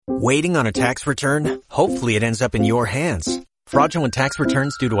Waiting on a tax return? Hopefully it ends up in your hands. Fraudulent tax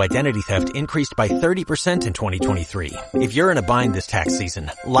returns due to identity theft increased by 30% in 2023. If you're in a bind this tax season,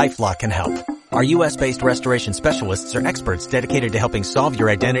 LifeLock can help. Our U.S.-based restoration specialists are experts dedicated to helping solve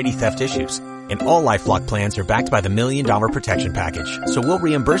your identity theft issues. And all LifeLock plans are backed by the $1 Million Protection Package. So we'll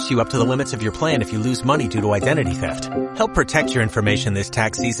reimburse you up to the limits of your plan if you lose money due to identity theft. Help protect your information this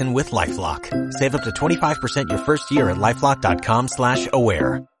tax season with LifeLock. Save up to 25% your first year at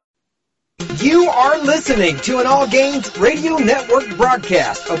LifeLock.com/aware. You are listening to an All Games Radio Network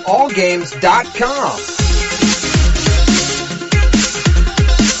broadcast of AllGames.com.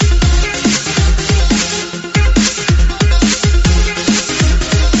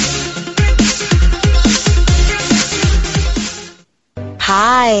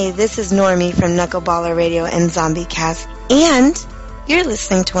 Hi, this is Normie from Knuckleballer Radio and Zombie Cast, and you're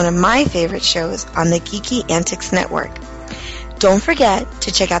listening to one of my favorite shows on the Geeky Antics Network. Don't forget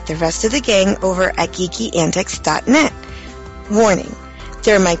to check out the rest of the gang over at geekyantics.net. Warning,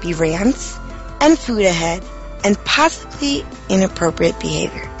 there might be rants and food ahead and possibly inappropriate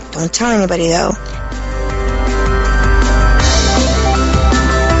behavior. Don't tell anybody though.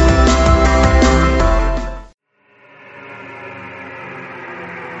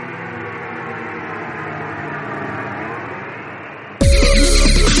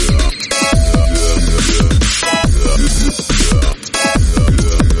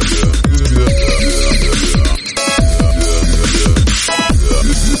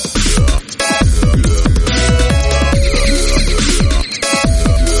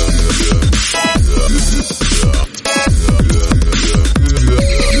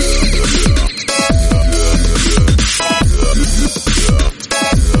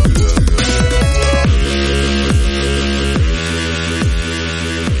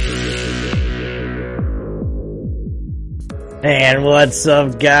 And what's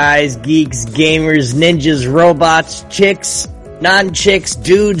up, guys, geeks, gamers, ninjas, robots, chicks, non-chicks,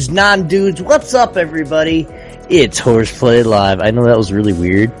 dudes, non-dudes? What's up, everybody? It's HorsePLAY Live. I know that was really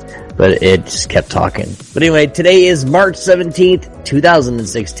weird, but it just kept talking. But anyway, today is March 17th,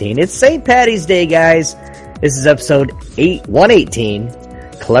 2016. It's St. Patty's Day, guys. This is episode 118,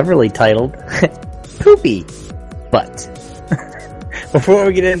 cleverly titled, Poopy Butt. Before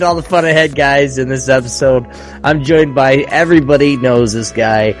we get into all the fun ahead, guys, in this episode, I'm joined by, everybody knows this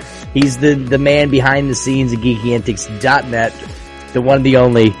guy. He's the man behind the scenes at GeekyAntics.net, the one, the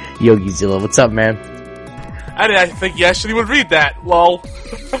only, YogiZilla. What's up, man? I didn't think you actually would read that, lol.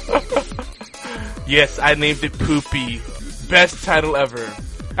 Yes, I named it Poopy. Best title ever.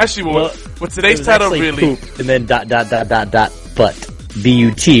 Actually, what's today's title really? Poop, and then ... butt.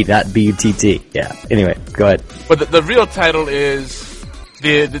 B-U-T, not B-U-T-T. Yeah, anyway, go ahead. But the real title is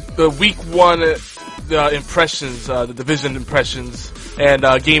the week one impressions, the division impressions, and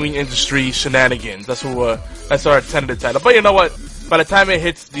gaming industry shenanigans. That's our tentative title. But you know what? By the time it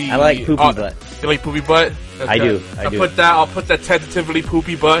hits the... I like Poopy Butt. You like Poopy Butt? Okay. I do. I'll put that tentatively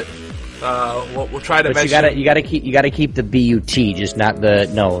Poopy Butt. We'll try to mention... you gotta keep the B-U-T, just not the...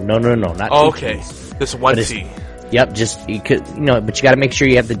 No, not Oh, okay. This one T. Yep, but you gotta make sure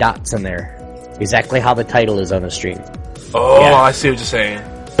you have the dots in there. Exactly how the title is on the stream. Oh, yeah. I see what you're saying.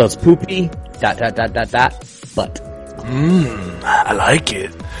 So it's Poopy, ... butt. I like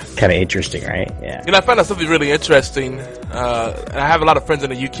it. Kind of interesting, right? Yeah. I found out something really interesting. I have a lot of friends in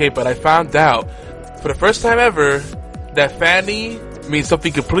the UK, but I found out, for the first time ever, that fanny means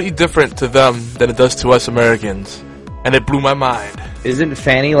something completely different to them than it does to us Americans. And it blew my mind. Isn't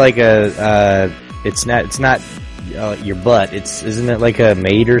fanny like a, it's not your butt. Isn't it like a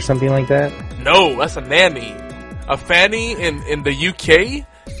maid or something like that? No, that's a nanny. A fanny in the UK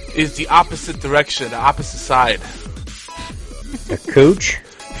is the opposite direction, the opposite side. A cooch?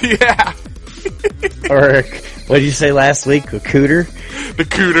 Yeah. Or what did you say last week? A cooter? The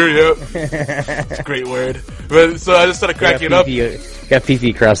cooter, yep. It's a great word. But so I just started cracking up. Got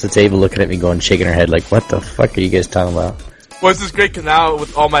Fifi across the table looking at me, going, shaking her head like, "What the fuck are you guys talking about?" Well, it's just great because now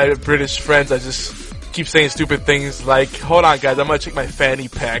with all my British friends, I just keep saying stupid things like, "Hold on, guys, I'm gonna check my fanny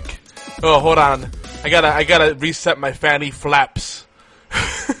pack." Oh, hold on, I gotta reset my fanny flaps.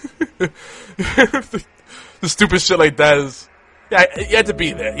 The stupid shit like that is, yeah, you have to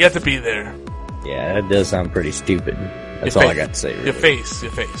be there. You have to be there. Yeah, that does sound pretty stupid. That's all I got to say. Really. Your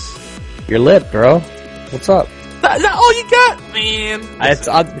face. Your lip, bro. What's up? That's all you got, man. That's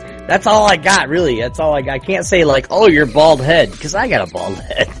all I got, really. That's all I got. I can't say like, "Oh, your bald head," because I got a bald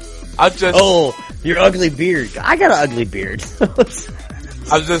head. Oh, your ugly beard. I got an ugly beard.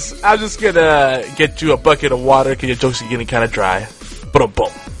 I'm just gonna get you a bucket of water because your jokes are getting kind of dry. Boom.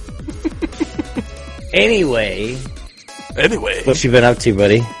 Anyway, Anyway, What you been up to,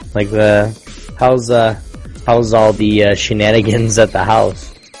 buddy? Like how's all the shenanigans at the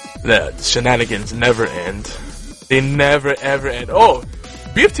house? the shenanigans never end. They never ever end. Oh,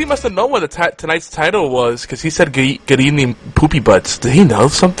 BFT must have known what tonight's title was because he said good evening, poopy butts. Did he know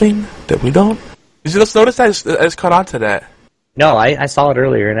something that we don't? Did you just notice I just caught on to that? No, I saw it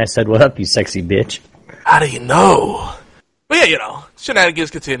earlier and I said, "What up, you sexy bitch?" How do you know? But yeah, you know,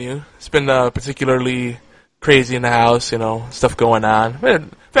 shenanigans continue. It's been particularly crazy in the house, you know, stuff going on.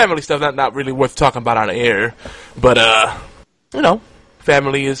 Family stuff, not really worth talking about on air. But, you know,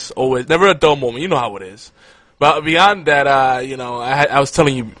 family is always, never a dull moment. You know how it is. But beyond that, you know, I was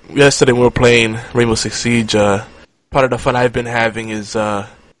telling you yesterday when we were playing Rainbow Six Siege, part of the fun I've been having is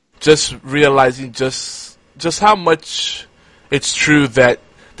just realizing just how much it's true that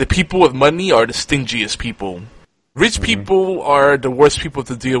the people with money are the stingiest people. Rich people are the worst people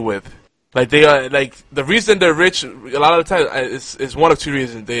to deal with. Like, they are, like, the reason they're rich, a lot of the time, is one of two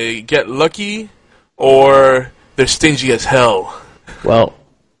reasons. They get lucky, or they're stingy as hell. Well,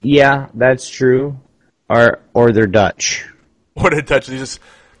 yeah, that's true. Or they're Dutch. Or they're Dutch, they just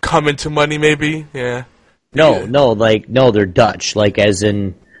come into money, maybe? Yeah. No, they're Dutch. Like, as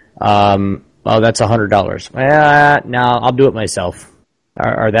in, oh, that's $100. No, I'll do it myself.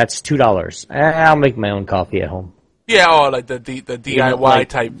 Or that's $2. I'll make my own coffee at home. Yeah, like the DIY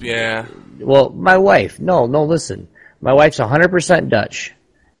type, yeah. Well, my wife, no, listen. My wife's 100% Dutch,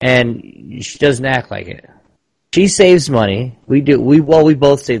 and she doesn't act like it. She saves money. We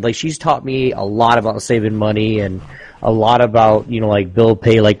both save. Like, she's taught me a lot about saving money and a lot about, you know, like, bill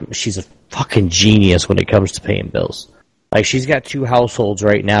pay. Like, she's a fucking genius when it comes to paying bills. Like, she's got 2 households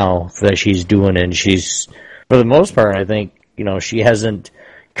right now that she's doing, and she's, for the most part, I think, you know, she hasn't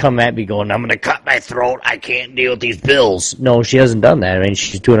come at me going, I'm going to cut my throat, I can't deal with these bills. No, she hasn't done that. I mean,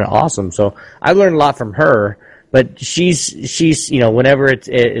 she's doing it awesome. So I learned a lot from her, but she's you know, whenever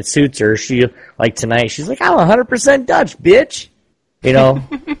it suits her, she, like tonight, she's like, I'm 100% Dutch, bitch. You know?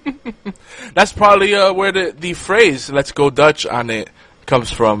 That's probably where the phrase, let's go Dutch on it,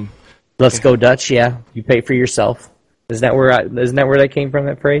 comes from. Let's go Dutch, yeah. You pay for yourself. Isn't that where that came from,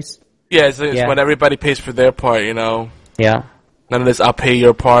 that phrase? Yeah, it's when everybody pays for their part, you know? Yeah. None of this, I'll pay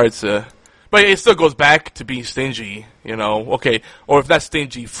your parts. But it still goes back to being stingy, you know? Okay, or if not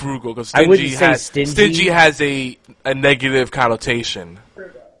stingy, frugal. Because stingy has a negative connotation.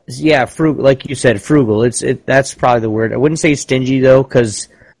 Yeah, frugal, like you said, frugal. That's probably the word. I wouldn't say stingy, though, because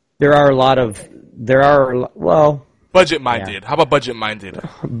budget-minded. Yeah. How about budget-minded?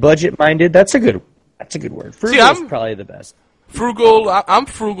 Budget-minded, that's a good word. Frugal is probably the best. Frugal, I'm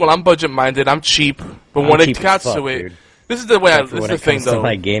frugal, I'm budget-minded, I'm cheap. But when it comes to it... Dude. This is the way this is the thing, though.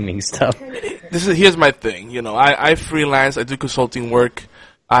 My gaming stuff. Here's my thing. You know, I freelance. I do consulting work.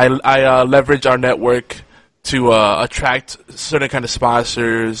 I leverage our network to attract certain kind of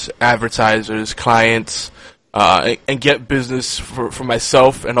sponsors, advertisers, clients, and get business for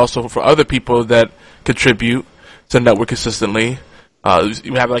myself and also for other people that contribute to the network consistently.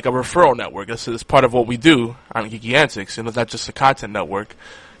 We have like a referral network. That's part of what we do on Geeky Antics. You know, it's not just a content network.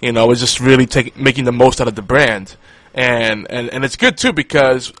 You know, it's just really making the most out of the brand. And it's good too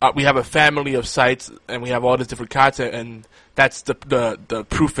because we have a family of sites and we have all this different content, and that's the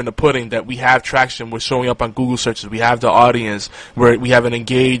proof in the pudding that we have traction. We're showing up on Google searches. We have the audience. We have an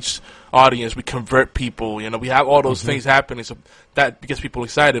engaged audience. We convert people. You know, we have all those things happening, so that gets people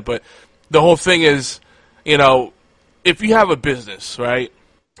excited. But the whole thing is, you know, if you have a business, right?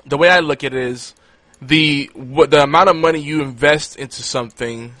 The way I look at it is the amount of money you invest into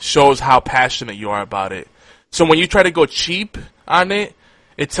something shows how passionate you are about it. So when you try to go cheap on it,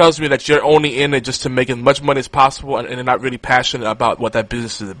 it tells me that you're only in it just to make as much money as possible, and you're not really passionate about what that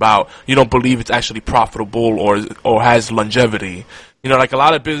business is about. You don't believe it's actually profitable or has longevity. You know, like a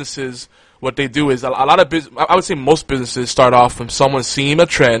lot of businesses, what they do is I would say most businesses start off from someone seeing a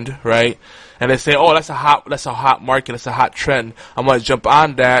trend, right? And they say, oh, that's a hot market, that's a hot trend. I'm going to jump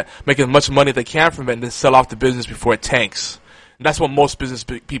on that, make as much money as they can from it, and then sell off the business before it tanks. And that's what most business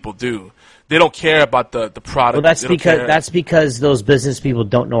people do. They don't care about the product. Well, that's because those business people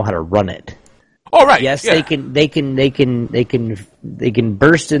don't know how to run it. Oh, right. Yes, yeah. they can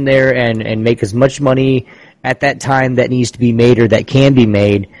burst in there and make as much money at that time that needs to be made or that can be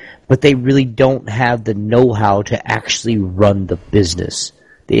made, but they really don't have the know-how to actually run the business.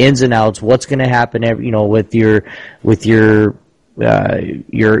 The ins and outs, what's going to happen, you know, with your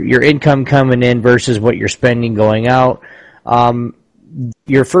income coming in versus what you're spending going out.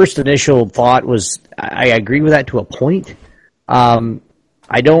 Your first initial thought was, I agree with that to a point. I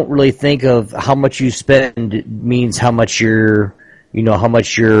don't really think of how much you spend means how much what's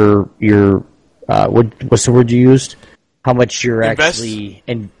the word you used? how much you're actually,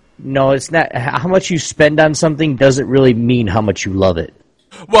 and no, it's not, how much you spend on something doesn't really mean how much you love it.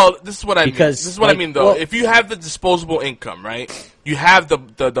 Well, this is what I mean. This is what I mean, though. Well, if you have the disposable income, right, you have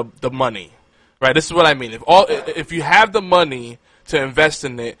the money, right? This is what I mean. If you have the money to invest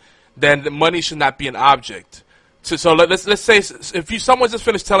in it, then the money should not be an object. So let's say if someone just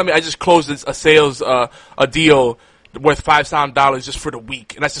finished telling me I just closed a sales a deal worth $5,000 just for the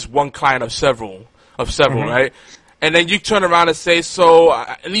week, and that's just one client of several, right? And then you turn around and say, so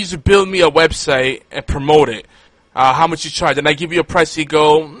I need you to build me a website and promote it. How much you charge? And I give you a price. You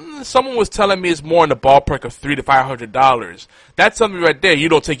go, someone was telling me it's more in the ballpark of $300 to $500. That's something right there. You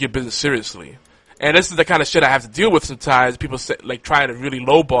don't take your business seriously. And this is the kind of shit I have to deal with sometimes. People say, like, trying to really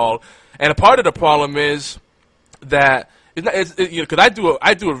lowball. And a part of the problem is that because I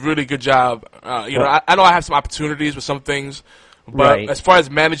do a really good job. I know I have some opportunities with some things. But as far as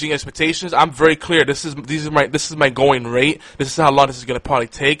managing expectations, I'm very clear. This is my going rate. This is how long this is going to probably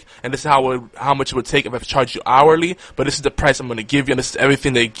take, and this is how much it would take if I charge you hourly. But this is the price I'm going to give you, and this is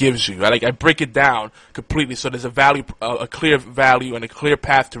everything that it gives you. I break it down completely, so there's a clear value, and a clear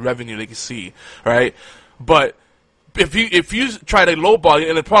path to revenue they can see, right? But if you try to lowball,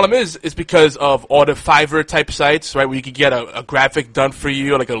 and the problem is because of all the Fiverr type sites, right, where you could get a graphic done for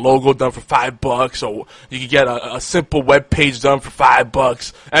you, like a logo done for $5, or you could get a simple web page done for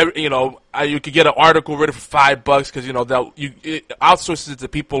 $5. You could get an article written for $5 because it outsources it to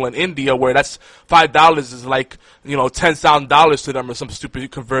people in India where that's $5 is like $10,000 to them or some stupid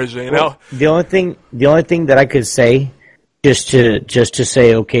conversion. Well, the only thing that I could say just to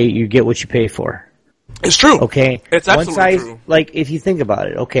say, okay, you get what you pay for. It's true. Okay. It's absolutely true. Like, if you think about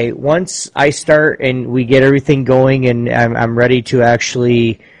it, okay, once I start and we get everything going and I'm ready to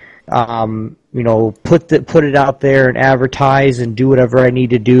actually, put it out there and advertise and do whatever I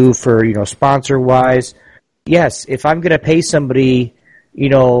need to do for, sponsor-wise, yes, if I'm going to pay somebody,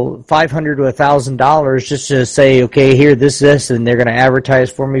 $500 to $1,000 just to say, okay, here, this, and they're going to advertise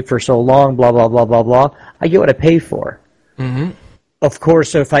for me for so long, blah, blah, blah, blah, blah, I get what I pay for. Mm-hmm. Of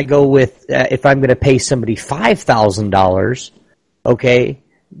course, if I go with, if I'm going to pay somebody $5,000, okay,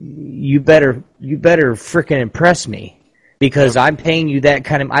 you better frickin' impress me, because I'm paying you that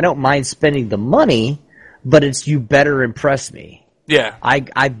kind of. I don't mind spending the money, but it's you better impress me. Yeah,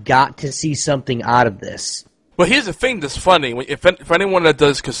 I've got to see something out of this. Well, here's the thing that's funny. If anyone that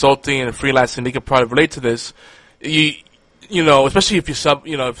does consulting and freelancing, they can probably relate to this. Especially if you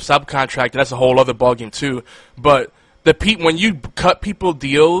subcontract, that's a whole other ballgame too. But when you cut people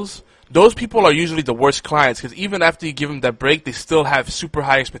deals, those people are usually the worst clients, because even after you give them that break, they still have super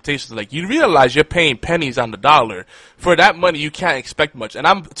high expectations. Like, you realize you're paying pennies on the dollar for that money. You can't expect much, and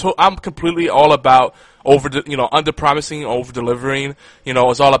I'm completely all about under promising, over delivering.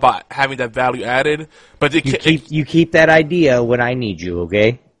 It's all about having that value added. But you keep that idea when I need you,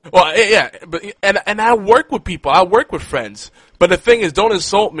 okay? Well, yeah, but and I work with people. I work with friends. But the thing is, don't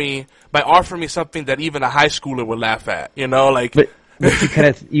insult me by offering me something that even a high schooler would laugh at. But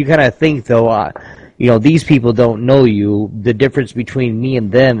you kind of think though, these people don't know you. The difference between me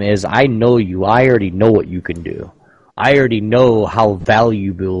and them is I know you. I already know what you can do. I already know how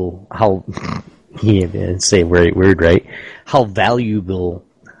valuable. Say word right? How valuable.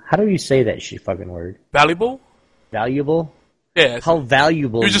 How do you say that shit fucking word? Valuable. Valuable. Yeah. How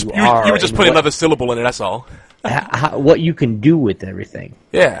valuable you are. You were just putting another syllable in it. That's all. What you can do with everything.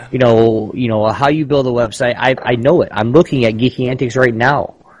 Yeah. How you build a website. I know it. I'm looking at Geeky Antics right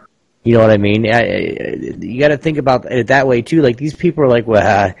now. You know what I mean? You got to think about it that way too. Like, these people are like,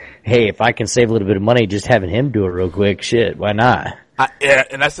 well, hey, if I can save a little bit of money just having him do it real quick, shit, why not? Yeah,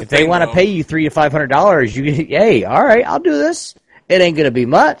 and that's the thing. If they want to pay you $300 to $500, hey, all right, I'll do this. It ain't gonna be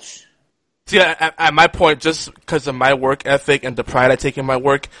much. See, at my point, just because of my work ethic and the pride I take in my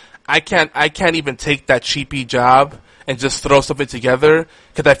work, I can't even take that cheapy job and just throw something together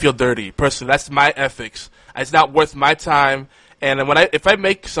because I feel dirty. Personally, that's my ethics. It's not worth my time. And if I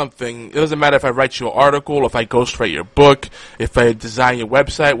make something, it doesn't matter if I write you an article, if I ghostwrite your book, if I design your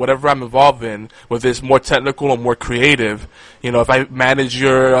website, whatever I'm involved in, whether it's more technical or more creative, if I manage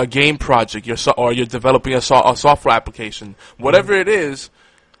your game project, or you're developing a software application, whatever it is,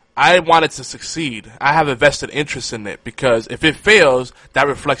 I want it to succeed. I have a vested interest in it, because if it fails, that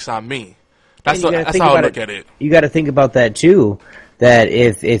reflects on me. That's how I look at it. You got to think about that too. That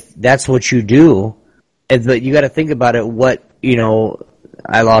if that's what you do, but you got to think about it.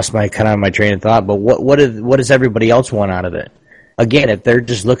 I lost my train of thought. But what does everybody else want out of it? Again, if they're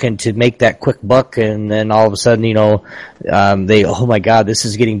just looking to make that quick buck, and then all of a sudden, oh my God, this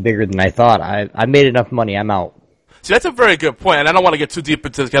is getting bigger than I thought. I made enough money. I'm out. See, that's a very good point, and I don't want to get too deep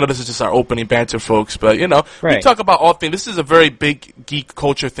into this. I know this is just our opening banter, folks, but, you know, we talk about all things. This is a very big geek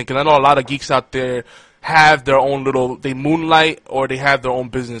culture thing, and I know a lot of geeks out there have their own they moonlight, or they have their own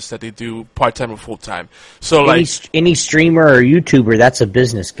business that they do part-time or full-time. So, any streamer or YouTuber, that's a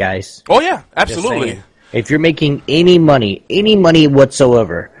business, guys. Oh, yeah, absolutely. If you're making any money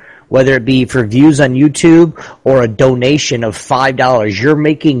whatsoever, whether it be for views on YouTube or a donation of $5, you're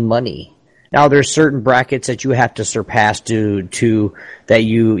making money. Now, there's certain brackets that you have to surpass to that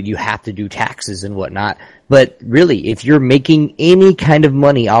you have to do taxes and whatnot. But really, if you're making any kind of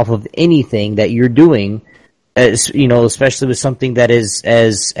money off of anything that you're doing, especially with something that is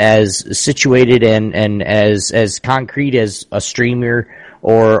as situated and as concrete as a streamer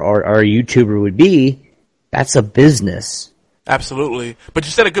or a YouTuber would be, that's a business. Absolutely, but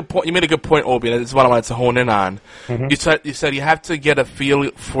you said a good point. You made a good point, Obi. And that's what I wanted to hone in on. Mm-hmm. You said you have to get a feel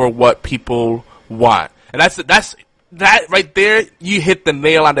for what people want, and that's right there. You hit the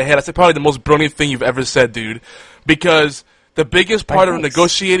nail on the head. That's probably the most brilliant thing you've ever said, dude. Because the biggest part of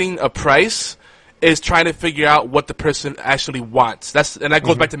negotiating a price is trying to figure out what the person actually wants. And that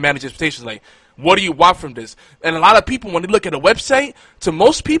goes back to managing expectations. Like, what do you want from this? And a lot of people, when they look at a website, to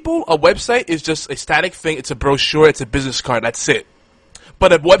most people, a website is just a static thing. It's a brochure. It's a business card. That's it.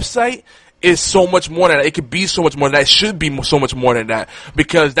 But a website is so much more than that. It could be so much more than that. It should be so much more than that.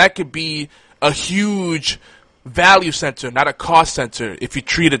 Because that could be a huge value center, not a cost center, if you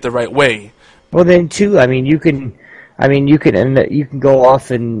treat it the right way. Well, then, too, you can go off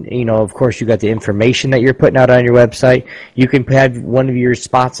and, of course, you got the information that you're putting out on your website. You can have one of your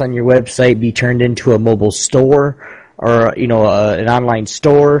spots on your website be turned into a mobile store or, an online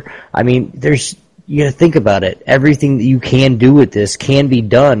store. You got to think about it. Everything that you can do with this can be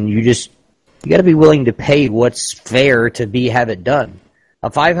done. You got to be willing to pay what's fair to have it done. I'm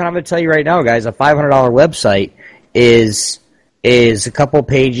going to tell you right now, guys, a $500 website is a couple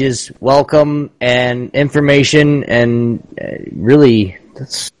pages, welcome and information, and really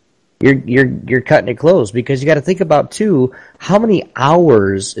you're cutting it close, because you got to think about too, how many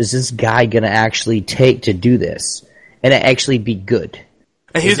hours is this guy going to actually take to do this and it actually be good?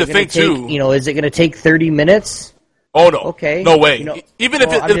 And here's the thing too, is it going to take 30 minutes? Oh no, okay, no way. Even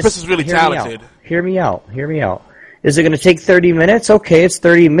if the person's really talented. Hear me out. Is it going to take 30 minutes? Okay, it's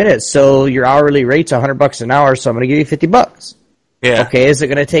 30 minutes. So your hourly rate's $100 an hour, so I'm going to give you $50. Yeah. Okay, is it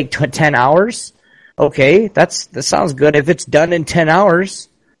going to take 10 hours? Okay, that sounds good. If it's done in 10 hours,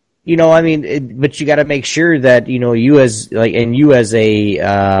 but you got to make sure that, you as I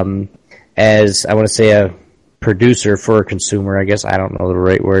want to say a producer for a consumer, I guess, I don't know the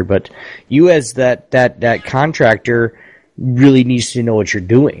right word, but you as that contractor really needs to know what you're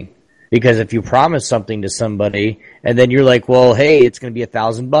doing. Because if you promise something to somebody and then you're like, well, hey, it's going to be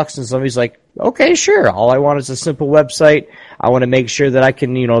 $1,000, and somebody's like, okay, sure. All I want is a simple website. I want to make sure that I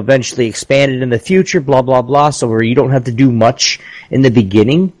can, eventually expand it in the future, blah, blah, blah. So where you don't have to do much in the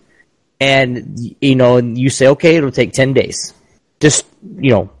beginning. And, and you say, okay, it'll take 10 days. Just,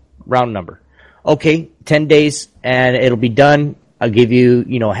 round number. Okay, 10 days and it'll be done. I'll give you,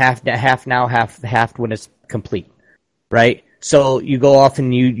 half now, half when it's complete. Right? So you go off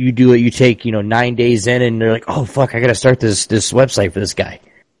and you do it. You take 9 days in, and they're like, oh fuck, I got to start this website for this guy.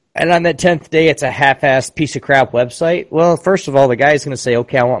 And on that 10th day, it's a half-assed piece of crap website. Well, first of all, the guy's going to say,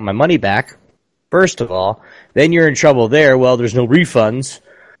 okay, I want my money back. First of all, then you're in trouble there. Well, there's no refunds.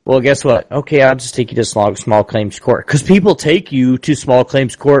 Well, guess what? Okay, I'll just take you to small claims court, because people take you to small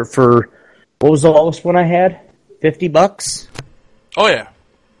claims court for, what was the lowest one I had? $50. Oh yeah.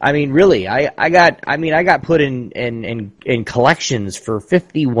 Really, I got put in collections for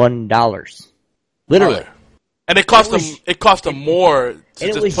 $51. Literally. Oh, yeah. And it cost them more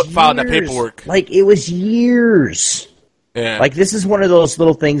to just file that paperwork. It was years. Yeah. This is one of those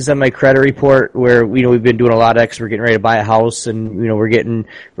little things on my credit report where, we've been doing a lot of X. We're getting ready to buy a house, and, we're getting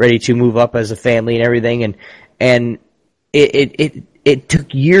ready to move up as a family and everything. And it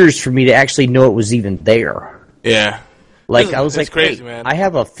took years for me to actually know it was even there. Yeah. I was like, crazy, hey, man. I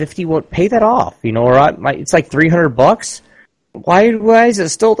have a 51, pay that off, or it's like $300. Why is it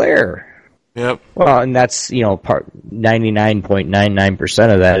still there? Yep. Well, and that's,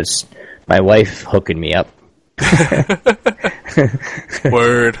 99.99% of that is my wife hooking me up.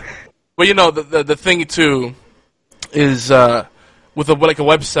 Word. Well, the thing too is with a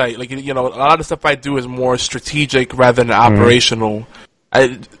website, a lot of the stuff I do is more strategic rather than operational.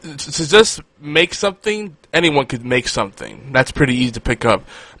 To just make something, anyone could make something. That's pretty easy to pick up.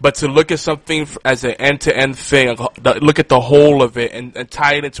 But to look at something as an end-to-end thing, look at the whole of it, and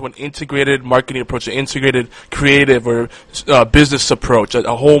tie it into an integrated marketing approach, an integrated creative or business approach,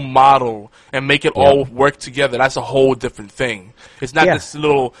 a whole model, and make it all work together, that's a whole different thing. It's not this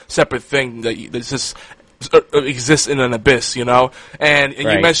little separate thing that just exists in an abyss, you know? And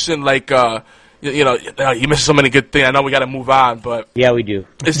you mentioned, like, you mentioned so many good things. I know we got to move on, but yeah, we do.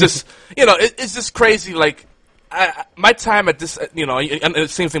 It's just, it's just crazy. Like, my time at this, and the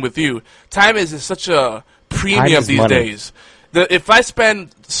same thing with you. Time is such a premium these days. If I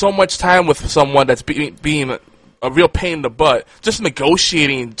spend so much time with someone that's being a real pain in the butt, just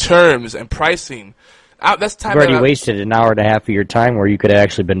negotiating terms and pricing, that's time. You've already wasted an hour and a half of your time where you could have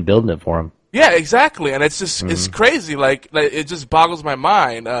actually been building it for them. Yeah, exactly, and it's just it's crazy. Like it just boggles my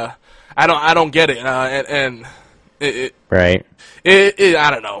mind. I don't get it, and right. I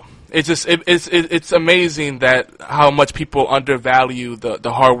don't know. It's just it's amazing that how much people undervalue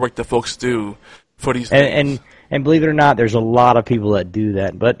the hard work that folks do for these things. And believe it or not, there's a lot of people that do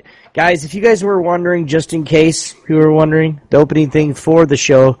that. But guys, if you guys were wondering, just in case you were wondering, the opening thing for the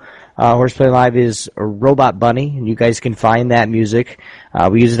show, HorsePLAY Live, is a Robot Bunny, and you guys can find that music.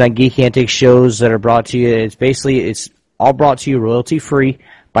 We use it on Geek Antics shows that are brought to you. It's all brought to you royalty free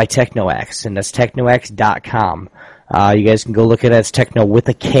by TechnoX, and that's technox.com. You guys can go look at that. It's Techno with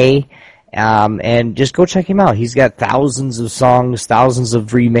a K, and just go check him out. He's got thousands of songs, thousands of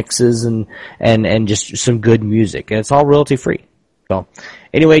remixes, and just some good music, and it's all royalty free. So,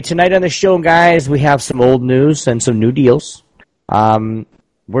 anyway, tonight on the show, guys, we have some old news and some new deals.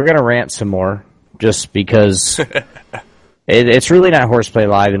 We're gonna rant some more, just because it's really not HorsePLAY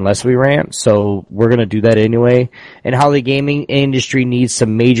Live unless we rant, so we're going to do that anyway. And how the gaming industry needs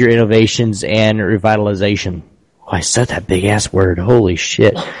some major innovations and revitalization. Oh, I said that big-ass word. Holy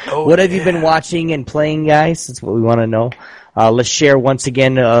shit. What have you been watching and playing, guys? That's what we want to know. Let's share once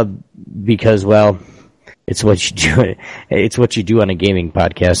again, because, well, it's what you do. It's what you do on a gaming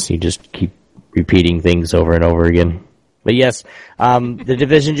podcast. You just keep repeating things over and over again. But yes, the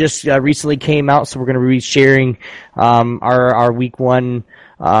Division just recently came out, so we're going to be sharing our week one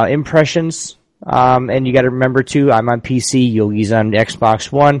impressions. And you got to remember too, I'm on PC, Yogi's on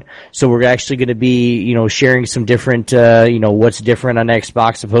Xbox One, so we're actually going to be, sharing some different, what's different on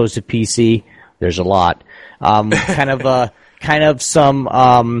Xbox opposed to PC. There's a lot. Kind of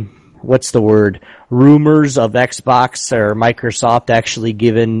some what's the word? Rumors of Xbox or Microsoft actually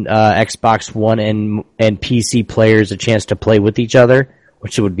giving Xbox One and PC players a chance to play with each other,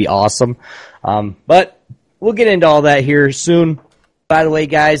 which would be awesome. But we'll get into all that here soon. By the way,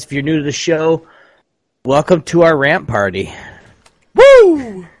 guys, if you're new to the show, welcome to our rant party.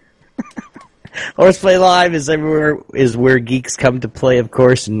 Woo! HorsePLAY Live is where geeks come to play, of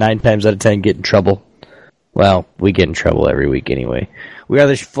course, and 9 times out of 10 get in trouble. Well, we get in trouble every week anyway. We are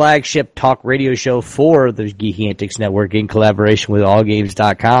the flagship talk radio show for the Geeky Antics Network in collaboration with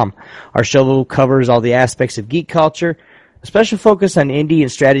AllGames.com. Our show covers all the aspects of geek culture, a special focus on indie and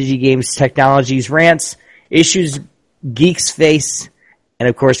strategy games, technologies, rants, issues geeks face, and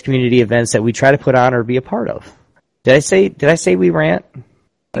of course community events that we try to put on or be a part of. Did I say we rant?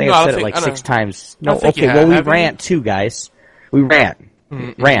 I think I said it like 6 times. No, okay, well we rant too, guys. We rant.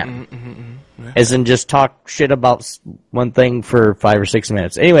 Rant. As in just talk shit about one thing for 5 or 6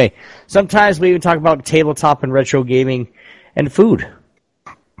 minutes. Anyway, sometimes we even talk about tabletop and retro gaming and food.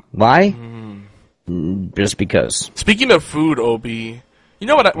 Why? Just because. Speaking of food, Obi, you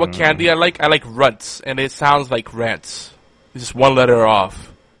know what candy I like? I like Runts, and it sounds like rants. It's just one letter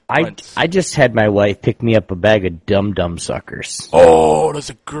off. I just had my wife pick me up a bag of Dum Dum suckers. Oh, those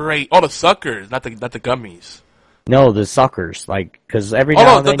are great. Oh, the suckers, not the gummies. No, the suckers, because every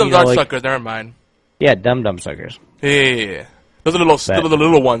now and then, those are suckers. Never mind. Yeah, Dum Dum suckers. Yeah. Those are the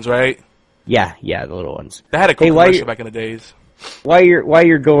little ones, right? Yeah, the little ones. They had a cool commercial back in the days. While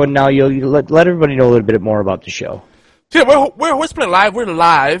you're going now, you let everybody know a little bit more about the show. Yeah, we're HorsePLAY Live. We're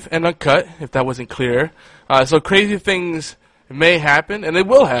live and uncut, if that wasn't clear. So crazy things may happen, and it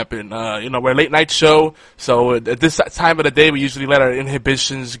will happen. We're a late night show, so at this time of the day, we usually let our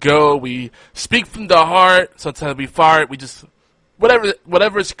inhibitions go. We speak from the heart. Sometimes we fart. We just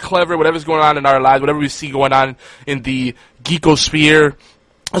whatever is clever, whatever's going on in our lives, whatever we see going on in the geekosphere,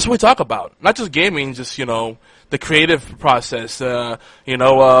 that's what we talk about. Not just gaming, just the creative process.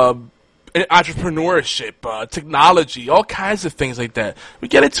 Entrepreneurship, technology, all kinds of things like that. We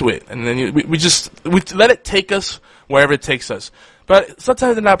get into it, and then we let it take us wherever it takes us. But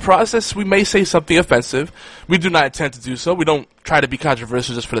sometimes in that process, we may say something offensive. We do not intend to do so. We don't try to be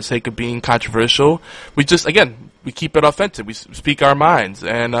controversial just for the sake of being controversial. We just, again, we keep it authentic. We speak our minds.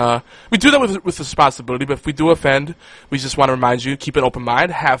 And we do that with responsibility. But if we do offend, we just want to remind you, keep an open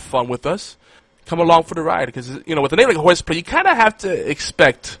mind, have fun with us. Come along for the ride. Because, you know, with a name like HorsePLAY, you kind of have to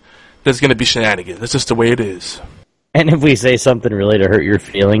expect there's going to be shenanigans. That's just the way it is. And if we say something really to hurt your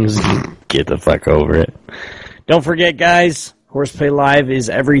feelings, get the fuck over it. Don't forget, guys, HorsePLAY Live is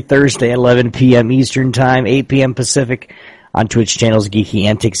every Thursday at 11 p.m. Eastern Time, 8 p.m. Pacific on Twitch channels Geeky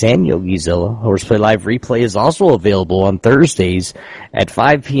Antics and YogiZilla. HorsePLAY Live replay is also available on Thursdays at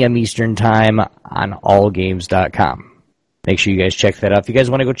 5 p.m. Eastern Time on allgames.com. Make sure you guys check that out. If you guys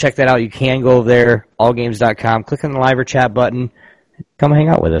want to go check that out, you can go over there, allgames.com, click on the live or chat button, come hang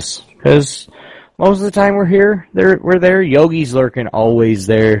out with us. Because most of the time we're there. Yogi's lurking, always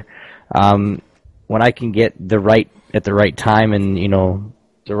there. When I can get at the right time and, you know,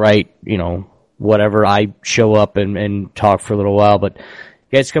 the right, you know, whatever, I show up and talk for a little while. But you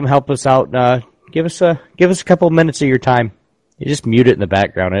guys come help us out. Give us a couple of minutes of your time. You just mute it in the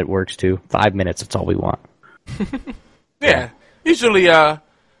background. It works too. 5 minutes. That's all we want. Yeah. Usually,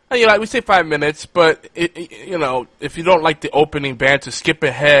 we say 5 minutes, but you know, if you don't like the opening band, to skip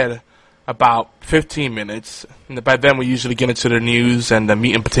ahead about 15 minutes. And by then, we usually get into the news and the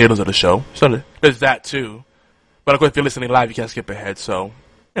meat and potatoes of the show. So there's that too. But of course, if you're listening live, you can't skip ahead. So,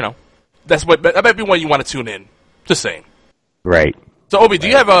 you know, that might be one you want to tune in. Just saying. Right. So, Obi, do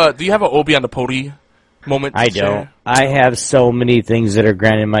you have a Obi on the podi moment? I don't. I have so many things that are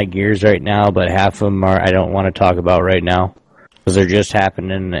grinding my gears right now, but half of them I don't want to talk about right now because they're just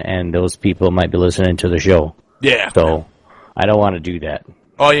happening, and those people might be listening to the show. Yeah. So I don't want to do that.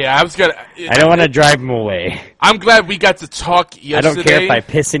 Oh, yeah, I don't want to drive them away. I'm glad we got to talk yesterday. I don't care if I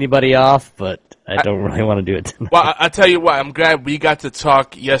piss anybody off, but I don't really want to do it tonight. Well, I'll tell you what, I'm glad we got to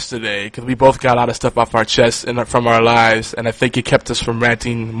talk yesterday, because we both got a lot of stuff off our chests and from our lives, and I think it kept us from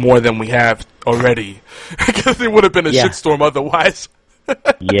ranting more than we have already, because it would have been a shitstorm otherwise.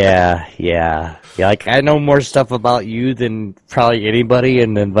 Yeah. Like, I know more stuff about you than probably anybody,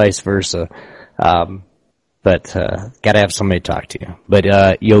 and then vice versa. But gotta have somebody to talk to. But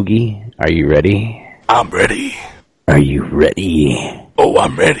Yogi, are you ready? I'm ready. Are you ready? Oh,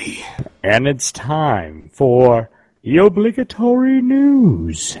 I'm ready. And it's time for the obligatory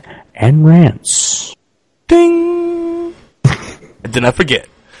news and rants. Ding! I did not forget.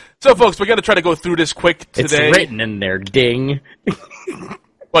 So, folks, we're gonna try to go through this quick today. It's written in there, ding.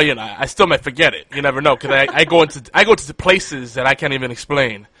 Well, you know, I still might forget it. You never know, because I go into places that I can't even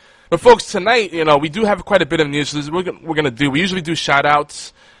explain. But folks, tonight, you know, we do have quite a bit of news. So this is what we're gonna do. We usually do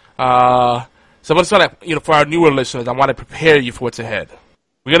shout-outs. So I'm gonna start, you know, for our newer listeners, I want to prepare you for what's ahead.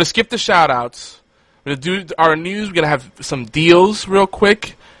 We're gonna skip the shout-outs. We're gonna do our news. We're gonna have some deals real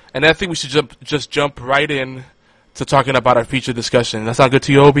quick, and then I think we should just jump right in to talking about our feature discussion. That sound good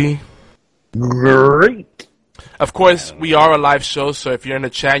to you, Obi? Great. Of course, we are a live show, so if you're in the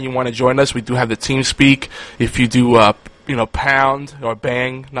chat and you want to join us, we do have the TeamSpeak. If you do pound or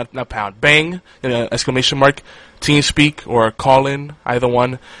bang, not pound, bang, exclamation mark, TeamSpeak or call in, either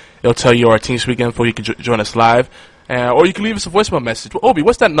one. It'll tell you our TeamSpeak info. You can join us live. Or you can leave us a voicemail message. Obi,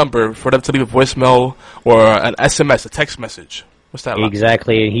 what's that number for them to leave a voicemail or an SMS, a text message? What's that?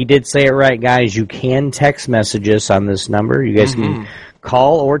 Exactly. He did say it right, guys. You can text message us on this number. You guys can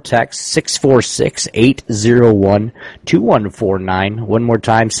call or text 646-801-2149. One more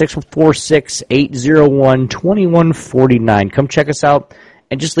time, 646-801-2149. Come check us out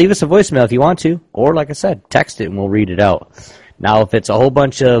and just leave us a voicemail if you want to. Or, like I said, text it and we'll read it out. Now, if it's a whole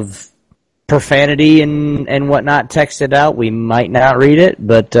bunch of profanity and whatnot texted out, we might not read it,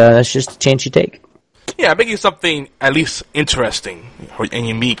 but that's just a chance you take. Yeah, making something at least interesting and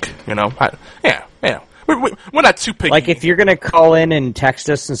unique, you know. Yeah. We're not too picky. Like, if you're going to call in and text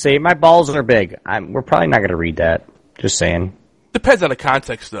us and say, my balls are big, we're probably not going to read that. Just saying. Depends on the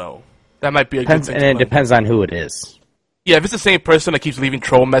context, though. That might be a good thing. And it depends on who it is. Yeah, if it's the same person that keeps leaving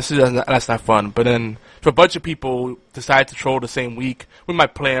troll messages, that's not fun. But then, if a bunch of people decide to troll the same week, we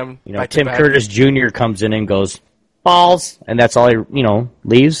might play them. You know, Tim Curtis Jr. comes in and goes, balls, and that's all he,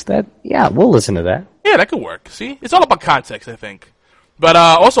 leaves. We'll listen to that. Yeah, that could work. See? It's all about context, I think. But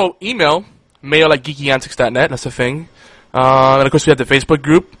also, email, mail@geekyantics.net. That's the thing. And, of course, we have the Facebook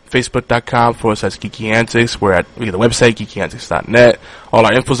group, facebook.com/geekyantics. We got the website, geekyantics.net. All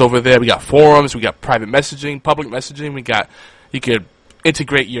our info's over there. We got forums. We got private messaging, public messaging. You could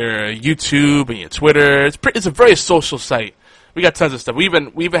integrate your YouTube and your Twitter. It's a very social site. We got tons of stuff. We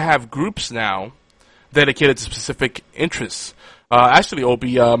even have groups now dedicated to specific interests. Actually,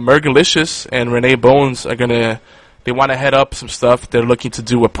 Obi, Mergalicious and Renee Bones are going to they want to head up some stuff. They're looking to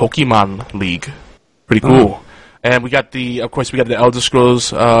do a Pokemon League. Pretty cool. And we got the Elder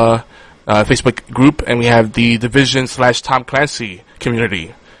Scrolls Facebook group, and we have the Division/Tom Clancy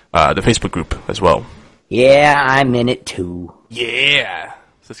community, the Facebook group as well. Yeah, I'm in it too. Yeah.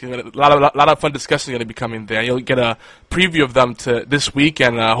 So it's gonna be a lot of fun discussions going to be coming there. You'll get a preview of them to this week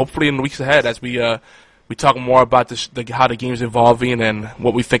and hopefully in the weeks ahead as we talk more about how the game's evolving and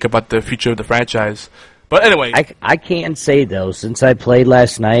what we think about the future of the franchise. But anyway, I can say though, since I played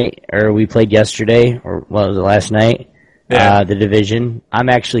last night, or we played yesterday, or was it last night? The Division. I'm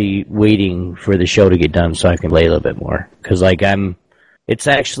actually waiting for the show to get done so I can play a little bit more because it's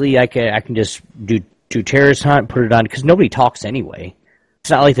actually I can just do terrorist hunt, put it on because nobody talks anyway. It's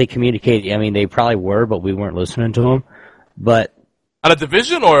not like they communicate. I mean, they probably were, but we weren't listening to them. But on a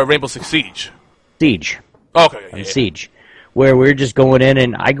Division or a Rainbow Six Siege? Siege. Okay. Yeah. Siege, where we're just going in,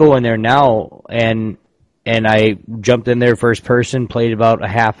 and I go in there now, and I jumped in there first person, played about a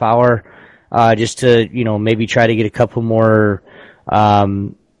half hour, just to maybe try to get a couple more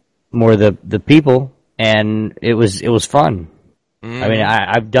the people, and it was fun. I mean,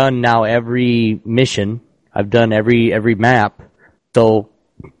 I've done now every mission. I've done every map. So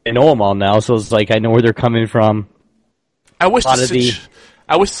I know them all now. So it's like I know where they're coming from. I wish the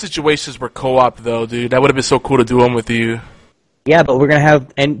situations were co-op though, dude. That would have been so cool to do them with you. Yeah, but we're gonna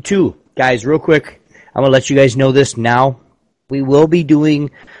have guys, real quick. I'm gonna let you guys know this now. We will be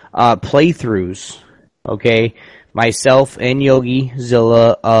doing playthroughs. Okay. Myself and Yogi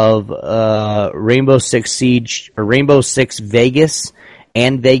Zilla of Rainbow Six Siege or Rainbow Six Vegas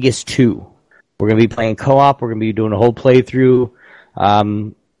and Vegas 2. We're going to be playing co-op. We're going to be doing a whole playthrough.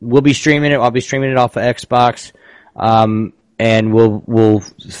 We'll be streaming it. I'll be streaming it off of Xbox. And we'll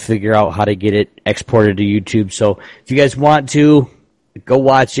figure out how to get it exported to YouTube. So if you guys want to, go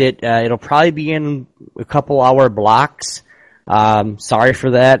watch it. It'll probably be in a couple hour blocks. Sorry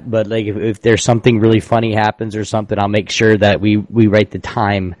for that, but like if there's something really funny happens or something, I'll make sure that we write the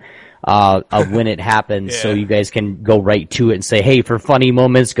time of when it happens, so you guys can go right to it and say, hey, for funny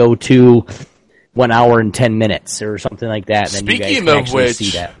moments, go to 1 hour and 10 minutes or something like that. And then Speaking you guys can of which, see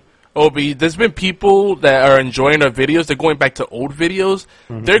that. Obi, there's been people that are enjoying our videos. They're going back to old videos.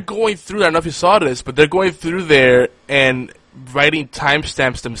 Mm-hmm. They're going through, I don't know if you saw this, but they're going through there and writing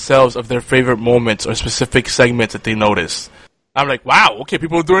timestamps themselves of their favorite moments or specific segments that they noticed. I'm like, wow, okay,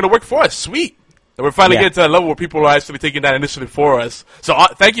 people are doing the work for us. Sweet. And we're finally getting to that level where people are actually taking that initiative for us. So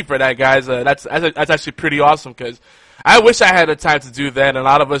thank you for that, guys. That's actually pretty awesome because I wish I had the time to do that, and a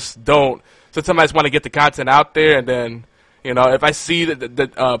lot of us don't. Sometimes I just want to get the content out there, and then, if I see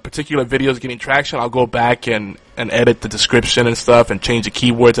that particular video is getting traction, I'll go back and edit the description and stuff and change the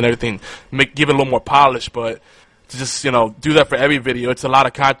keywords and everything, give it a little more polish. But to just, do that for every video, it's a lot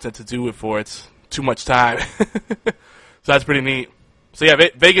of content to do it for. It's too much time. So that's pretty neat. So yeah,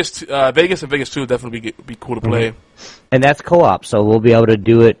 Vegas and Vegas 2 definitely be cool to play. And that's co-op, so we'll be able to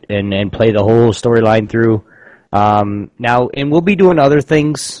do it and play the whole storyline through. Now, and we'll be doing other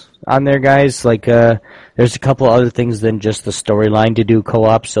things on there, guys. Like there's a couple other things than just the storyline to do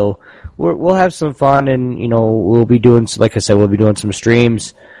co-op. So we'll have some fun, and we'll be doing, like I said, we'll be doing some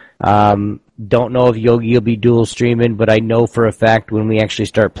streams. Don't know if Yogi will be dual streaming, but I know for a fact when we actually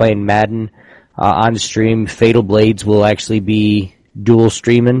start playing Madden on stream, Fatal Blades will actually be dual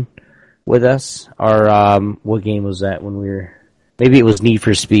streaming with us. Or what game was that when we were? Maybe it was Need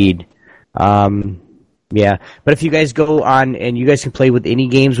for Speed. Yeah, but if you guys go on and you guys can play with any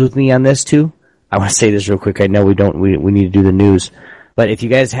games with me on this too. I want to say this real quick. I know we need to do the news, but if you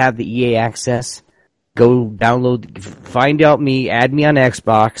guys have the EA access, go download, find out me, add me on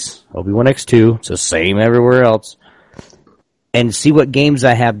Xbox, Obi1X2. It's the same everywhere else, and see what games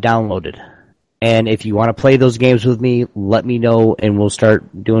I have downloaded. And if you want to play those games with me, let me know, and we'll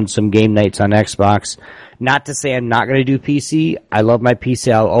start doing some game nights on Xbox. Not to say I'm not going to do PC. I love my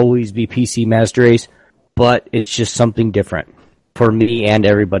PC. I'll always be PC Master Race, but it's just something different for me and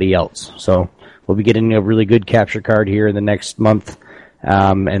everybody else. So we'll be getting a really good capture card here in the next month,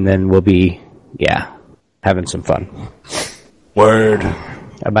 and then we'll be, having some fun. Word.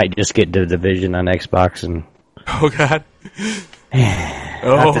 I might just get the Division on Xbox and... Oh, God.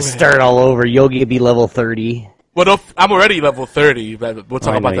 Not to start all over. Yogi will be level 30. Well, I'm already level 30, but we'll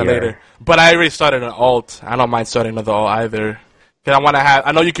talk about that later. But I already started an alt. I don't mind starting another alt either. Because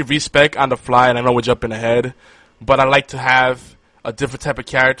I know you can respec on the fly, and I know we're jumping ahead, but I like to have a different type of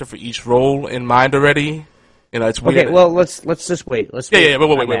character for each role in mind already. It's weird. Okay, well, let's just wait. Wait.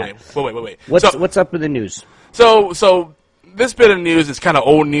 What's up with the news? So this bit of news is kind of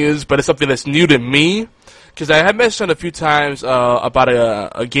old news, but it's something that's new to me. Because I had mentioned a few times about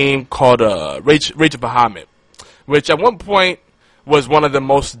a game called Rage of Bahamut, which at one point was one of the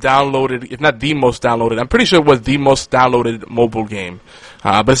most downloaded, if not the most downloaded. I'm pretty sure it was the most downloaded mobile game.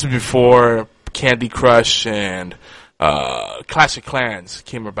 But this is before Candy Crush and Clash of Clans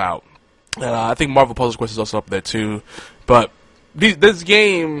came about. I think Marvel Puzzle Quest is also up there too. But this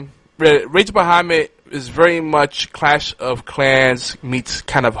game, Rage of Bahamut, is very much Clash of Clans meets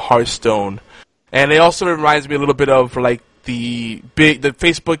kind of Hearthstone. And it also reminds me a little bit of like the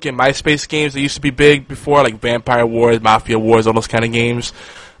Facebook and MySpace games that used to be big before, like Vampire Wars, Mafia Wars, all those kind of games,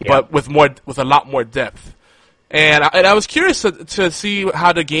 but with a lot more depth. And I was curious to see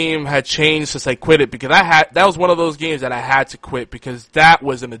how the game had changed since I quit it, because that was one of those games that I had to quit because that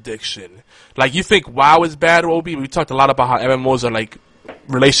was an addiction. Like, you think WoW is bad, Obi? We talked a lot about how MMOs are like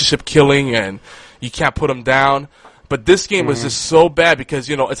relationship killing and you can't put them down. But this game was just so bad because,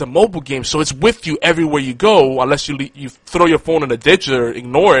 it's a mobile game, so it's with you everywhere you go, unless you throw your phone in a ditch or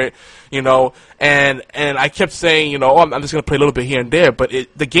ignore it, And I kept saying, I'm just going to play a little bit here and there, but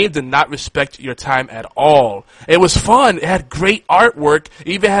the game did not respect your time at all. It was fun. It had great artwork.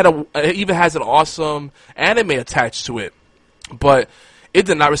 It even has an awesome anime attached to it. But it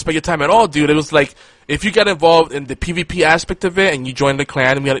did not respect your time at all, dude. It was like, if you got involved in the PvP aspect of it and you joined the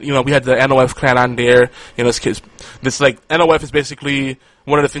clan, and we had the NOF clan on there, this like, NOF is basically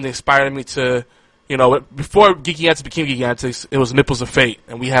one of the things that inspired me to, before Geeky Antics became Geeky Antics, it was Nipples of Fate,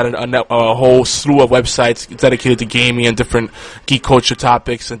 and we had a whole slew of websites dedicated to gaming and different geek culture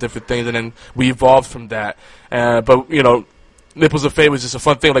topics and different things, and then we evolved from that. But Nipples of Fate was just a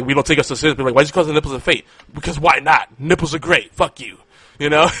fun thing. Like, we don't take us so seriously. Like, why'd you call it Nipples of Fate? Because why not? Nipples are great. Fuck you.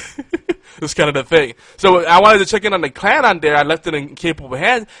 It's kind of the thing. So I wanted to check in on the clan on there. I left it in capable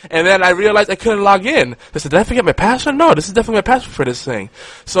hands, and then I realized I couldn't log in. I said, did I forget my password? No, this is definitely my password for this thing.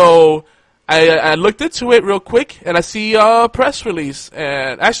 So I looked into it real quick, and I see a press release.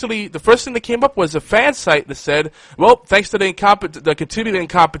 And actually, the first thing that came up was a fan site that said, well, thanks to the continued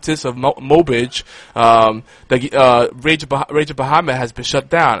incompetence of Mobage, the Rage of Bahamut has been shut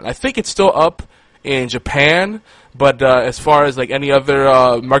down. And I think it's still up in Japan, but as far as like any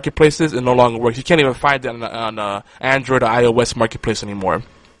other marketplaces, it no longer works. You can't even find it on Android or iOS marketplace anymore.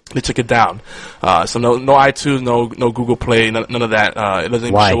 They took it down. So no iTunes, no Google Play, none of that. It doesn't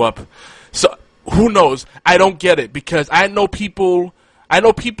even show up. So who knows? I don't get it, because I know people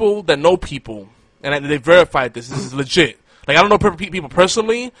that know people, and they verified this. This is legit. Like, I don't know people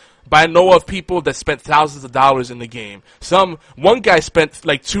personally, but I know of people that spent thousands of dollars in the game. One guy spent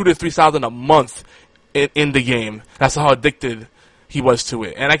like $2,000 to $3,000 a month in the game. That's how addicted he was to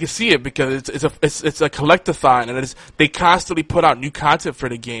it, and I can see it because it's a collectathon, and they constantly put out new content for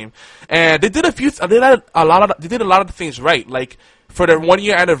the game. And they did a lot of things right. Like, for their 1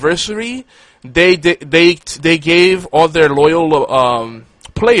 year anniversary, they gave all their loyal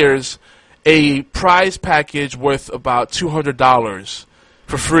players a prize package worth about $200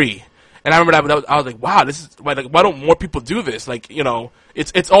 for free. And I remember that I was like, wow, this is why don't more people do this? Like,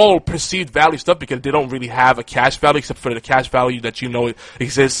 it's all perceived value stuff, because they don't really have a cash value except for the cash value that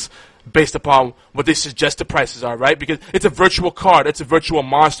exists based upon what they suggest the prices are, right? Because it's a virtual card, it's a virtual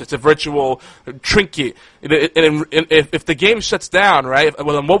monster, it's a virtual trinket. And if the game shuts down, right?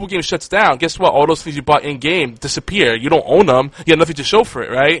 When a mobile game shuts down, guess what? All those things you bought in game disappear. You don't own them. You have nothing to show for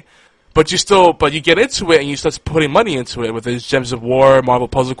it, right? But you get into it and you start putting money into it, whether it's Gems of War, Marvel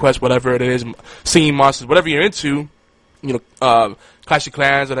Puzzle Quest, whatever it is, Singing Monsters, whatever you're into, Clash of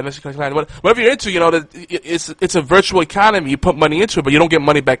Clans, or Clash of Clans, whatever you're into, it's a virtual economy. You put money into it, but you don't get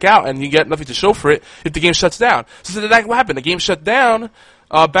money back out, and you get nothing to show for it if the game shuts down. So that's what happened. The game shut down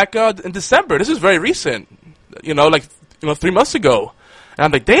back in December. This is very recent, 3 months ago. And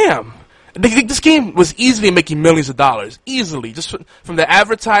I'm like, damn. This game was easily making millions of dollars, easily, just from the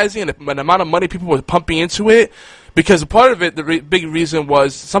advertising and the amount of money people were pumping into it. Because part of it, the big reason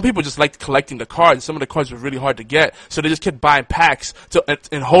was some people just liked collecting the cards. Some of the cards were really hard to get, so they just kept buying packs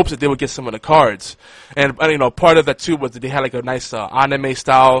in hopes that they would get some of the cards. And part of that too was that they had like a nice anime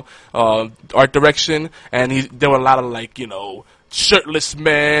style art direction, and there were a lot of shirtless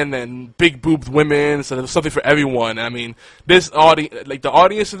men and big boobed women, so there was something for everyone. I mean, the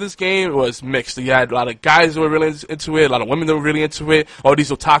audience of this game was mixed. You had a lot of guys that were really into it, a lot of women that were really into it, all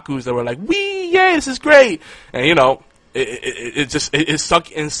these otakus that were like, "Wee, yeah, this is great," and it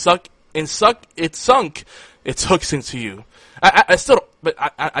sunk its hooks into you.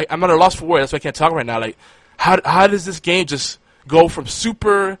 I'm at a loss for words. That's why I can't talk right now. Like, how does this game just go from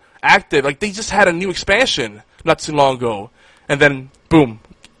super active? Like, they just had a new expansion not too long ago. And then, boom,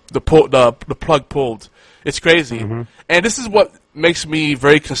 the plug pulled. It's crazy. Mm-hmm. And this is what makes me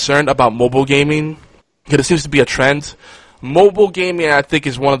very concerned about mobile gaming, because it seems to be a trend mobile gaming, I think,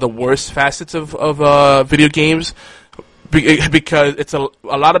 is one of the worst facets of video games because it's a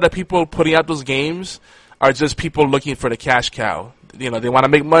lot of the people putting out those games are just people looking for the cash cow. They want to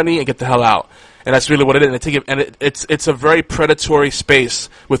make money and get the hell out. And that's really what it is. And it's a very predatory space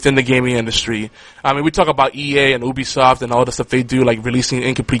within the gaming industry. I mean, we talk about EA and Ubisoft and all the stuff they do, like releasing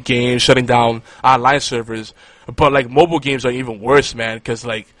incomplete games, shutting down online servers. But like mobile games are even worse, man, because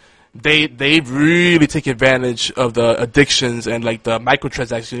like they really take advantage of the addictions and like the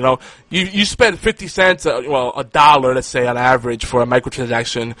microtransactions. You spend 50 cents, $1, let's say on average for a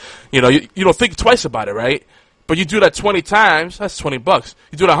microtransaction. You don't think twice about it, right? But you do that 20 times, that's $20.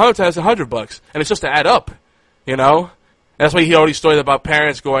 You do it 100 times, that's $100, and it's just to add up, And that's why you hear all these stories about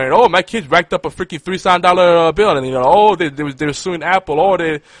parents going, "Oh, my kids racked up a freaking $3,000 bill," and they were suing Apple,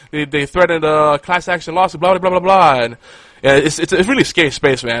 they threatened a class action lawsuit, blah blah blah blah blah. And it's a really scary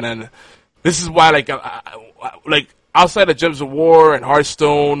space, man. And this is why, like outside of Gems of War and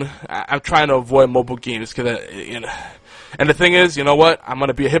Hearthstone, I'm trying to avoid mobile games because, And the thing is, you know what? I'm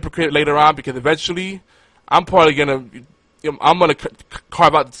gonna be a hypocrite later on because eventually I'm probably gonna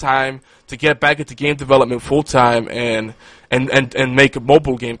carve out the time to get back into game development full time and make a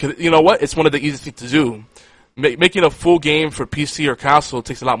mobile game. Because you know what? It's one of the easiest things to do. Making a full game for PC or console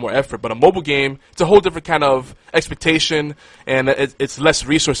takes a lot more effort, but a mobile game, it's a whole different kind of expectation, and it's less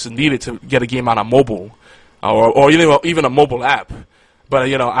resources needed to get a game out on mobile, or even a mobile app. But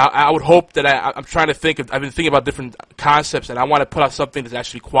I would hope that I'm trying to think. I've been thinking about different concepts, and I want to put out something that's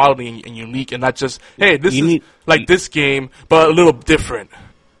actually quality and unique, and not just this game, but a little different.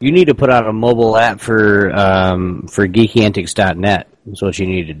 You need to put out a mobile app for geekyantics.net. That's what you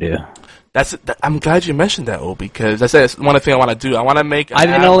need to do. I'm glad you mentioned that, O, because that's one thing I want to do. I want to make. I've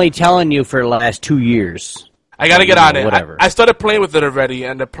been only telling you for the last 2 years. I got to get on it. Whatever. I started playing with it already,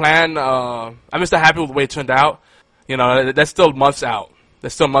 and the plan. I'm just not happy with the way it turned out. That's still months out.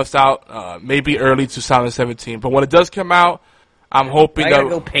 Maybe early 2017. But when it does come out, I'm hoping that. I gotta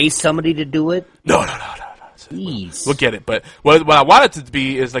go pay somebody to do it? No. Jeez. We'll get it. But what I want it to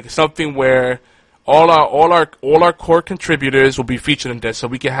be is like something where all our core contributors will be featured in this, so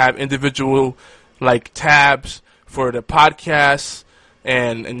we can have individual like tabs for the podcasts,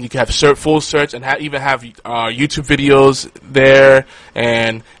 and you can have full search and even have YouTube videos there,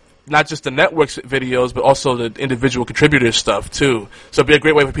 and not just the network's videos, but also the individual contributors stuff too. So it'd be a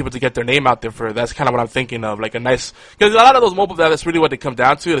great way for people to get their name out there. That's kind of what I'm thinking of, like a nice, because a lot of those mobile apps, that's really what they come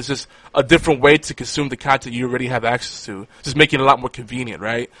down to. It's just a different way to consume the content you already have access to, just making it a lot more convenient,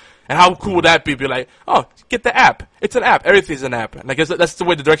 right? And how cool would that be? Be like, oh, get the app. It's an app. Everything's an app. And I guess that's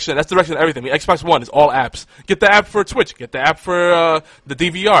the direction of everything. I mean, Xbox One is all apps. Get the app for Twitch. Get the app for the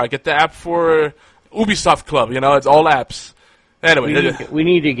DVR. Get the app for Ubisoft Club. It's all apps. Anyway, we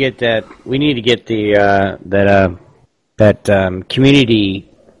need to get that. We need to get that community.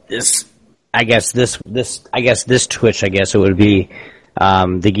 This Twitch. I guess it would be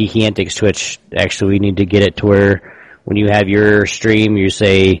the Geeky Antics Twitch. Actually, we need to get it to where when you have your stream, you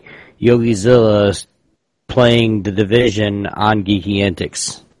say YogiZilla playing The Division on Geeky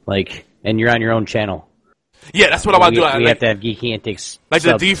Antics, and you're on your own channel. Yeah, that's what I want to do. We have to have Geeky Antics.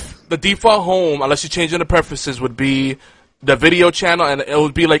 The default home, unless you change in the preferences, would be the video channel, and it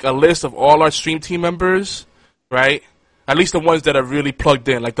would be like a list of all our stream team members, right? At least the ones that are really plugged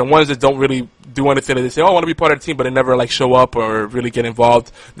in, like the ones that don't really do anything. They say, "Oh, I want to be part of the team," but they never show up or really get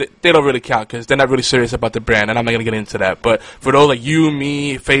involved. They don't really count because they're not really serious about the brand, and I'm not gonna get into that. But for those like you,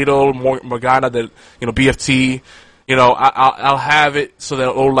 me, Fatal, Morgana, BFT, I'll have it so that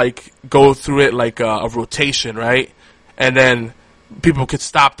it'll go through it like a rotation, right? And then people could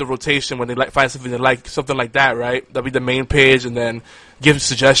stop the rotation when they find something they like, something like that, right? That'll be the main page, and then give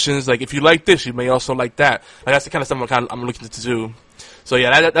suggestions. Like, if you like this, you may also like that. That's the kind of stuff I'm looking to do. So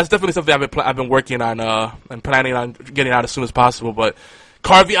yeah, that's definitely something I've been working on and planning on getting out as soon as possible. But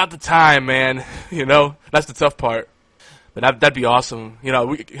carving out the time, man. That's the tough part. But that'd be awesome.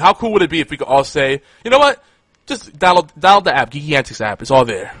 How cool would it be if we could all say, you know what? Just download the app, Geeky Antics app. It's all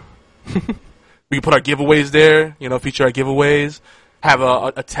there. We can put our giveaways there. Feature our giveaways. Have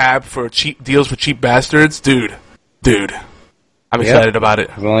a tab for cheap deals for cheap bastards. Dude. I'm excited about it.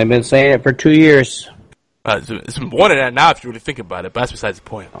 I've only been saying it for 2 years. It's more than that now if you really think about it, but that's besides the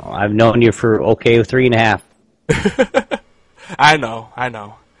point. Oh, I've known you for 3.5. I know.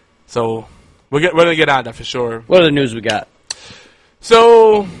 So we're going to get on that for sure. What other news we got?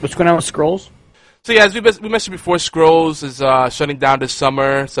 So what's going on with Scrolls? So yeah, as we mentioned before, Scrolls is shutting down this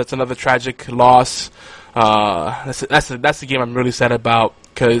summer, so that's another tragic loss. That's the game I'm really sad about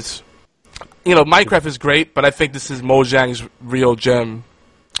because Minecraft is great, but I think this is Mojang's real gem,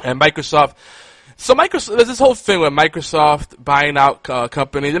 and Microsoft So Microsoft, there's this whole thing with Microsoft buying out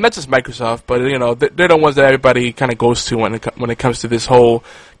companies, and not just Microsoft, but they're the ones that everybody kind of goes to when it comes to this whole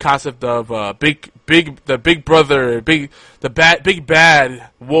concept of the big bad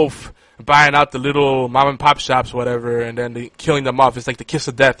wolf buying out the little mom and pop shops, whatever, and then killing them off. It's like the kiss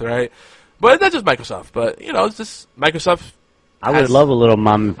of death, right? But it's not just Microsoft, but it's just Microsoft. I would love a little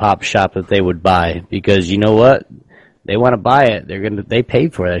mom and pop shop that they would buy, because you know what? They want to buy it. They pay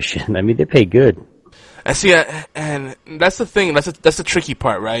for that shit. I mean, they pay good. And see, and that's the thing. That's the tricky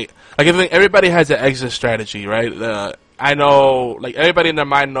part, right? Like, everybody has an exit strategy, right? I know, like, everybody in their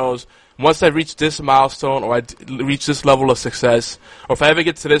mind knows, once I reach this milestone or I reach this level of success, or if I ever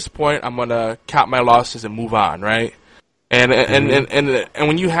get to this point, I'm gonna count my losses and move on, right? And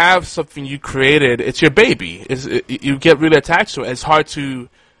when you have something you created, it's your baby. You get really attached to it. It's hard to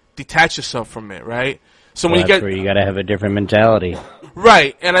detach yourself from it, right? So when that's where you gotta have a different mentality,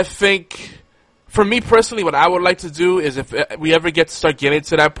 right? And I think, for me personally, what I would like to do is, if we ever start getting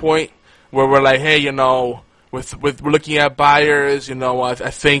to that point where we're like, hey, we're looking at buyers, I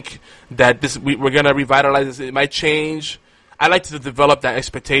think that we're gonna revitalize this. It might change. I like to develop that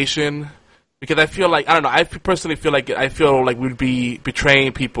expectation, because I feel like, I don't know, I personally feel like we'd be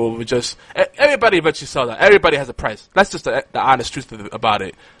betraying people with just, everybody eventually sells out. Everybody has a price. That's just the honest truth about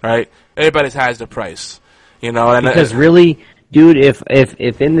it, right? Everybody has their price, And because really, dude, if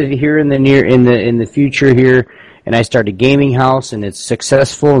in the future here, and I start a gaming house and it's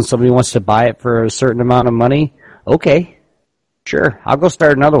successful and somebody wants to buy it for a certain amount of money, okay, sure, I'll go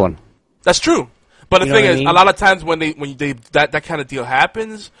start another one. That's true. But the thing is, a lot of times when that kind of deal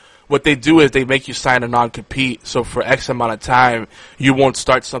happens, what they do is they make you sign a non-compete. So for X amount of time, you won't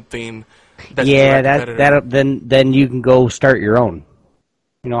start something. That's then you can go start your own.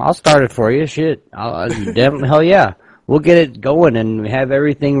 I'll start it for you. Shit, hell yeah. We'll get it going and have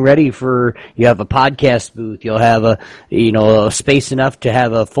everything ready for. You have a podcast booth. You'll have a space enough to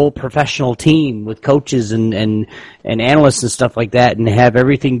have a full professional team with coaches and analysts and stuff like that, and have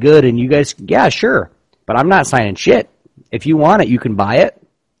everything good. And you guys, yeah, sure. But I'm not signing shit. If you want it, you can buy it.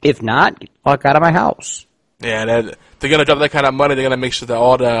 If not, get the fuck out of my house. Yeah, they're gonna drop that kind of money. They're gonna make sure that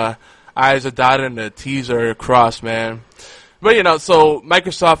all the I's are dotted and the T's are crossed, man. But so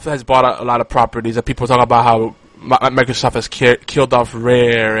Microsoft has bought a lot of properties, and people talk about how Microsoft has killed off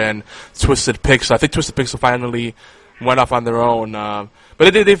Rare and Twisted Pixel. I think Twisted Pixel finally went off on their own.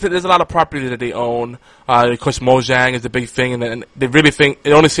 But there's a lot of property that they own. Of course, Mojang is the big thing, and they really think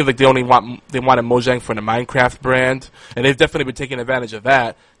it only seems like they wanted Mojang for the Minecraft brand, and they've definitely been taking advantage of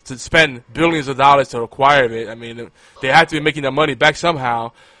that to spend billions of dollars to acquire it. I mean, they have to be making their money back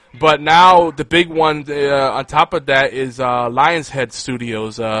somehow. But now the big one on top of that is Lionshead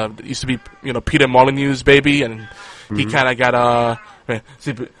Studios. It used to be Peter Molyneux's baby, and he kind of got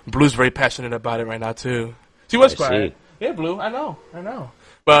see, Blue's very passionate about it right now too. She was quiet. Yeah, Blue, I know.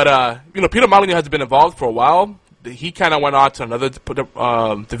 But Peter Molyneux has been involved for a while. He kind of went on to another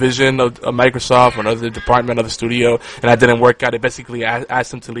division of Microsoft, or another department of the studio, and that didn't work out. They basically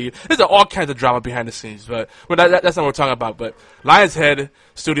asked him to leave. There's all kinds of drama behind the scenes, but that's not what we're talking about. But Lionshead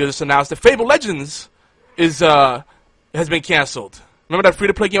Studios just announced that Fable Legends has been canceled. Remember that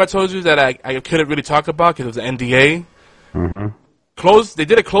free-to-play game I told you that I couldn't really talk about because it was an NDA? Mm-hmm. They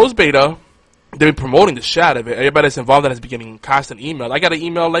did a closed beta. They've been promoting the shit out of it. Everybody that's involved in it has been getting constant email. I got an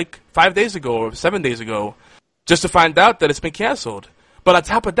email like 5 days ago or 7 days ago, just to find out that it's been canceled. But on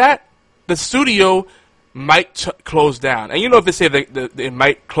top of that, the studio might close down. And if they say that it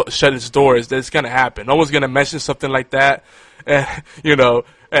might shut its doors, that it's going to happen. No one's going to mention something like that, and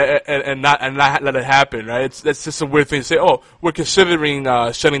not let it happen, right? That's just a weird thing to say. Oh, we're considering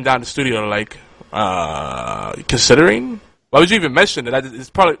shutting down the studio. Like, considering? Why would you even mention it? It's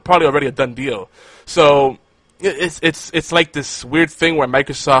probably already a done deal. So it's like this weird thing where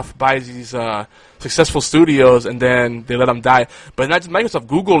Microsoft buys these successful studios and then they let them die. But not just Microsoft.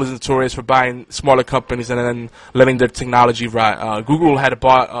 Google is notorious for buying smaller companies and then letting their technology rot. Google had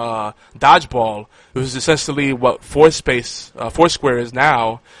bought Dodgeball. It was essentially what Foursquare is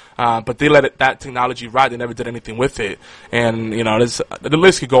now. But they let that technology rot. They never did anything with it. And the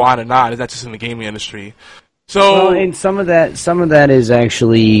list could go on and on. It's not just in the gaming industry. So, and some of that is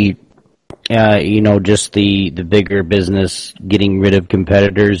actually, just the bigger business getting rid of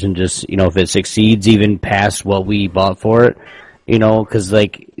competitors and just, if it succeeds even past what we bought for it, because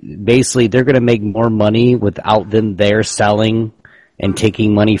basically they're going to make more money without them there selling and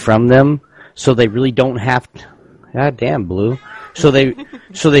taking money from them. So they really don't have to, God damn, Blue. So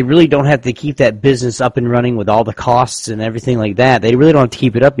they really don't have to keep that business up and running with all the costs and everything like that. They really don't have to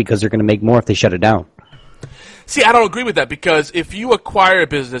keep it up because they're going to make more if they shut it down. See, I don't agree with that, because if you acquire a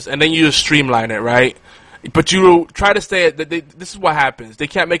business and then you streamline it, right? But you try to stay this is what happens. They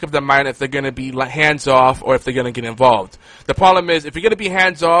can't make up their mind if they're going to be hands off or if they're going to get involved. The problem is, if you're going to be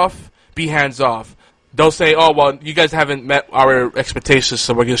hands off, be hands off. Don't say, oh, well, you guys haven't met our expectations,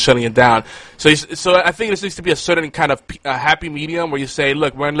 so we're just shutting it down. So I think there needs to be a certain kind of happy medium where you say,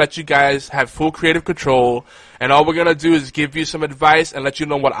 look, we're going to let you guys have full creative control, and all we're going to do is give you some advice and let you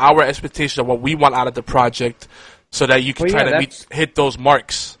know what our expectations are, what we want out of the project, so that you can hit those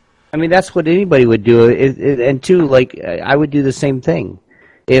marks. I mean, that's what anybody would do. And two, like, I would do the same thing.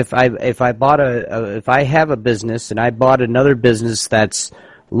 If I have a business and I bought another business that's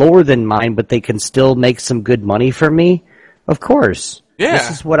lower than mine, but they can still make some good money for me, of course. Yeah.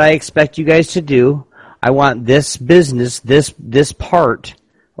 This is what I expect you guys to do. I want this business, this part,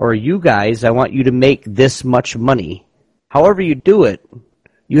 or you guys, I want you to make this much money. However you do it,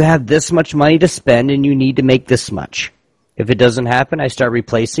 you have this much money to spend and you need to make this much. If it doesn't happen, I start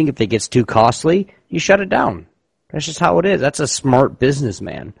replacing. If it gets too costly, you shut it down. That's just how it is. That's a smart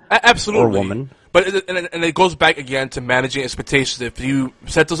businessman. Absolutely. Or woman. But it goes back again to managing expectations. If you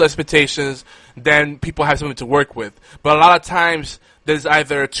set those expectations, then people have something to work with. But a lot of times, there's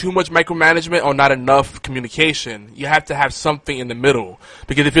either too much micromanagement or not enough communication. You have to have something in the middle.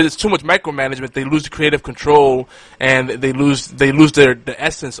 Because if it's too much micromanagement, they lose the creative control and they lose the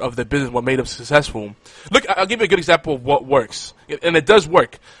essence of the business, what made them successful. Look, I'll give you a good example of what works. And it does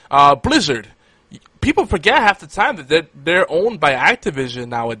work. Blizzard. People forget half the time that they're owned by Activision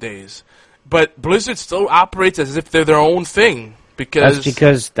nowadays. But Blizzard still operates as if they're their own thing. That's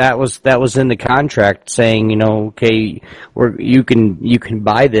because that was in the contract saying, okay, you can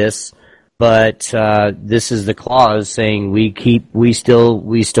buy this, but this is the clause saying we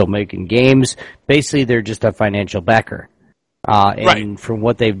still making games. Basically, they're just a financial backer. And from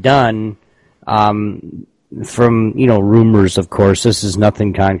what they've done, from rumors, of course, this is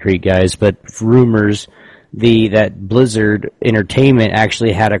nothing concrete, guys, but rumors. That Blizzard Entertainment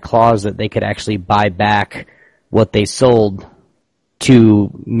actually had a clause that they could actually buy back what they sold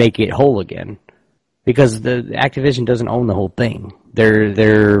to make it whole again, because the Activision doesn't own the whole thing.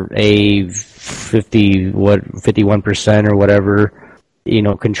 They're a 51% or whatever,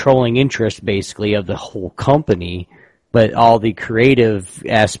 controlling interest basically of the whole company, but all the creative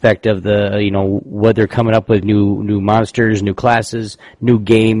aspect of the what they're coming up with, new monsters, new classes, new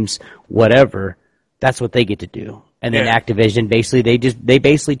games, whatever. That's what they get to do. And then Activision, basically, they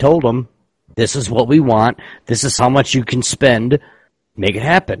basically told them, this is what we want, this is how much you can spend, make it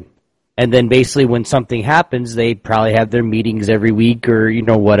happen. And then basically when something happens, they probably have their meetings every week or,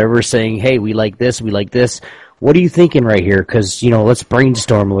 whatever, saying, hey, we like this. What are you thinking right here? Because, let's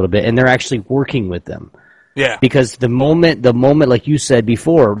brainstorm a little bit. And they're actually working with them. Yeah. Because the moment, like you said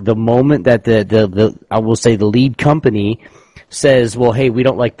before, the moment that the I will say the lead company says, well, hey, we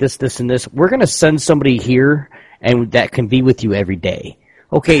don't like this, and this, we're going to send somebody here and that can be with you every day.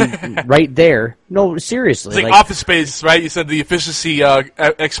 Okay, right there. No, seriously. It's like Office Space, right? You said the efficiency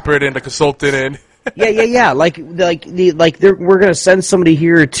expert and the consultant and... Yeah. We're going to send somebody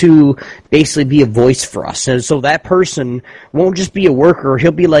here to basically be a voice for us. And so that person won't just be a worker.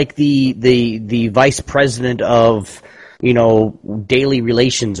 He'll be like the vice president of, daily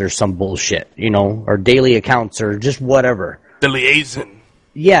relations or some bullshit, or daily accounts or just whatever. The liaison.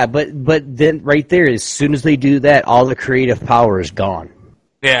 Yeah, but then right there, as soon as they do that, all the creative power is gone.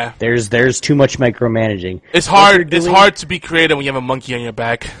 Yeah. There's too much micromanaging. It's hard to be creative when you have a monkey on your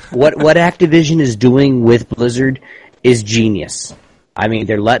back. What Activision is doing with Blizzard is genius. I mean,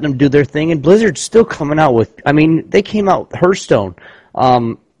 they're letting them do their thing, and Blizzard's still coming out with, they came out with Hearthstone,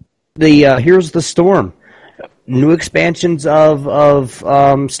 the Heroes of the Storm, new expansions of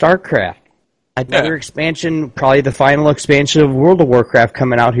StarCraft. Another expansion, probably the final expansion of World of Warcraft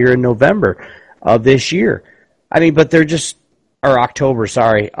coming out here in November of this year. But they're just, or October,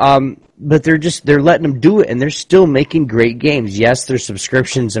 sorry. But they're letting them do it, and they're still making great games. Yes, their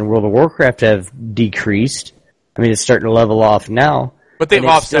subscriptions in World of Warcraft have decreased. It's starting to level off now. But they've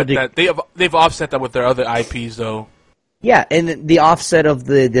offset that. They've offset that with their other IPs, though. Yeah, and the offset of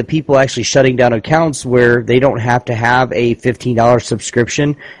the people actually shutting down accounts where they don't have to have a $15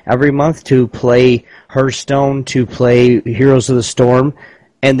 subscription every month to play Hearthstone, to play Heroes of the Storm,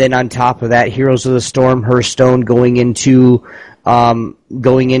 and then on top of that, Heroes of the Storm, Hearthstone going into the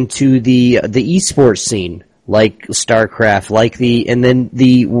esports scene, like StarCraft, and then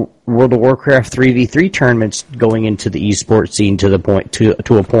the World of Warcraft 3v3 tournaments going into the esports scene to a point.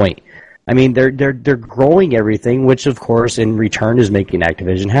 They're growing everything, which of course in return is making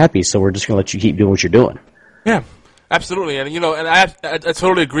Activision happy. So we're just gonna let you keep doing what you're doing. Yeah, absolutely, and I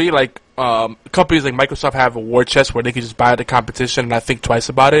totally agree. Like companies like Microsoft have a war chest where they can just buy the competition and not think twice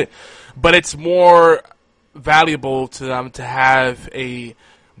about it. But it's more valuable to them to have a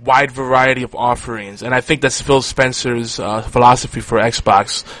wide variety of offerings, and I think that's Phil Spencer's philosophy for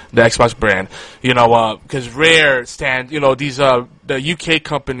Xbox, the Xbox brand. Because Rare these the UK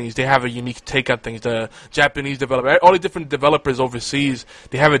companies, they have a unique take on things. The Japanese developer, all the different developers overseas,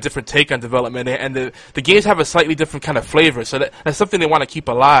 they have a different take on development, and the games have a slightly different kind of flavor. So that's something they want to keep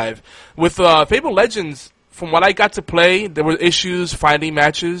alive. With Fable Legends, from what I got to play, there were issues finding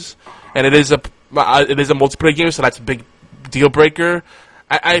matches, and it is a multiplayer game, so that's a big deal breaker.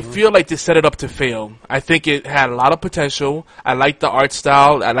 I feel like they set it up to fail. I think it had a lot of potential. I like the art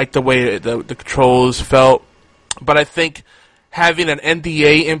style. I like the way the controls felt. But I think having an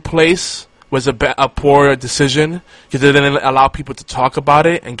NDA in place was a poor decision because it didn't allow people to talk about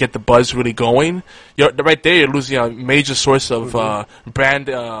it and get the buzz really going. Right there, you're losing a major source of brand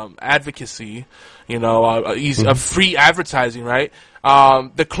advocacy, free advertising, right?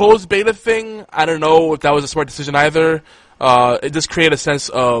 The closed beta thing, I don't know if that was a smart decision either. It just created a sense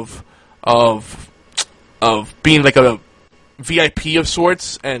of being like a VIP of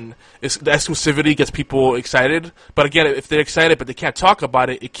sorts, and the exclusivity gets people excited. But again, if they're excited but they can't talk about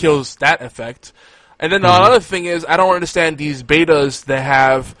it, it kills that effect. And then another thing is, I don't understand these betas that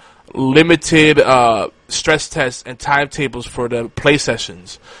have limited stress tests and timetables for the play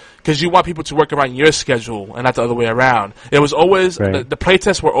sessions. Because you want people to work around your schedule and not the other way around. It was always, the play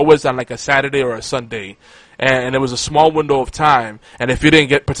tests were always on like a Saturday or a Sunday. And it was a small window of time. And if you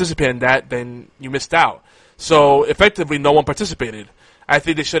didn't participate in that, then you missed out. So effectively, no one participated. I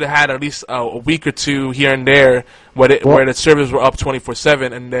think they should have had at least a week or two here and there where the servers were up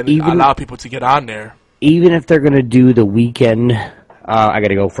 24/7 and then allow people to get on there. Even if they're going to do the weekend, I got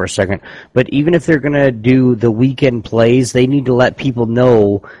to go for a second. But even if they're going to do the weekend plays, they need to let people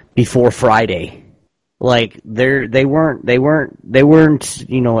know before Friday. Like they weren't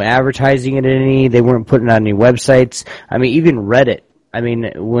advertising it any. They weren't putting it on any websites. I mean, even Reddit. I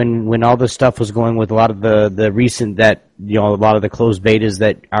mean, when all this stuff was going with a lot of the recent a lot of the closed betas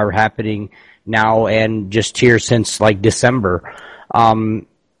that are happening now and just here since like December,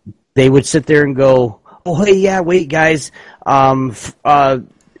 they would sit there and go, "Oh, hey, yeah, wait, guys,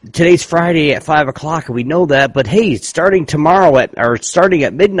 today's Friday at 5:00, and we know that, but hey, starting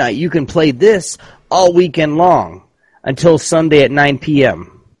at midnight, you can play this all weekend long until Sunday at 9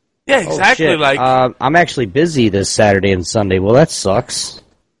 p.m. Yeah, exactly. Oh, shit. I'm actually busy this Saturday and Sunday. Well, that sucks.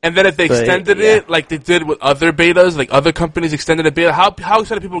 And then if they extended it like they did with other betas, like other companies extended the beta, how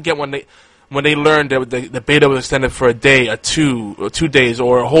excited people get when they learned that the beta was extended for a day, or 2 days,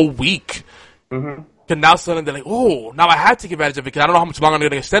 or a whole week. Mm-hmm. And now suddenly they're like, oh, now I have to take advantage of it because I don't know how much longer I'm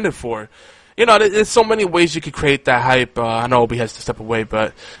going to extend it for. There's so many ways you could create that hype. I know Obi has to step away,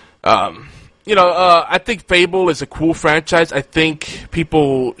 but I think Fable is a cool franchise. I think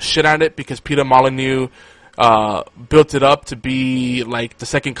people shit on it because Peter Molyneux built it up to be like the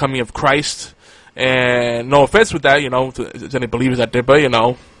second coming of Christ. And no offense with that, to any believers out there, but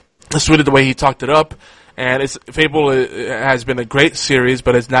that's really the way he talked it up. And Fable has been a great series,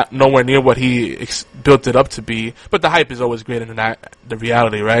 but it's not nowhere near what he built it up to be. But the hype is always greater than the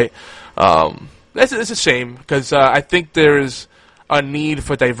reality, right? It's a shame because I think there's a need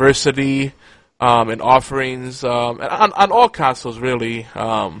for diversity in offerings on all consoles, really.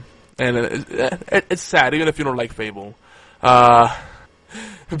 And it's sad, even if you don't like Fable.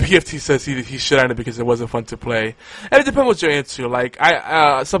 BFT says he shit on it because it wasn't fun to play. And it depends what you're into. Like,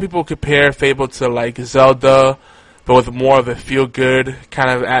 some people compare Fable to, like, Zelda, but with more of a feel-good kind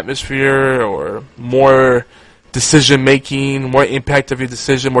of atmosphere, or more decision-making, more impact of your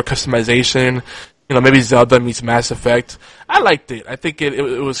decision, more customization. Maybe Zelda meets Mass Effect. I liked it. I think it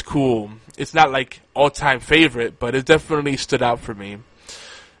was cool. It's not, like, all-time favorite, but it definitely stood out for me.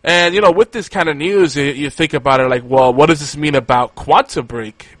 And, with this kind of news, you think about it like, well, what does this mean about Quantum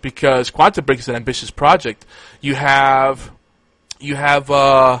Break? Because Quantum Break is an ambitious project. You have, and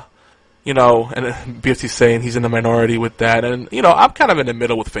BFT's saying he's in the minority with that. And, I'm kind of in the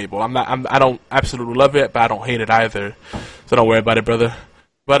middle with Fable. I don't absolutely love it, but I don't hate it either. So don't worry about it, brother.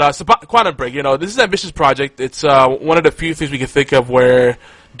 But, so Quantum Break, this is an ambitious project. It's, one of the few things we can think of where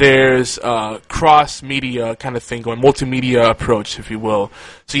there's a cross-media kind of thing going, multimedia approach, if you will.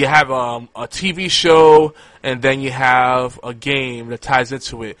 So you have a TV show, and then you have a game that ties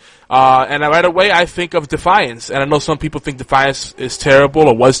into it. And right away, I think of Defiance. And I know some people think Defiance is terrible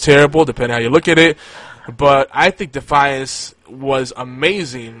or was terrible, depending how you look at it. But I think Defiance was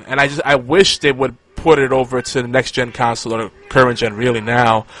amazing, and I wish they would put it over to the next-gen console, or the current-gen, really,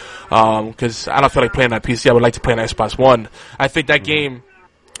 now. Because I don't feel like playing on PC. I would like to play on Xbox One. I think that game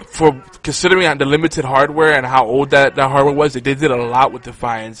for considering the limited hardware and how old that hardware was, they did a lot with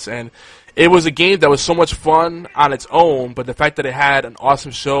Defiance, and it was a game that was so much fun on its own, but the fact that it had an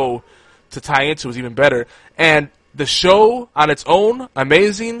awesome show to tie into was even better. And the show on its own,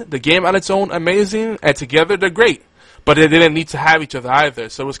 amazing. The game on its own, amazing. And together, they're great. But they didn't need to have each other either.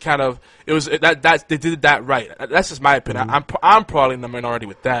 So it was kind of, they did that right. That's just my opinion. I'm probably in the minority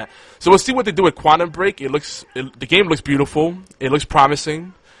with that. So we'll see what they do with Quantum Break. The game looks beautiful. It looks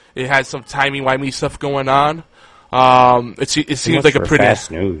promising. It has some timey-wimey stuff going on. It seems like a pretty fast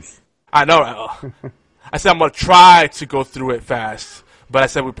news. I know. I said I'm gonna try to go through it fast, but I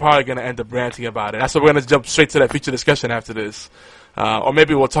said we're probably gonna end up ranting about it. That's why we're gonna jump straight to that feature discussion after this, or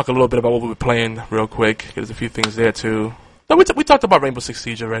maybe we'll talk a little bit about what we'll be playing real quick. There's a few things there too. No, we talked about Rainbow Six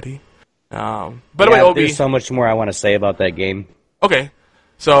Siege already. By the way, Obi, there's so much more I want to say about that game. Okay,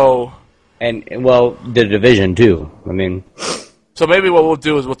 so and well, the Division too. I mean, so maybe what we'll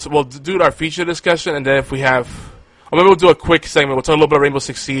do is we'll do our feature discussion, and then if we have. Or maybe we'll do a quick segment. We'll talk a little bit about Rainbow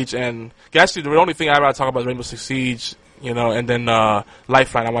Six Siege, and actually, the only thing I want to talk about is Rainbow Six Siege, and then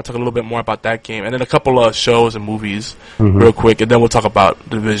Lifeline. I want to talk a little bit more about that game, and then a couple of shows and movies, real quick, and then we'll talk about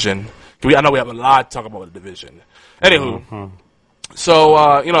the Division. I know we have a lot to talk about with the Division. Anywho, so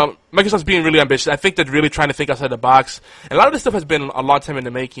Microsoft's being really ambitious. I think they're really trying to think outside the box, and a lot of this stuff has been a long time in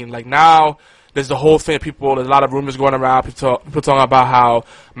the making. Like now. There's the whole thing. There's a lot of rumors going around. People talking about how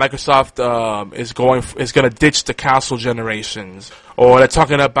Microsoft is going to ditch the console generations, or they're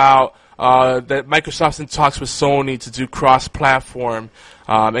talking about that Microsoft's in talks with Sony to do cross-platform,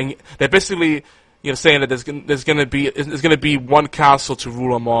 and they're basically saying that there's going to be one console to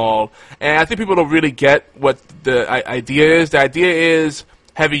rule them all. And I think people don't really get what the idea is. The idea is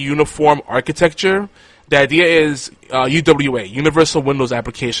have a uniform architecture. The idea is UWA, Universal Windows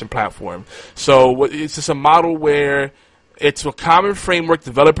Application Platform. So it's just a model where it's a common framework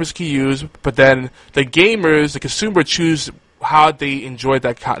developers can use, but then the gamers, the consumer, choose how they enjoy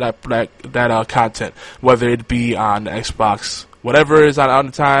that content, whether it be on the Xbox, whatever is on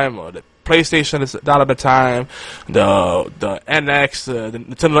the time, or the PlayStation is not at the time, the NX, the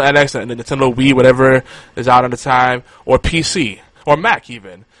Nintendo NX, and the Nintendo Wii, whatever is out at the time, or PC or Mac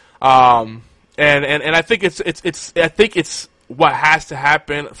even. And I think it's what has to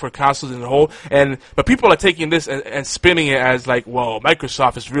happen for consoles as a whole. But people are taking this and spinning it as like, well,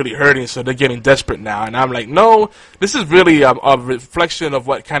 Microsoft is really hurting, so they're getting desperate now. And I'm like, no, this is really a reflection of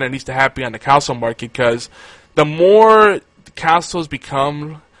what kind of needs to happen on the console market, because the more consoles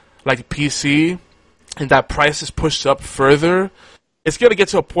become like PC and that price is pushed up further, it's going to get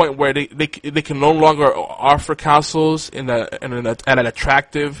to a point where they can no longer offer consoles at an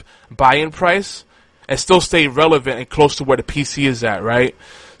attractive buy-in price and still stay relevant and close to where the PC is at, right?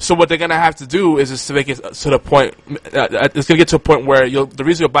 So what they're going to have to do is just to make it to the point, it's going to get to a point where the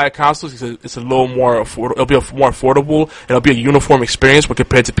reason you'll buy a console is it's a little more affordable, it'll be more affordable, and it'll be a uniform experience when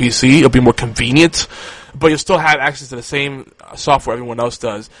compared to PC. It'll be more convenient, but you'll still have access to the same software everyone else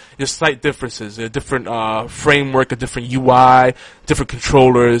does. There's slight differences, a different framework, a different UI, different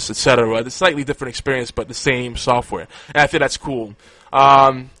controllers, etc. It's a slightly different experience, but the same software. And I think that's cool.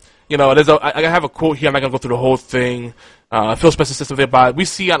 I have a quote here. I'm not going to go through the whole thing. Phil Spencer says something about it. We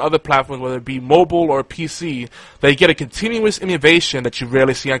see on other platforms, whether it be mobile or PC, that you get a continuous innovation that you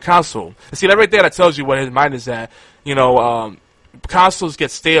rarely see on console. And see, that right there, that tells you what his mind is at. Consoles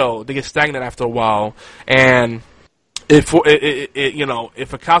get stale, they get stagnant after a while, and if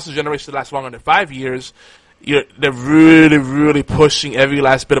a console generation lasts longer than 5 years, they're really, really pushing every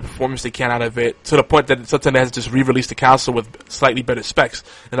last bit of performance they can out of it, to the point that sometimes they have to just re-release the console with slightly better specs.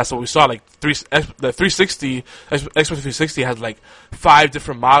 And that's what we saw. Like the Xbox 360 has like 5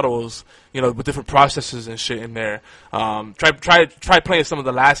 different models, with different processors and shit in there. Try playing some of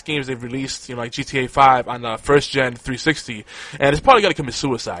the last games they've released, like GTA 5 on the first gen 360, and it's probably gonna commit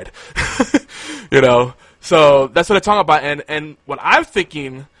suicide. So that's what they're talking about. And what I'm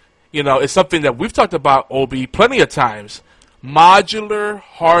thinking, it's something that we've talked about, Obi, plenty of times. Modular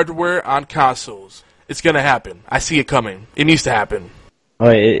hardware on consoles. It's going to happen. I see it coming. It needs to happen.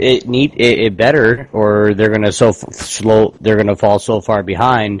 It better, or they're going to they're going to fall so far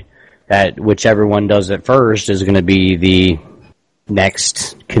behind that whichever one does it first is going to be the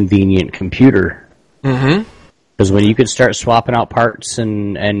next convenient computer. Mm-hmm. Because when you can start swapping out parts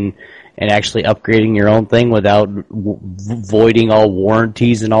and actually upgrading your own thing without voiding all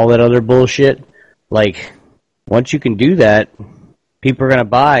warranties and all that other bullshit, like, once you can do that, people are going to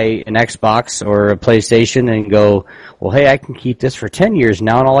buy an Xbox or a PlayStation and go, well, hey, I can keep this for 10 years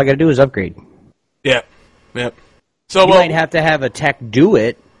now, and all I got to do is upgrade. Yeah. So you might have to have a tech do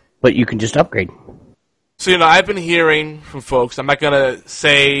it, but you can just upgrade. So, I've been hearing from folks, I'm not going to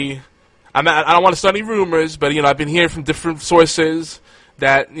say, I don't want to start any rumors, but, I've been hearing from different sources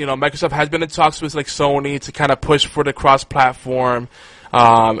that, Microsoft has been in talks with, like, Sony to kind of push for the cross-platform,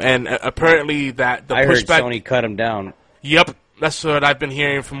 and apparently that the I pushback... heard Sony cut them down. Yep, that's what I've been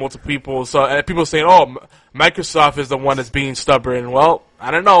hearing from multiple people. So, people saying, oh, Microsoft is the one that's being stubborn. Well,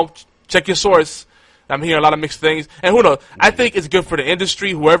 I don't know. Check your source. I'm hearing a lot of mixed things. And who knows? I think it's good for the industry.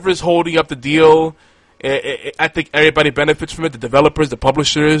 Whoever is holding up the deal... I think everybody benefits from it, the developers, the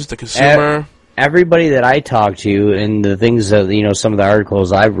publishers, the consumer. Everybody that I talk to and the things that, some of the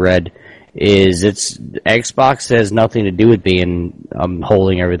articles I've read is Xbox has nothing to do with being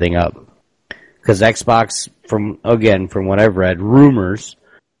holding everything up. Because Xbox, from what I've read, rumors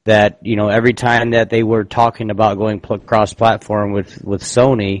that, every time that they were talking about going cross-platform with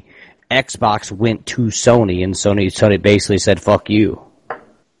Sony, Xbox went to Sony, and Sony basically said, fuck you.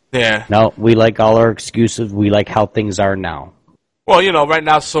 Yeah. No, we like all our excuses. We like how things are now. Well, right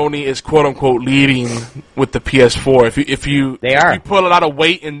now Sony is quote unquote leading with the PS4. If you put a lot of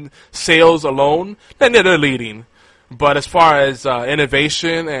weight in sales alone, then they're leading. But as far as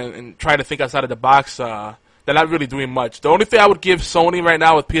innovation and trying to think outside of the box, they're not really doing much. The only thing I would give Sony right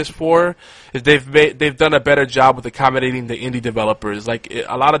now with PS4 is they've done a better job with accommodating the indie developers. Like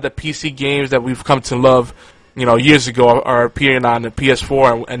a lot of the PC games that we've come to love, years ago are appearing on the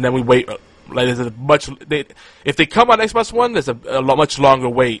PS4, and then we wait. Like if they come on Xbox One, there's a much longer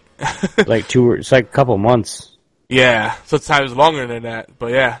wait. It's like a couple months. Yeah, sometimes longer than that.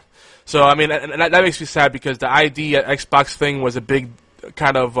 But yeah, so I mean, and that makes me sad because the ID at Xbox thing was a big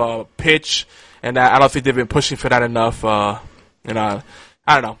kind of pitch, and I don't think they've been pushing for that enough. I don't know.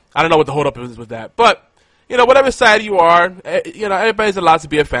 I don't know what the holdup is with that. But whatever side you are, everybody's allowed to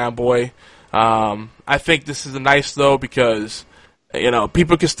be a fanboy. I think this is nice though because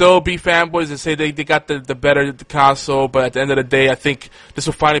people can still be fanboys and say they got the better console, but at the end of the day, I think this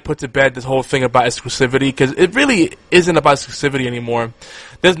will finally put to bed this whole thing about exclusivity because it really isn't about exclusivity anymore.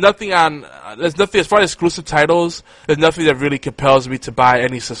 There's nothing as far as exclusive titles. There's nothing that really compels me to buy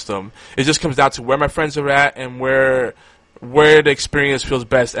any system. It just comes down to where my friends are at and where the experience feels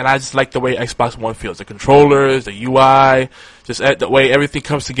best, and I just like the way Xbox One feels. The controllers, the UI, just the way everything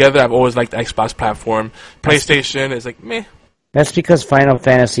comes together. I've always liked the Xbox platform. PlayStation is like, meh. That's because Final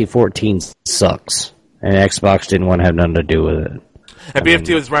Fantasy 14 sucks, and Xbox didn't want to have nothing to do with it. And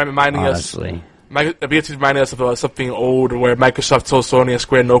BFT was reminding us of something old where Microsoft told Sony and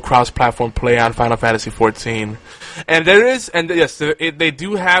Square no cross-platform play on Final Fantasy 14. And yes, they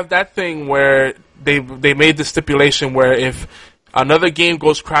do have that thing where they made the stipulation where if another game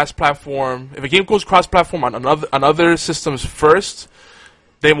goes cross-platform, if a game goes cross-platform on other systems first,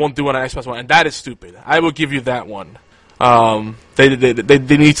 they won't do it on Xbox One, and that is stupid. I will give you that one. They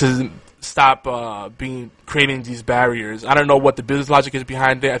need to stop creating these barriers. I don't know what the business logic is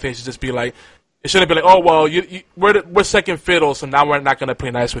behind it. I think it should just be like, it shouldn't be like, oh well, we're second fiddle, so now we're not going to play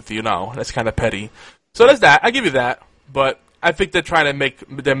nice with you. No, that's kind of petty. So there's that. I give you that, but I think they're trying to make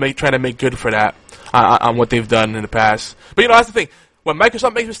good for that on what they've done in the past. But that's the thing. When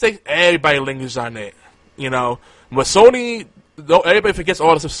Microsoft makes mistakes, everybody lingers on it. But Sony, everybody forgets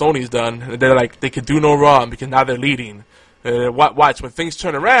all the stuff Sony's done. They're like, they could do no wrong because now they're leading. Watch when things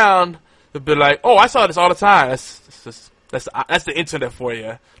turn around, they'll be like, oh, I saw this all the time. That's the internet for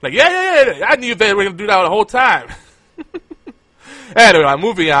you. Like, yeah. I knew they were gonna do that the whole time. Anyway,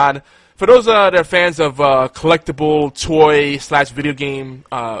 moving on. For those that are fans of collectible toy / video game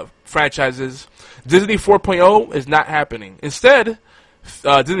franchises, Disney 4.0 is not happening. Instead,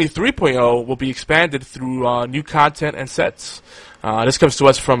 Disney 3.0 will be expanded through new content and sets. This comes to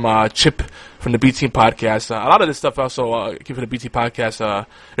us from Chip from the B Team podcast. A lot of this stuff also came from the B Team podcast.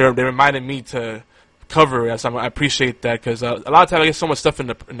 They reminded me to cover it, so I appreciate that because a lot of times I get so much stuff in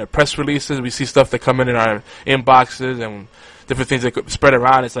the press releases. We see stuff that come in our inboxes and different things that spread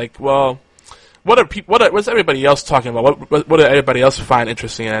around. It's like, well, what's everybody else talking about? What do everybody else find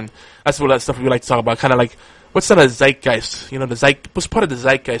interesting? And that's what that stuff we like to talk about. Kind of like, what's in the zeitgeist? What's part of the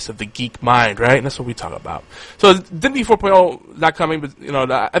zeitgeist of the geek mind, right? And that's what we talk about. So Disney 4.0 not coming, but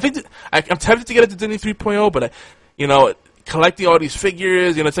I think I'm tempted to get into Disney 3.0, but collecting all these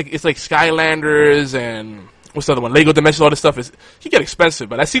figures, it's like Skylanders and what's the other one? Lego Dimensions. All this stuff can get expensive,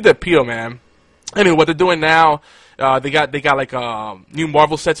 but I see the appeal, man. Anyway, what they're doing now, they got like new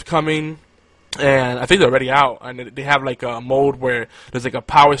Marvel sets coming. And I think they're already out, and they have like a mode where there's like a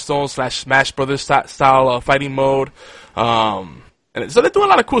Power Stone / Smash Brothers style fighting mode. And so they're doing a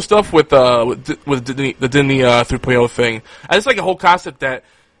lot of cool stuff with the Disney 3.0 thing. I just like the whole concept that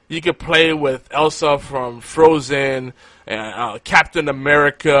you could play with Elsa from Frozen, and Captain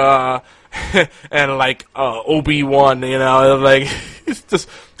America, and like Obi-Wan. You know, like it's just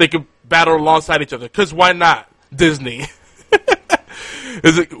they could battle alongside each other. Because why not? Disney.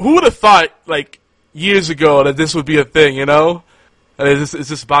 Who would have thought like years ago that this would be a thing? You know. It's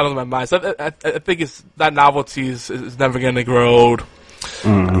just boggling my mind. So I think that novelty is never going to grow old.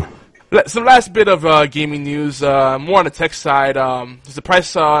 Some last bit of gaming news, more on the tech side. There's a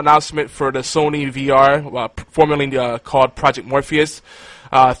price announcement for the Sony VR, formerly called Project Morpheus.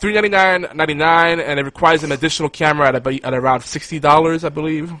 $399.99, and it requires an additional camera at around $60, I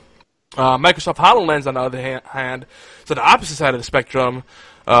believe. Microsoft HoloLens, on the other hand, so the opposite side of the spectrum,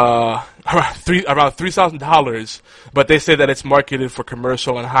 around $3,000, but they say that it's marketed for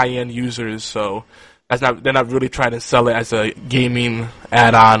commercial and high-end users, so they're not really trying to sell it as a gaming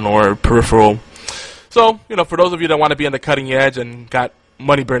add-on or peripheral. So, for those of you that want to be on the cutting edge and got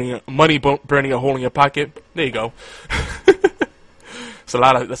money burning a hole in your pocket, there you go.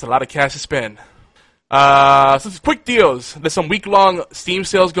 That's a lot of cash to spend. So some quick deals. There's some week-long Steam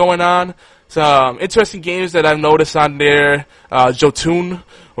sales going on. Some interesting games that I've noticed on there. Jotun,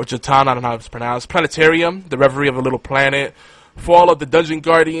 or Jotun, I don't know how it's pronounced. Planetarium, The Reverie of a Little Planet. Fall of the Dungeon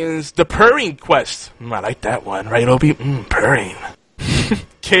Guardians. The Purring Quest. I like that one, right, Obi? Purring.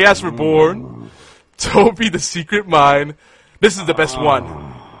 Chaos Reborn. Toby the Secret Mine. This is the best one.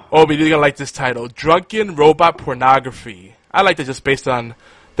 Obi, you're going to like this title. Drunken Robot Pornography. I like it just based upon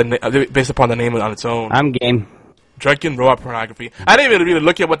the name on its own. I'm game. Drunken Robot Pornography. I didn't even really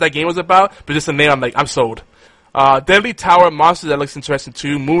look at what that game was about, but just the name, I'm sold. Deadly Tower Monsters, that looks interesting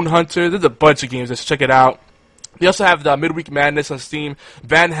too. Moon Hunter, there's a bunch of games. Let's check it out. They also have the Midweek Madness on Steam.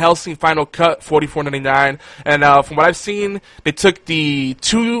 Van Helsing Final Cut, $44.99. And from what I've seen, they took the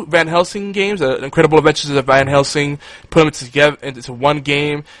two Van Helsing games, The Incredible Adventures of Van Helsing, put them together into one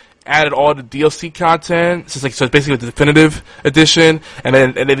game, added all the DLC content. So it's basically the definitive edition. And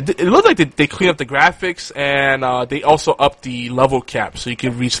then it looked like they cleaned up the graphics, and they also upped the level cap so you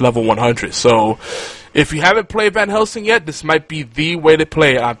can reach level 100. So if you haven't played Van Helsing yet, this might be the way to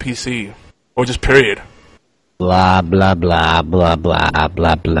play it on PC. Or just period. Blah, blah, blah, blah, blah,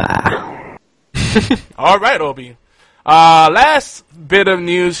 blah, blah. All right, Obi. Last bit of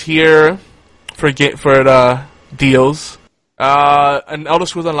news here for the deals. In Elder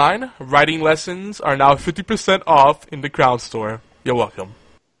Scrolls Online, writing lessons are now 50% off in the Crown Store. You're welcome.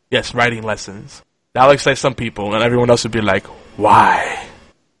 Yes, writing lessons. That'll excite some people, and everyone else would be like, why?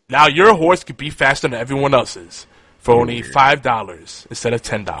 Now your horse could be faster than everyone else's for only $5 instead of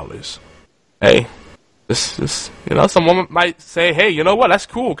 $10. Hey. Someone might say, hey, you know what, that's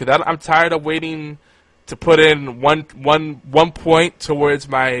cool, because I'm tired of waiting to put in one point towards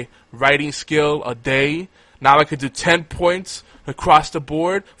my writing skill a day. Now I could do 10 points across the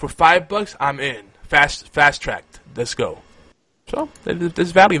board for $5. I'm in. Fast tracked. Let's go. So,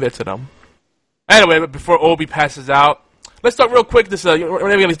 there's value there to them. Anyway, but before Obi passes out, let's talk real quick. We're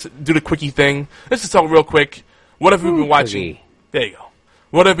going to do the quickie thing. Let's just talk real quick. What have we been watching? There you go.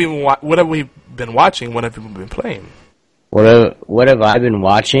 What have we been watching? What have we been playing? What have I been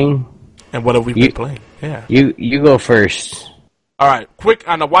watching? And what have we been playing? Yeah. You go first. All right. Quick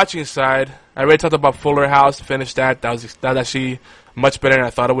on the watching side. I already talked about Fuller House. Finished that. That was actually much better than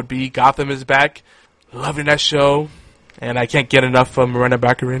I thought it would be. Gotham is back. Loving that show. And I can't get enough of Miranda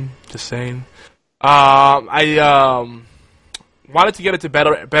Baccarin. Just saying. I wanted to get into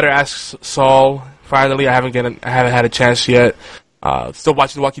Better Ask Saul. Finally, I haven't had a chance yet. Still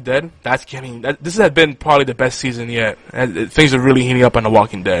watching The Walking Dead. This has been probably the best season yet. Things are really heating up on The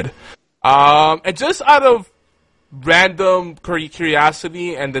Walking Dead. And just out of random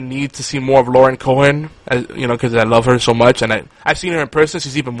curiosity and the need to see more of Lauren Cohan, because I love her so much, and I've seen her in person.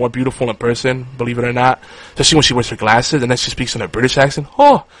 She's even more beautiful in person, believe it or not. Especially when she wears her glasses and then she speaks in a British accent.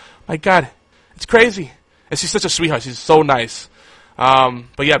 Oh my God, it's crazy. And she's such a sweetheart. She's so nice.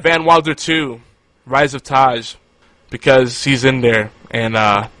 But yeah, Van Wilder 2, Rise of Taj. Because he's in there, and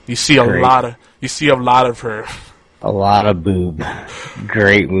you see a lot of her. A lot of boob.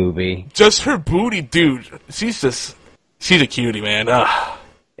 Great movie. Just her booty, dude. She's a cutie, man. Yeah.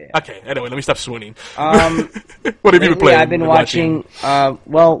 Okay, anyway, let me stop swooning. What have you been playing? I've been watching.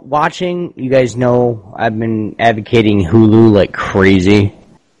 You guys know I've been advocating Hulu like crazy.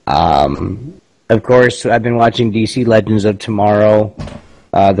 Of course, I've been watching DC Legends of Tomorrow.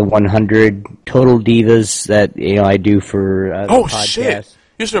 The 100 Total Divas that I do for the podcast. Shit!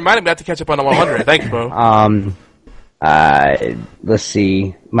 You just reminded me I have to catch up on the 100. Thank you, bro. Let's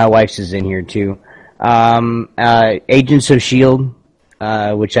see. My wife's is in here too. Agents of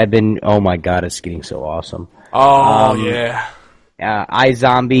S.H.I.E.L.D., which I've been. Oh my God, it's getting so awesome. Oh yeah.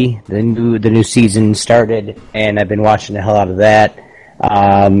 iZombie, the new season started, and I've been watching the hell out of that.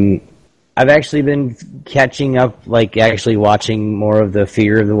 I've actually been catching up, like actually watching more of the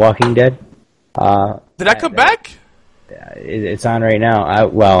Fear of the Walking Dead. Did that come back? It's on right now.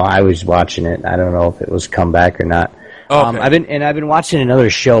 I was watching it. I don't know if it was come back or not. Okay. I've been watching another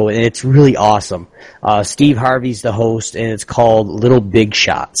show, and it's really awesome. Steve Harvey's the host, and it's called Little Big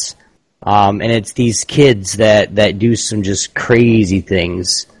Shots. And it's these kids that do some just crazy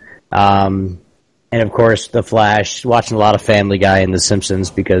things. And of course, The Flash, watching a lot of Family Guy and The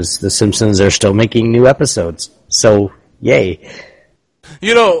Simpsons, because The Simpsons are still making new episodes. So, yay.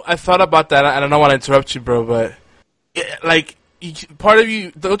 You know, I thought about that, and I don't want to interrupt you, bro, but, part of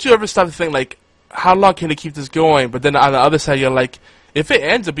you, don't you ever stop to think, like, how long can they keep this going? But then on the other side, you're like, if it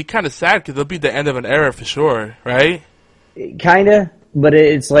ends, it'll be kind of sad, because it'll be the end of an era for sure, right? Kinda, but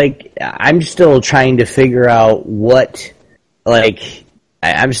it's like, I'm still trying to figure out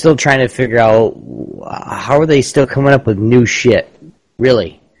I'm still trying to figure out how are they still coming up with new shit,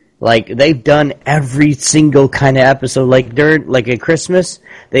 really. Like, they've done every single kind of episode. Like, at Christmas,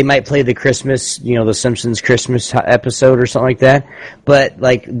 they might play the Christmas, the Simpsons Christmas episode or something like that. But,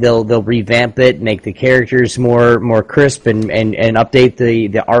 like, they'll revamp it, make the characters more crisp and update the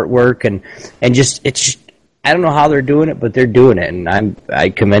artwork and just, it's just, I don't know how they're doing it, but they're doing it, and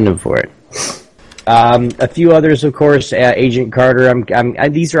I commend them for it. A few others, of course, Agent Carter.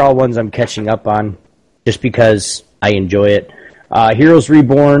 These are all ones I'm catching up on, just because I enjoy it. Heroes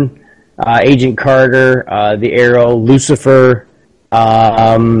Reborn, Agent Carter, The Arrow, Lucifer.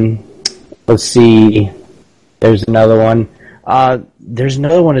 Let's see. There's another one. There's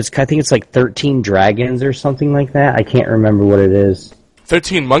another one. I think it's like 13 Dragons or something like that. I can't remember what it is.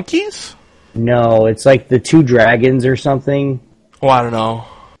 13 Monkeys? No, it's like the 2 Dragons or something. Oh, I don't know.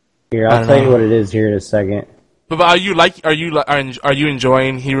 Here, I'll tell you what it is here in a second. But are you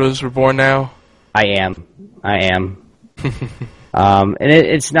enjoying Heroes Reborn now? I am. And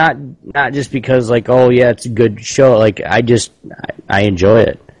it's not just because, like, oh yeah, it's a good show. Like, I enjoy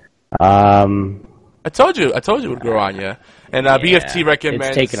it. I told you it would grow on you. And BFT recommends.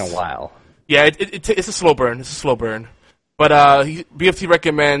 It's taken a while. Yeah, it's a slow burn. But BFT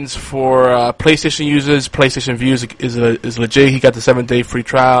recommends for PlayStation users, PlayStation Views is legit. He got the 7-day free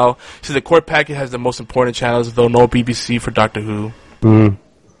trial. He says the core package has the most important channels, though no BBC for Doctor Who. Mm.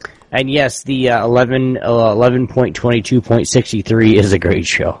 And yes, the 11.22.63 is a great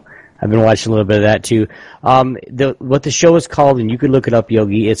show. I've been watching a little bit of that too. What the show is called, and you can look it up,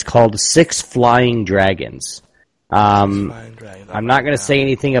 Yogi, it's called Six Flying Dragons. I'm not going to say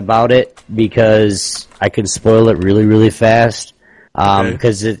anything about it because I can spoil it really, really fast.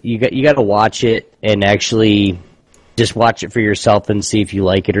 Because you got to watch it and actually just watch it for yourself and see if you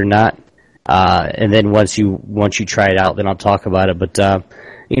like it or not. And then once you try it out, then I'll talk about it. But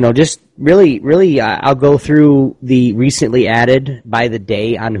just really, I'll go through the recently added by the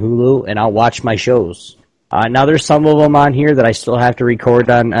day on Hulu, and I'll watch my shows. Now there's some of them on here that I still have to record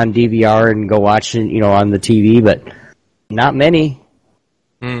on DVR and go watch, on the TV, but not many.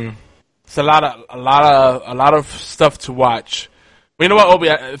 It's a lot of stuff to watch. Well, you know what, Obi?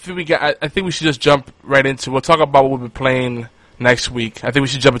 I think we should just jump right into. We'll talk about what we've been playing next week. I think we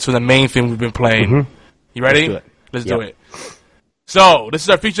should jump into the main thing we've been playing. Mm-hmm. You ready? Let's do it. So this is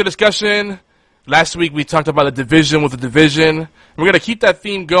our feature discussion. Last week we talked about the Division with the Division. We're going to keep that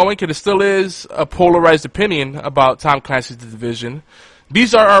theme going because it still is a polarized opinion about Tom Clancy's The Division.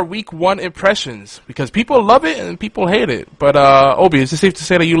 These are our week 1 impressions because people love it and people hate it. But Obi, is it safe to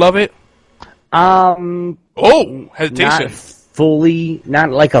say that you love it? Hesitation.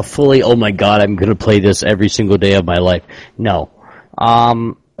 Not like a fully, oh my god, I'm going to play this every single day of my life. No.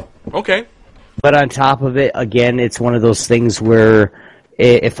 Okay. But on top of it, again, it's one of those things where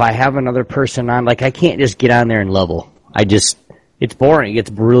if I have another person on, like, I can't just get on there and level. It's boring. It gets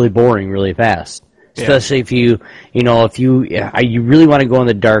really boring really fast. Yeah. Especially if you really want to go in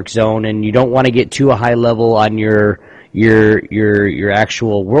the dark zone and you don't want to get too a high level on your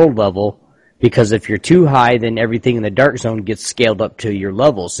actual world level, because if you're too high, then everything in the dark zone gets scaled up to your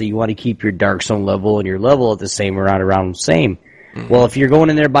level. So you want to keep your dark zone level and your level at the same around the same. Mm-hmm. Well, if you're going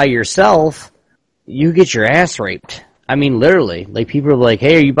in there by yourself, you get your ass raped. I mean, literally. Like, people are like,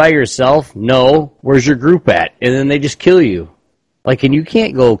 hey, are you by yourself? No. Where's your group at? And then they just kill you. Like, and you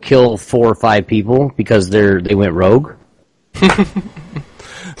can't go kill 4 or 5 people because they went rogue.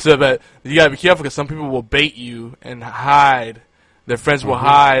 So, but you gotta be careful because some people will bait you and hide. Their friends will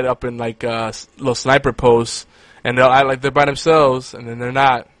hide up in, like, little sniper posts, and they'll act like they're by themselves, and then they're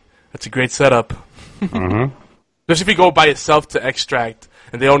not. That's a great setup. Especially if you go by yourself to extract.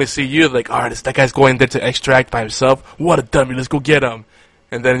 and they only see you, like, all right, that guy's going there to extract by himself. What a dummy! Let's go get him.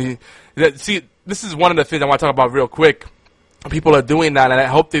 And then see, this is one of the things I want to talk about real quick. People are doing that, and I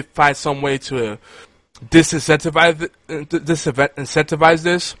hope they find some way to disincentivize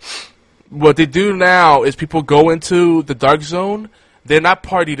this. What they do now is people go into the dark zone. They're not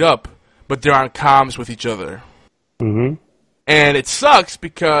partied up, but they're on comms with each other. Mm-hmm. And it sucks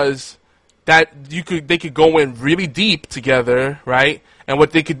because they could go in really deep together, right? And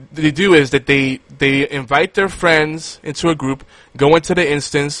what they do is that they invite their friends into a group, go into the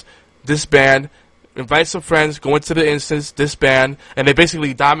instance, disband, invite some friends, go into the instance, disband, and they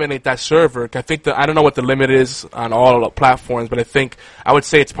basically dominate that server. I think I don't know what the limit is on all platforms, but I would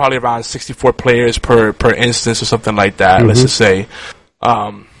say it's probably around 64 players per instance or something like that. Mm-hmm. Let's just say,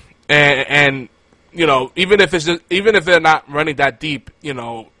 and you know, even if they're not running that deep, you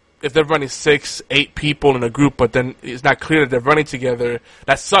know, if they're running 6-8 people in a group, but then it's not clear that they're running together,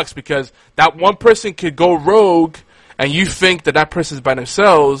 that sucks because that one person could go rogue. And you think that person's by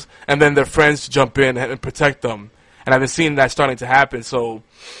themselves, and then their friends jump in and protect them. And I've been seeing that starting to happen. So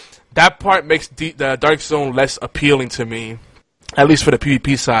that part makes the Dark Zone less appealing to me, at least for the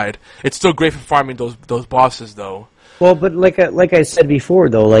PvP side. It's still great for farming those bosses, though. Well, but like I said before,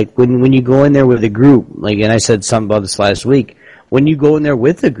 though, like when you go in there with a group, like, and I said something about this last week, when you go in there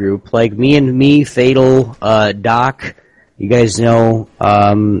with a group, like me, Fatal, Doc, you guys know,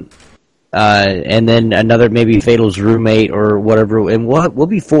 and then another maybe Fatal's roommate or whatever, and we'll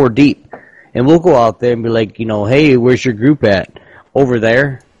be 4 deep, and we'll go out there and be like, you know, hey, where's your group at? Over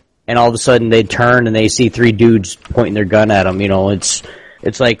there. And all of a sudden they turn and they see 3 dudes pointing their gun at them. You know, it's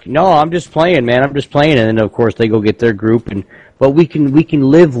like, no, I'm just playing, man, I'm just playing. And then of course they go get their group, but we can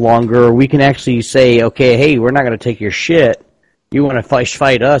live longer, or we can actually say, okay, hey, we're not going to take your shit. You want to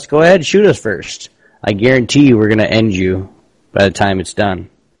fight us? Go ahead and shoot us first. I guarantee you we're going to end you by the time it's done.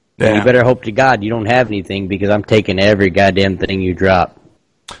 Yeah. You better hope to God you don't have anything, because I'm taking every goddamn thing you drop.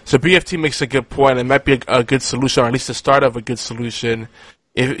 So BFT makes a good point. It might be a good solution, or at least the start of a good solution.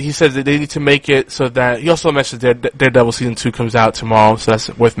 He says that they need to make it so that... He also mentioned Daredevil Season 2 comes out tomorrow, so that's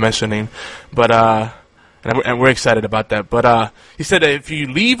worth mentioning. But and we're excited about that. But he said that if you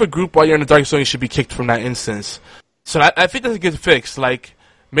leave a group while you're in the Dark Zone, you should be kicked from that instance. So I think that's a good fix. Like,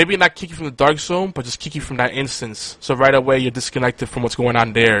 maybe not kick you from the Dark Zone, but just kick you from that instance. So right away you're disconnected from what's going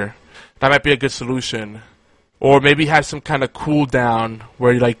on there. That might be a good solution. Or maybe have some kind of cooldown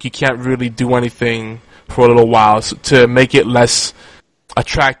where like you can't really do anything for a little while, so to make it less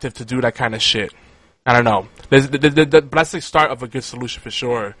attractive to do that kind of shit. I don't know. But that's the start of a good solution for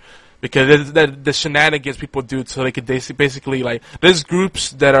sure. Because the shenanigans people do, so they could basically, like, there's groups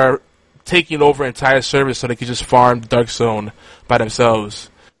that are taking over entire servers so they could just farm the Dark Zone by themselves.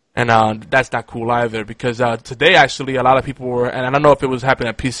 And that's not cool either, because today actually a lot of people were, and I don't know if it was happening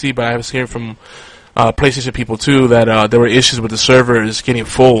at PC, but I was hearing from PlayStation people too that there were issues with the servers getting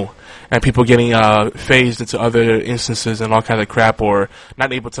full and people getting phased into other instances and all kinds of crap, or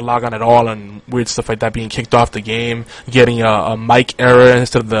not able to log on at all, and weird stuff like that, being kicked off the game, getting a mic error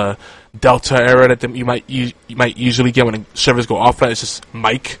instead of the Delta error that you might usually get when the servers go offline. It's just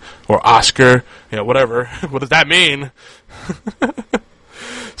Mike or Oscar, whatever. What does that mean?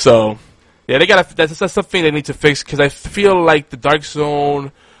 So, yeah, that's something they need to fix, because I feel like the Dark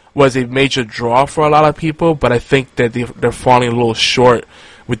Zone was a major draw for a lot of people, but I think that they're falling a little short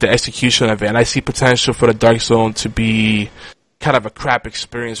with the execution of it, and I see potential for the Dark Zone to be kind of a crap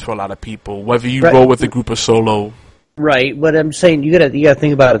experience for a lot of people, whether you roll with a group or solo. Right, but I'm saying you gotta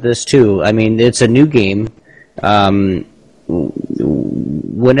think about this too. I mean, it's a new game.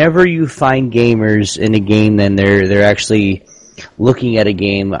 Whenever you find gamers in a game, then they're actually looking at a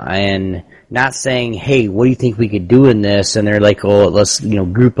game and not saying, "Hey, what do you think we could do in this?" And they're like, "Oh, let's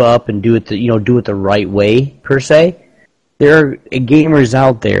group up and do it the right way." Per se, there are gamers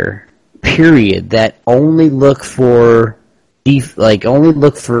out there, period, that only look for only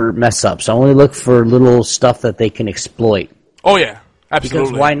look for mess ups, only look for little stuff that they can exploit. Oh yeah, absolutely.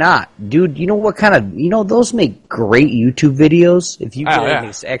 Because why not, dude? You know what kind of those make great YouTube videos. If you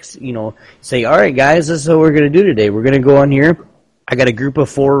say, "All right, guys, this is what we're gonna do today. We're gonna go on here. I got a group of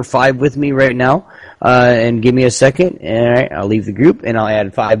 4 or 5 with me right now, and give me a second, and I'll leave the group, and I'll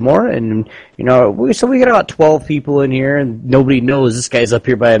add 5 more, and so we got about 12 people in here, and nobody knows this guy's up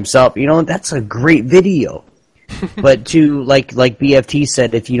here by himself. That's a great video. But to like BFT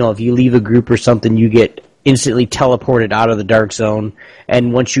said, if you leave a group or something, you get instantly teleported out of the Dark Zone,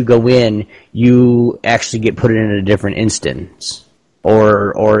 and once you go in, you actually get put in a different instance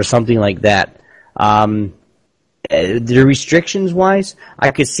or something like that. The restrictions wise,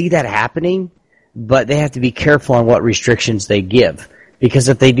 I could see that happening, but they have to be careful on what restrictions they give, Because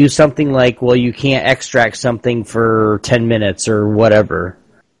if they do something like, well, you can't extract something for 10 minutes or whatever,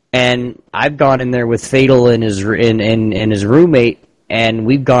 and I've gone in there with Fatal and his roommate, and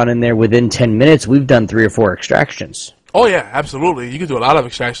we've gone in there within 10 minutes, we've done 3 or 4 extractions. Oh yeah, absolutely. You can do a lot of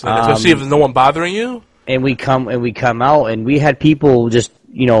extractions, especially if there's no one bothering you. And we come out, and we had people just,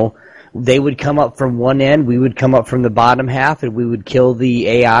 they would come up from one end, we would come up from the bottom half, and we would kill the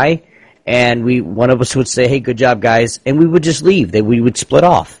AI, and one of us would say, hey, good job, guys, and we would just leave. We would split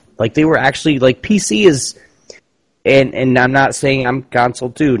off. Like, they were actually, like, PC is, and I'm not saying I'm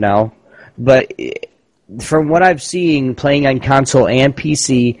console too now, but from what I've seen playing on console and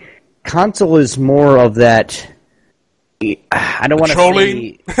PC, console is more of that, I don't want to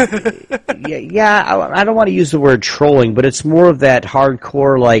trolling. I don't want to use the word trolling, but it's more of that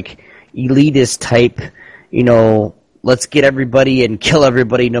hardcore, like, elitist type, let's get everybody and kill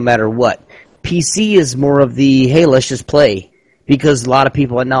everybody no matter what. PC is more of the, hey, let's just play. Because a lot of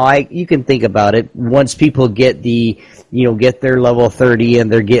people, you can think about it, once people get get their level 30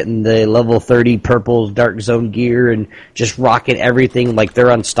 and they're getting the level 30 purple Dark Zone gear and just rocking everything like they're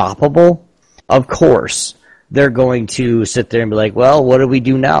unstoppable, of course, they're going to sit there and be like, well, what do we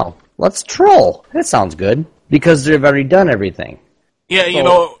do now? Let's troll. That sounds good. Because they've already done everything.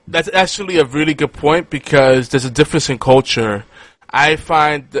 Yeah, that's actually a really good point because there's a difference in culture. I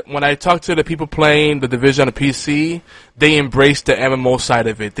find that when I talk to the people playing the Division on the PC, they embrace the MMO side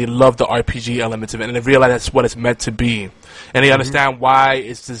of it. They love the RPG elements of it, and they realize that's what it's meant to be. And they understand why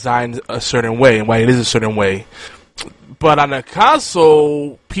it's designed a certain way and why it is a certain way. But on a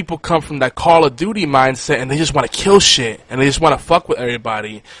console, people come from that Call of Duty mindset, and they just want to kill shit, and they just want to fuck with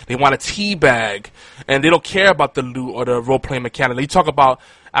everybody. They want to teabag, and they don't care about the loot or the role-playing mechanic. They talk about,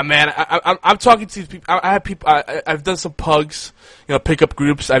 I'm talking to these people. I have people. I've done some pugs, pickup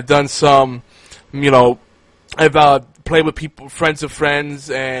groups. I've done some, I've played with people, friends of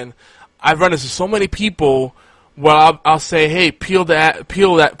friends, and I've run into so many people. Well, I'll say, hey, peel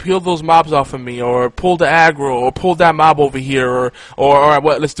those mobs off of me, or pull the aggro, or pull that mob over here, or all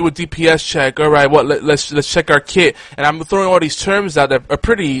right, let's do a DPS check. All right, let's check our kit. And I'm throwing all these terms out that are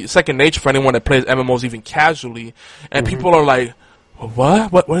pretty second nature for anyone that plays MMOs even casually. And people are like,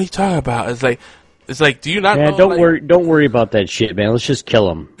 what are you talking about? It's like, do you not know? Don't worry about that shit, man. Let's just kill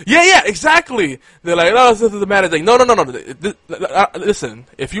them. Yeah, exactly. They're like, no, this doesn't matter. Like, no. Listen,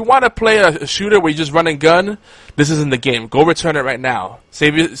 if you want to play a shooter where you just run and gun, this isn't the game. Go return it right now.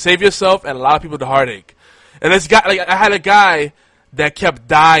 Save yourself and a lot of people the heartache. And this guy, I had a guy that kept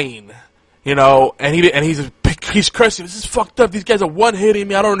dying, and he's cursing. This is fucked up. These guys are one-hitting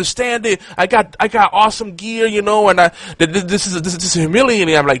me. I don't understand it. I got awesome gear, and this is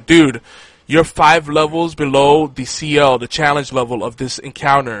humiliating. I'm like, dude. You're 5 levels below the CL, the challenge level of this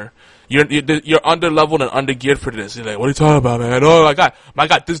encounter. You're under-leveled and under-geared for this. You're like, what are you talking about, man? Oh, I got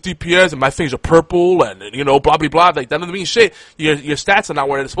this DPS and my things are purple and, blah, blah, blah. Like, that doesn't mean shit. Your stats are not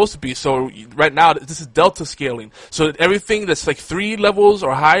where they're supposed to be. So right now, this is delta scaling. So everything that's like 3 levels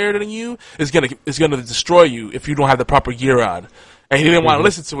or higher than you is gonna destroy you if you don't have the proper gear on. And he didn't want to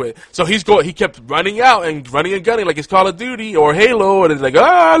listen to it. So he kept running out and running and gunning like it's Call of Duty or Halo. And it's like,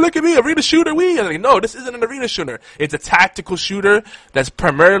 look at me, arena shooter, I'm like, no, this isn't an arena shooter. It's a tactical shooter that's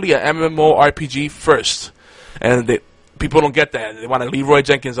primarily an MMORPG first. And people don't get that. They want to Leroy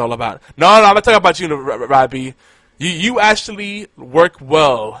Jenkins all about. No, I'm not talking about you, Robbie. You actually work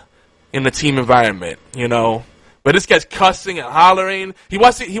well in the team environment, But this guy's cussing and hollering. He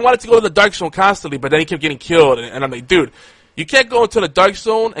wanted to go to the Dark Zone constantly, but then he kept getting killed. And I'm like, dude, you can't go into the Dark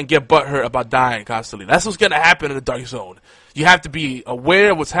Zone and get butthurt about dying constantly. That's what's going to happen in the Dark Zone. You have to be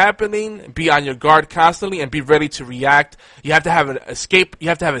aware of what's happening, be on your guard constantly, and be ready to react. You have to have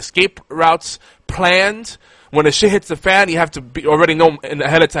escape routes planned. When the shit hits the fan, you have to already know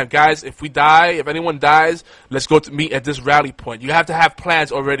ahead of time, guys, if anyone dies, let's go to meet at this rally point. You have to have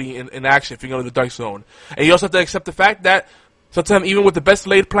plans already in action if you're going to the Dark Zone. And you also have to accept the fact that sometimes even with the best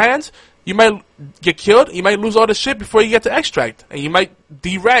laid plans, you might get killed, you might lose all the shit before you get to extract, and you might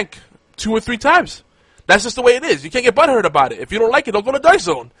D-rank 2 or 3 times. That's just the way it is. You can't get butthurt about it. If you don't like it, don't go to Dark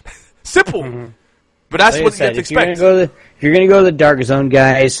Zone. Simple. Mm-hmm. But that's what you have to expect. If you're going to go to the Dark Zone,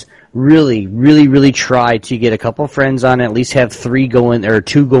 guys, really, really, really try to get a couple friends on it, at least have 3 go in, or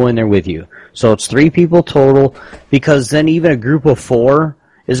 2 go in there with you. So it's 3 people total, because then even a group of 4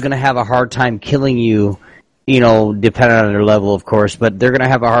 is going to have a hard time killing you, depending on their level, of course, but they're going to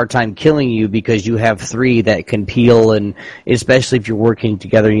have a hard time killing you because you have 3 that can peel, and especially if you're working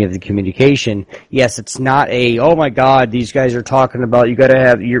together and you have the communication. Yes, it's not oh my God, these guys are talking about,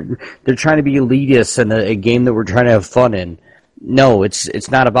 they're trying to be elitists in a game that we're trying to have fun in. No, it's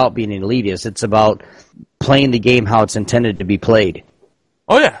not about being an elitist. It's about playing the game how it's intended to be played.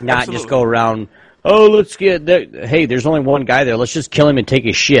 Oh yeah, not absolutely. just go around. Oh, let's get there. Hey, there's only one guy there. Let's just kill him and take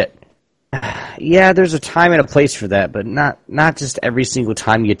his shit. Yeah, there's a time and a place for that, but not just every single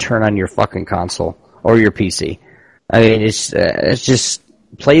time you turn on your fucking console or your PC. I mean, it's just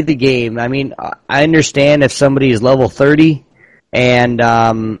play the game. I mean, I understand if somebody is level 30 and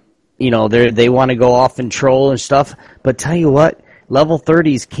they want to go off and troll and stuff, but tell you what, level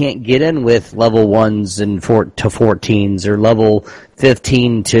 30s can't get in with level 1s and 14s or level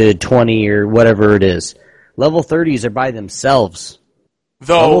 15 to 20 or whatever it is. Level 30s are by themselves.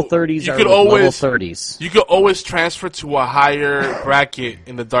 Though level 30s are level 30s. You could always transfer to a higher bracket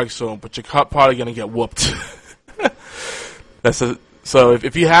in the Dark Zone, but you're probably going to get whooped. So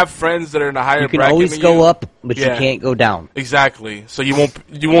if you have friends that are in a higher bracket, you can always go up, but you can't go down. Exactly. So you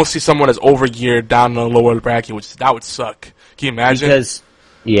won't see someone that's overgeared down in a lower bracket, which that would suck. Can you imagine?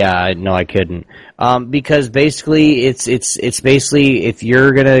 I couldn't. Because basically, it's basically if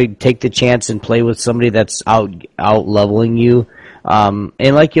you're gonna take the chance and play with somebody that's out leveling you, and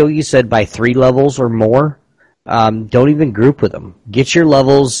like Yogi said, by 3 levels or more, don't even group with them. Get your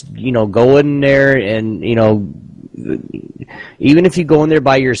levels. Go in there and even if you go in there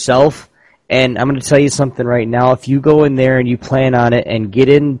by yourself. And I'm going to tell you something right now. If you go in there and you plan on it and get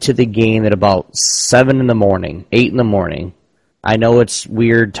into the game at about 7 in the morning, 8 in the morning. I know it's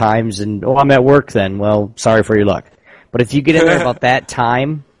weird times, and I'm at work then. Well, sorry for your luck. But if you get in there about that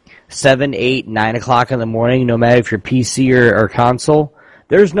time, 7, 8, 9 o'clock in the morning, no matter if you're PC or console,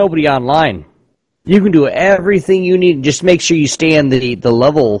 there's nobody online. You can do everything you need. Just make sure you stay in the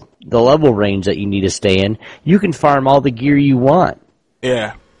level range that you need to stay in. You can farm all the gear you want.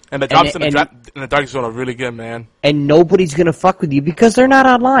 Yeah, and the drops in the Dark Zone are really good, man. And nobody's gonna fuck with you because they're not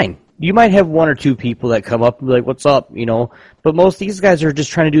online. You might have 1 or 2 people that come up and be like, "What's up?" But most of these guys are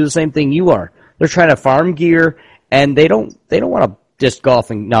just trying to do the same thing you are. They're trying to farm gear, and they don't want to just go off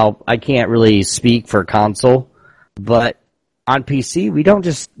and. Now, I can't really speak for console, but on PC,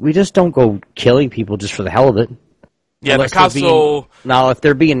 we just don't go killing people just for the hell of it. Yeah, the console. Now, if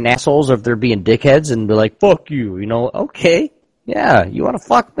they're being assholes or if they're being dickheads and be like, "Fuck you," okay, yeah, you want to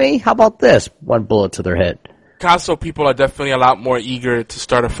fuck me? How about this? 1 bullet to their head. Console people are definitely a lot more eager to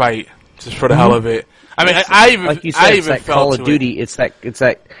start a fight just for the hell of it. I mean, I even like you said, it's that Call of Duty. It's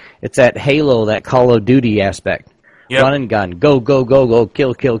that Halo, that Call of Duty aspect. Yep. Run and gun, go,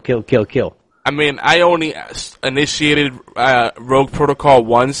 kill. I mean, I only initiated Rogue Protocol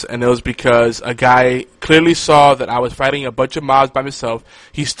once, and it was because a guy clearly saw that I was fighting a bunch of mobs by myself.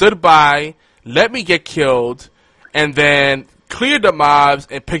 He stood by, let me get killed, and then cleared the mobs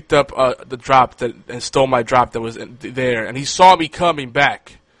and picked up the drop and stole my drop that was there. And he saw me coming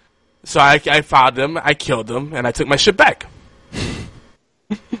back. So I found him, I killed him, and I took my shit back.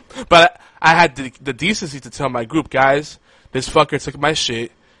 But I had the decency to tell my group, guys, this fucker took my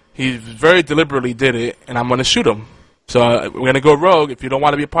shit. He very deliberately did it, and I'm going to shoot him. So we're going to go rogue. If you don't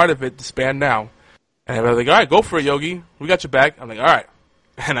want to be a part of it, disband now. And I was like, all right, go for it, Yogi. We got your back. I'm like, all right.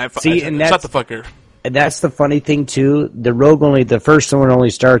 And I shot the fucker. And that's the funny thing, too. The first one only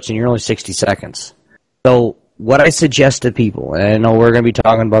starts, and you're only 60 seconds. So what I suggest to people, and I know we're going to be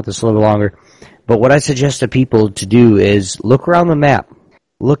talking about this a little longer, but what I suggest to people to do is look around the map.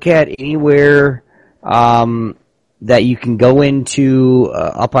 Look at anywhere that you can go into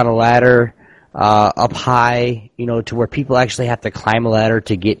up on a ladder, up high, to where people actually have to climb a ladder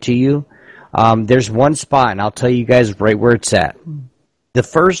to get to you. There's one spot, and I'll tell you guys right where it's at. The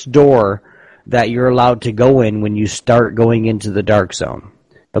first door that you're allowed to go in when you start going into the Dark Zone.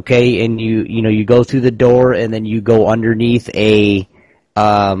 Okay, and you go through the door, and then you go underneath a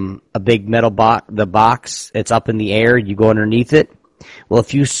big metal box. It's up in the air. You go underneath it. Well,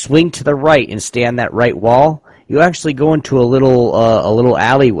 if you swing to the right and stay on that right wall, you actually go into a little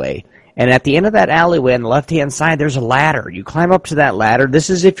alleyway. And at the end of that alleyway on the left-hand side, there's a ladder. You climb up to that ladder. This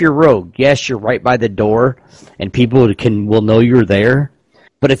is if you're rogue. Yes, you're right by the door, and people will know you're there.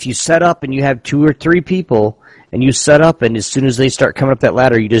 But if you set up and you have 2 or 3 people, and you set up, and as soon as they start coming up that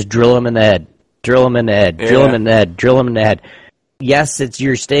ladder, you just drill them in the head. Drill them in the head. Drill them in the head. Drill them in the head. Yes,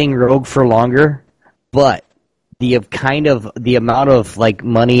 you're staying rogue for longer, but the amount of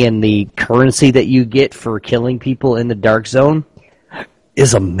money and the currency that you get for killing people in the Dark Zone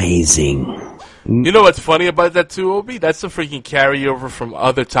is amazing. You know what's funny about that too, Obi? That's a freaking carryover from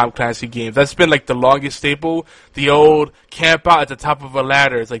other Tom Clancy games. That's been the longest staple. The old camp out at the top of a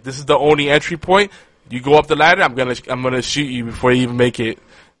ladder. It's this is the only entry point. You go up the ladder, I'm gonna shoot you before you even make it.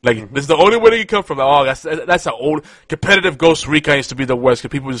 This is the only way that you come from. Oh, that's an old competitive Ghost Recon used to be the worst.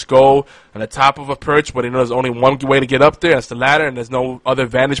 Because people just go on the top of a perch, but there's only one way to get up there. That's the ladder, and there's no other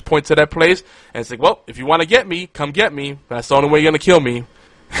vantage point to that place. And it's well, if you want to get me, come get me. But that's the only way you're gonna kill me.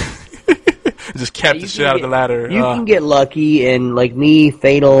 just kept the shit out of the ladder. You can get lucky, and like me,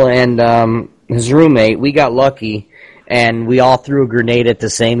 Fatal, and his roommate, we got lucky, and we all threw a grenade at the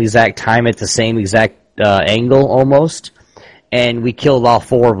same exact time, at the same exact angle, almost, and we killed all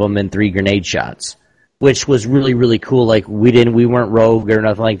 4 of them in 3 grenade shots, which was really, really cool. Like, we weren't rogue or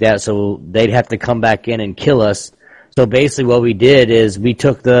nothing like that, so they'd have to come back in and kill us. So basically what we did is we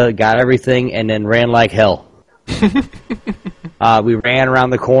got everything, and then ran like hell. We ran around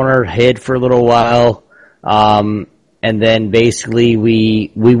the corner, hid for a little while, and then basically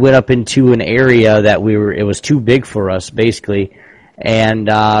we went up into an area that it was too big for us, basically, and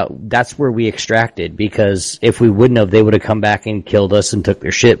that's where we extracted, because if we wouldn't have, they would have come back and killed us and took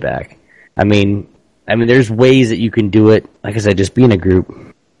their shit back. I mean, there's ways that you can do it. Like I said, just be in a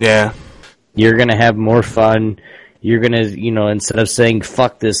group. Yeah. You're going to have more fun. You're going to, instead of saying,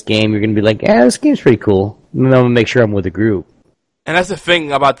 fuck this game, you're going to be like, this game's pretty cool. And I'm going to make sure I'm with a group. And that's the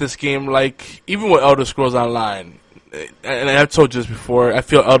thing about this game, like, even with Elder Scrolls Online, and I've told you this before, I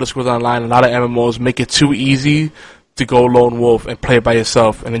feel Elder Scrolls Online, a lot of MMOs make it too easy to go lone wolf and play it by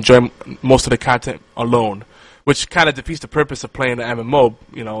yourself and enjoy most of the content alone, which kind of defeats the purpose of playing an MMO.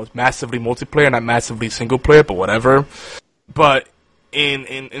 It's massively multiplayer, not massively single player, but whatever. But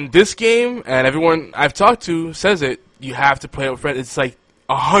in this game, and everyone I've talked to says it, you have to play it with friends. It's like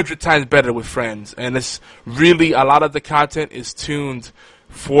 100 times better with friends, and it's really, a lot of the content is tuned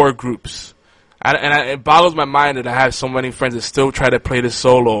for groups. It boggles my mind that I have so many friends that still try to play this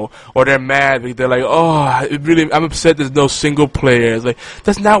solo, or they're mad because they're like, I'm upset there's no single player. It's like,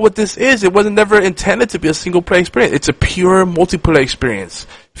 that's not what this is. It wasn't never intended to be a single player experience. It's a pure multiplayer experience.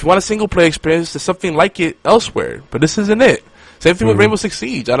 If you want a single player experience, there's something like it elsewhere, but this isn't it. Same thing with Rainbow Six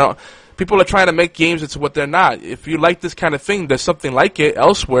Siege. People are trying to make games into what they're not. If you like this kind of thing, there's something like it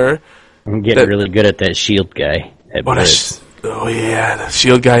elsewhere. I'm getting really good at that shield guy. The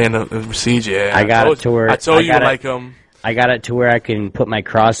shield guy in the Siege, yeah. I got it to where... I told you like him. I got it to where I can put my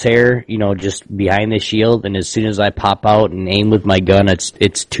crosshair, just behind the shield, and as soon as I pop out and aim with my gun, it's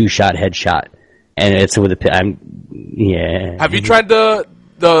 2-shot headshot. And it's with yeah. Have you tried the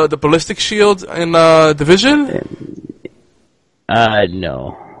ballistic shield in Division?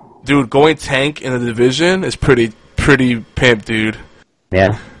 No. Dude, going tank in the Division is pretty pimp, dude.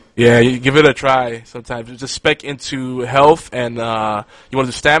 Yeah. Yeah, you give it a try sometimes. You just spec into health and you want to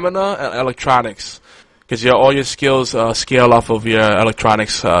do stamina and electronics, because all your skills scale off of your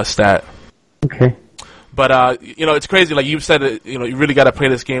electronics stat. Okay. But it's crazy. Like you said, you really got to play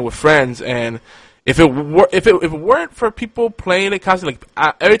this game with friends. And if it weren't for people playing it constantly,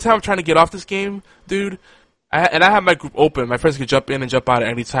 every time I'm trying to get off this game, dude. I have my group open. My friends can jump in and jump out at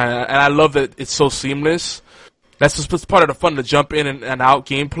any time, and I love that it's so seamless. That's just part of the fun, to jump in and out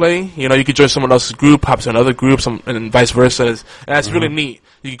gameplay. You can join someone else's group, hop to another group, and vice versa. And that's really neat.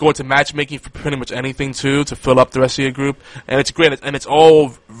 You can go into matchmaking for pretty much anything too, to fill up the rest of your group, and it's great. And it's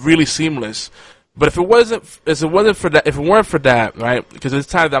all really seamless. But if it weren't for that, right? Because it's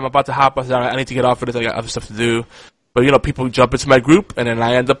time that I'm about to hop out, I need to get off of this. I got other stuff to do. But people jump into my group, and then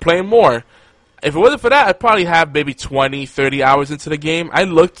I end up playing more. If it wasn't for that, I'd probably have maybe 20, 30 hours into the game. I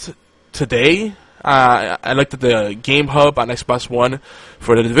looked today. I looked at the Game Hub on Xbox One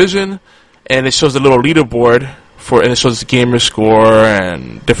for the Division, and it shows the little leaderboard and it shows the gamer score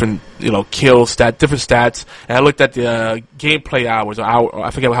and different, different stats. And I looked at the gameplay hours, or I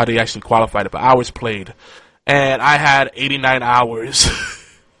forget how they actually qualified it, but hours played. And I had 89 hours.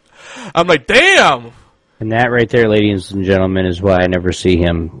 I'm like, damn! And that right there, ladies and gentlemen, is why I never see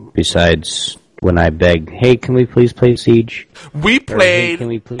him besides when I beg, hey, can we please play Siege? We played,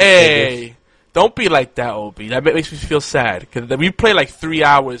 hey, don't be like that, Obi. That makes me feel sad, because we played like 3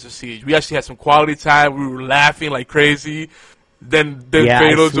 hours of Siege. We actually had some quality time. We were laughing like crazy. Then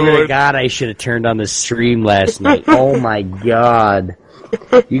Fatal I swear to God, I should have turned on the stream last night. Oh my God.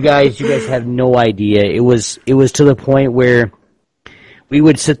 You guys have no idea. It was to the point where we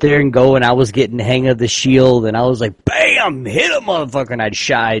would sit there and go, and I was getting the hang of the shield, and I was like, bam, hit a motherfucker, and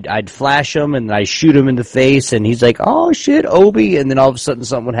I'd flash him, and I'd shoot him in the face, and he's like, oh shit, Obi, and then all of a sudden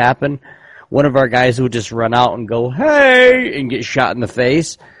something would happen. One of our guys would just run out and go, hey, and get shot in the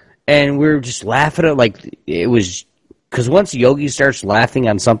face, and we were just laughing at it, like, it was, because once Yogi starts laughing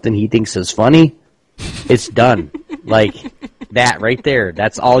on something he thinks is funny, it's done. Like, that right there,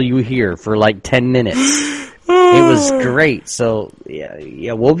 that's all you hear for like 10 minutes. It was great. So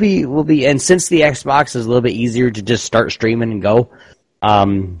yeah, we'll be, and since the Xbox is a little bit easier to just start streaming and go,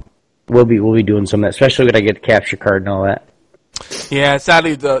 we'll be doing some of that, especially when I get the capture card and all that. Yeah,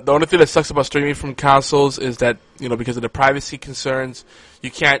 sadly, the only thing that sucks about streaming from consoles is that, because of the privacy concerns,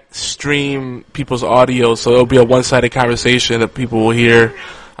 you can't stream people's audio, so it'll be a one-sided conversation that people will hear.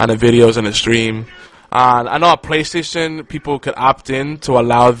 on the videos and the stream. I know on PlayStation, people could opt in to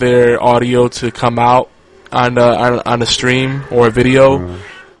allow their audio to come out on the stream or a video.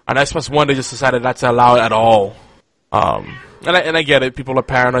 On Xbox One, they just decided not to allow it at all. And I get it. People are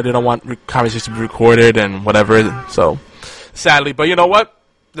paranoid. They don't want conversations to be recorded and whatever. So, sadly. But you know what?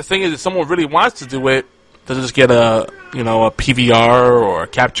 The thing is, if someone really wants to do it, they'll just get a PVR or a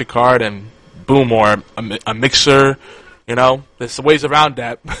capture card and boom, or a mixer. There's ways around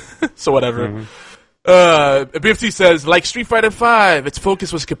that. So whatever. BFT says, like Street Fighter V, its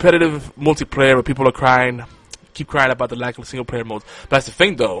focus was competitive multiplayer, but people keep crying about the lack of single player modes. But that's the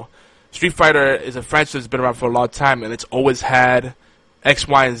thing, though. Street Fighter is a franchise that's been around for a long time, and it's always had X,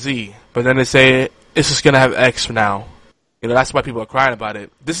 Y, and Z. But then they say it's just gonna have X now. That's why people are crying about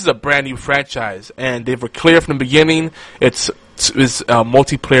it. This is a brand new franchise, and they were clear from the beginning. It's a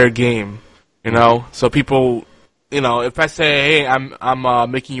multiplayer game. So people, if I say, hey,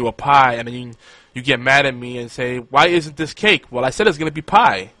 I'm making you a pie, and then you get mad at me and say, why isn't this cake? Well, I said it's gonna be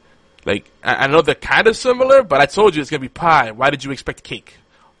pie. Like, I know they're kind of similar, but I told you it's gonna be pie. Why did you expect cake?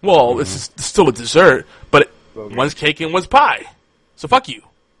 Well, it's still a dessert, but one's cake and one's pie. So fuck you.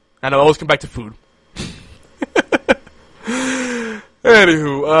 And I always come back to food.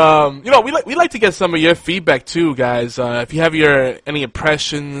 Anywho, we like to get some of your feedback too, guys. If you have any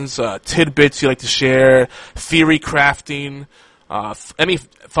impressions, tidbits you like to share, theory crafting, any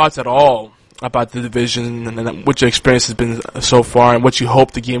thoughts at all about the Division and what your experience has been so far, and what you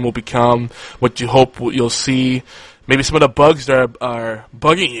hope the game will become, what you hope you'll see. Maybe some of the bugs that are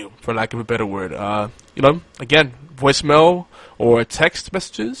bugging you, for lack of a better word. Again, voicemail or text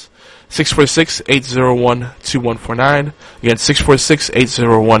messages, 646-801-2149. Again,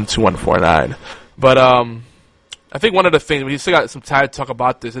 646-801-2149. But I think one of the things, we still got some time to talk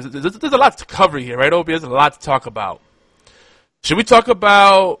about this. There's a lot to cover here, right, Obi? There's a lot to talk about. Should we talk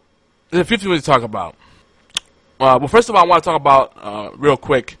about... There's a few things to talk about. Well, first of all, I want to talk about, real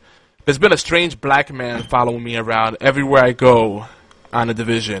quick, there's been a strange black man following me around everywhere I go on the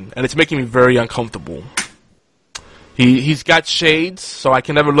Division, and it's making me very uncomfortable. He's got shades, so I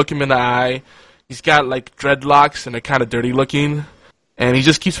can never look him in the eye. He's got, like, dreadlocks, and they're kind of dirty looking, and he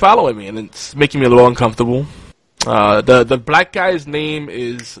just keeps following me, and it's making me a little uncomfortable. The black guy's name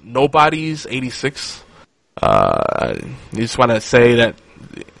is Nobody's86. I just want to say that,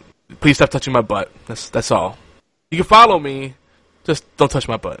 please stop touching my butt. That's all. You can follow me, just don't touch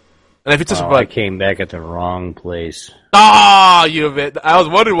my butt. And if you touch my butt, I came back at the wrong place. Ah, you of it. I was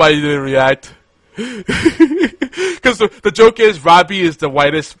wondering why you didn't react. Because the joke is Robbie is the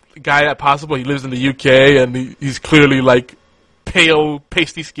whitest guy possible. He lives in the UK, and he's clearly like pale,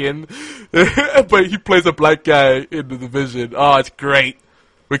 pasty skin. But he plays a black guy in the Division. Oh, it's great.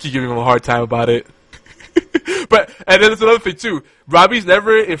 Ricky giving him a hard time about it. And then there's another thing too. Robbie's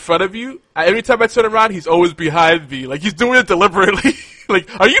never in front of you. Every time I turn around, he's always behind me. Like, he's doing it deliberately. Like,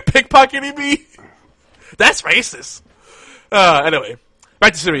 are you pickpocketing me? That's racist. Anyway,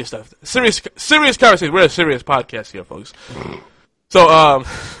 back to serious stuff. Serious conversation. We're a serious podcast here, folks. So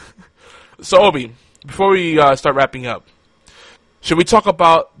Obi, before we start wrapping up, should we talk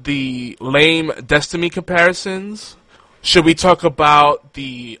about the lame Destiny comparisons? Should we talk about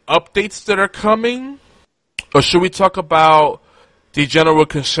the updates that are coming? Or should we talk about the general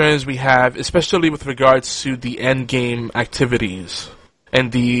concerns we have, especially with regards to the end game activities and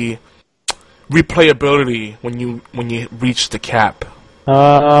the replayability when you reach the cap?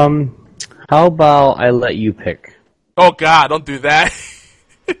 How about I let you pick? Oh God, don't do that.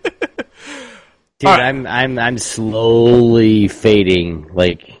 Dude, right. I'm slowly fading,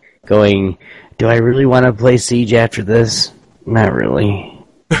 like going, do I really want to play Siege after this? Not really.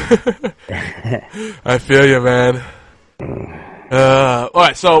 I feel you, man.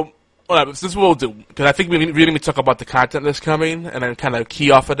 Alright, so this is what we'll do, because I think we really need to talk about the content that's coming, and then kind of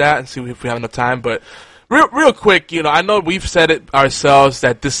key off of that and see if we have enough time. But real quick, I know we've said it ourselves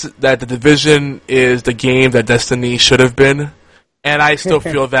that the Division is the game that Destiny should have been, and I still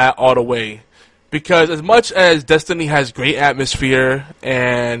feel that all the way. Because as much as Destiny has great atmosphere,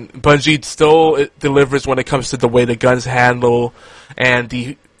 and Bungie still delivers when it comes to the way the guns handle, and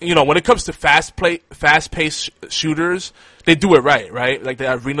when it comes to fast-paced shooters, they do it right? Like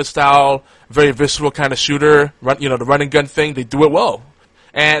the arena style, very visceral kind of shooter, the run and gun thing, they do it well.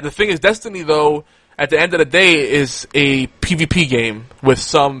 And the thing is, Destiny though, at the end of the day, is a PvP game with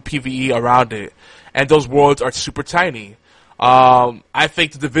some PvE around it, and those worlds are super tiny. I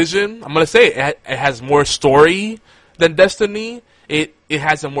think the Division, I'm gonna say it has more story than Destiny. It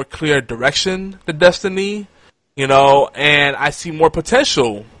has a more clear direction than Destiny, and I see more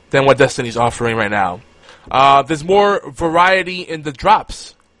potential than what Destiny's offering right now. There's more variety in the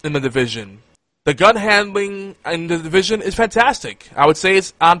drops in the Division. The gun handling in the Division is fantastic. I would say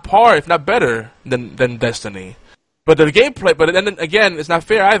it's on par, if not better, than Destiny. But the gameplay, but then again, it's not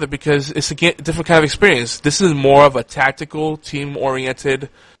fair either because it's a different kind of experience. This is more of a tactical, team-oriented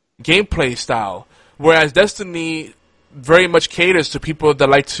gameplay style, whereas Destiny very much caters to people that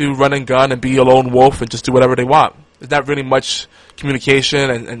like to run and gun and be a lone wolf and just do whatever they want. There's not really much communication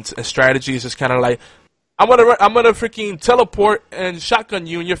and strategy. It's just kind of like, I'm gonna freaking teleport and shotgun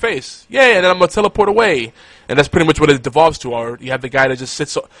you in your face. Yeah, and then I'm gonna teleport away. And that's pretty much what it devolves to. Or you have the guy that just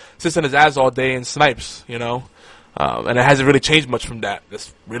sits on his ass all day and snipes, you know? And it hasn't really changed much from that.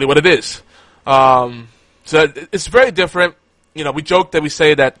 That's really what it is. So it's very different. You know, we joke that we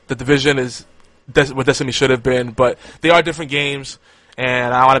say that the Division is what Destiny should have been, but they are different games,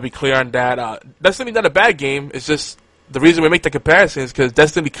 and I want to be clear on that. Destiny's not a bad game. It's just the reason we make the comparison is because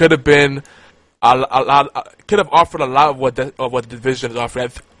Destiny could have been could have offered a lot of what the Division is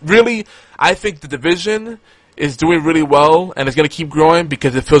offering. I think the Division is doing really well, and it's going to keep growing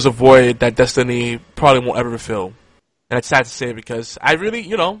because it fills a void that Destiny probably won't ever fill. And it's sad to say because I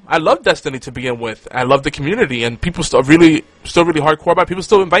really, I love Destiny to begin with. I love the community, and people still really hardcore about it. People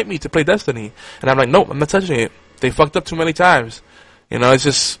still invite me to play Destiny, and I'm like, nope, I'm not touching it. They fucked up too many times. It's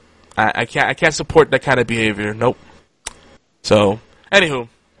just I can't support that kind of behavior. Nope. So, anywho,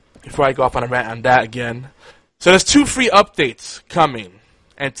 before I go off on a rant on that again, so there's 2 free updates coming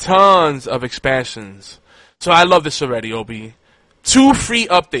and tons of expansions. So I love this already, Obi. 2 free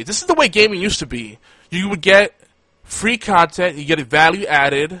updates. This is the way gaming used to be. You would get free content, you get it value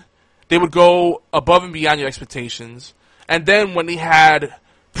added, they would go above and beyond your expectations, and then when they had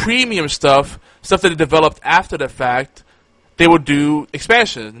premium stuff that they developed after the fact, they would do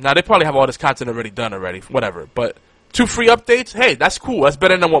expansions. Now, they probably have all this content already done already, whatever, but 2 free updates, hey, that's cool. That's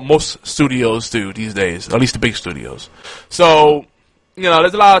better than what most studios do these days, at least the big studios. So,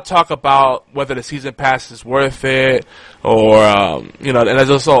 there's a lot of talk about whether the season pass is worth it, or, and there's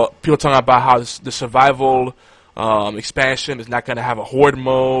also people talking about how the survival expansion is not going to have a horde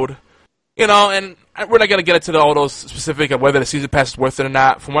mode, and we're not going to get into all those specific of whether the season pass is worth it or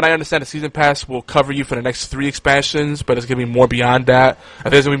not. From what I understand, the season pass will cover you for the next 3 expansions, but it's going to be more beyond that. I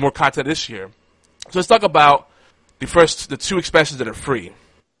think there's going to be more content this year. So let's talk about the 2 expansions that are free.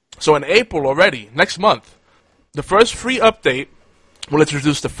 So in April already, next month, the first free update will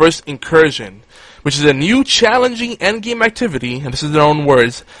introduce the first incursion, which is a new challenging endgame activity, and this is their own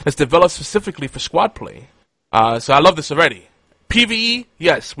words, that's developed specifically for squad play. So I love this already. PvE,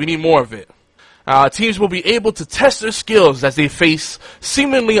 yes, we need more of it. Teams will be able to test their skills as they face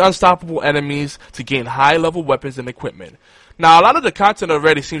seemingly unstoppable enemies to gain high-level weapons and equipment. Now, a lot of the content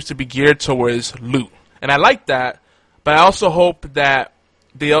already seems to be geared towards loot, and I like that, but I also hope that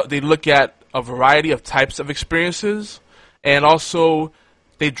they look at a variety of types of experiences, and also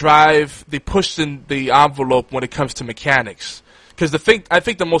they push in the envelope when it comes to mechanics. Because I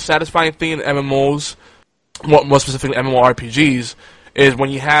think the most satisfying thing in MMOs, more specifically MMORPGs, is when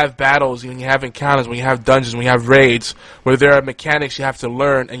you have battles, when you have encounters, when you have dungeons, when you have raids, where there are mechanics you have to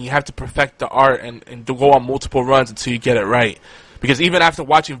learn, and you have to perfect the art and to go on multiple runs until you get it right. Because even after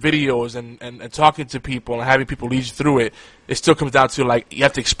watching videos and talking to people and having people lead you through it, it still comes down to, like, you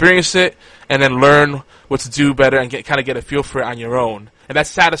have to experience it and then learn what to do better and kind of get a feel for it on your own. And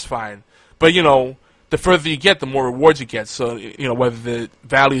that's satisfying. But, the further you get, the more rewards you get. So, whether the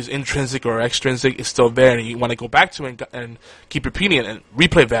value is intrinsic or extrinsic, it's still there, and you want to go back to it and keep repeating it and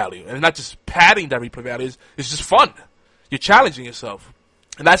replay value. And not just padding that replay value, it's just fun. You're challenging yourself.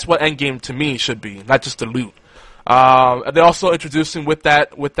 And that's what endgame to me should be, not just the loot. They're also introducing with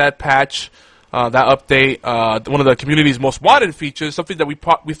that patch, that update, one of the community's most wanted features, something that we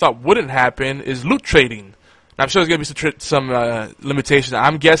thought wouldn't happen, is loot trading. I'm sure there's going to be some limitations.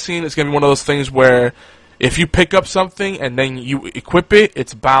 I'm guessing it's going to be one of those things where if you pick up something and then you equip it,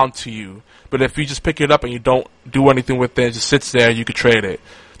 it's bound to you. But if you just pick it up and you don't do anything with it, it just sits there, you could trade it.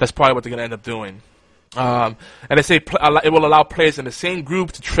 That's probably what they're going to end up doing. And they say it will allow players in the same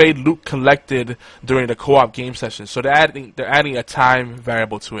group to trade loot collected during the co-op game session. So they're adding a time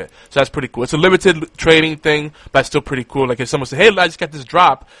variable to it. So that's pretty cool. It's a limited trading thing, but it's still pretty cool. Like if someone say, "Hey, I just got this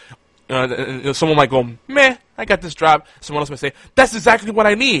drop," someone might go, "Meh, I got this drop." Someone else might say, "That's exactly what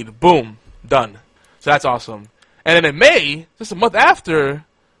I need." Boom, done. So that's awesome. And then in May, just a month after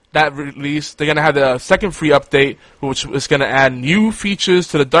that release, they're going to have the second free update, which is going to add new features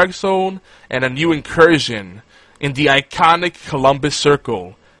to the Dark Zone and a new incursion in the iconic Columbus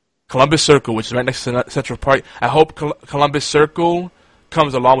Circle. Columbus Circle, which is right next to Central Park. I hope Columbus Circle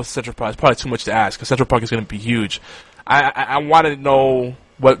comes along with Central Park. It's probably too much to ask, because Central Park is going to be huge. I want to know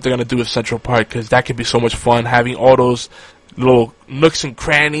what they're going to do with Central Park, because that could be so much fun, having all those little nooks and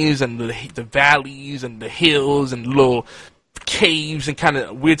crannies and the valleys and the hills and little caves and kind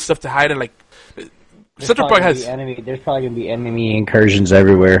of weird stuff to hide in. Like Central Park has there's probably gonna be enemy incursions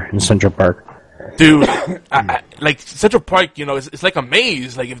everywhere in Central Park. Dude, like Central Park, you know, it's like a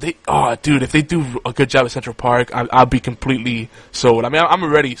maze. Like if they do a good job at Central Park, I'll be completely sold. I mean, I'm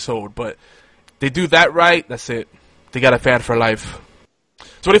already sold, but they do that right, that's it. They got a fan for life.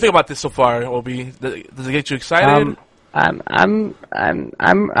 So what do you think about this so far, Obi? Does it get you excited? I'm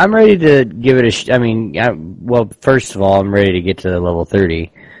ready to give it a. I mean, well, first of all, I'm ready to get to level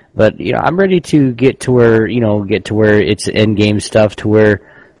 30, but you know, I'm ready to get to where it's end game stuff to where.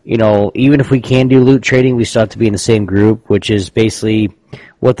 You know, even if we can do loot trading, we still have to be in the same group, which is basically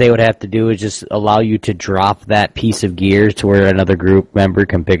what they would have to do is just allow you to drop that piece of gear to where another group member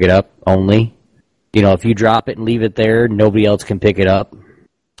can pick it up only. You know, if you drop it and leave it there, nobody else can pick it up.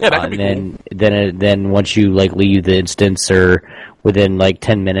 Yeah, that could be cool. Then once you like leave the instance or within like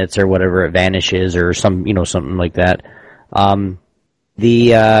 10 minutes or whatever it vanishes or something like that.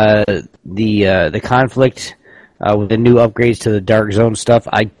 The conflict with the new upgrades to the Dark Zone stuff,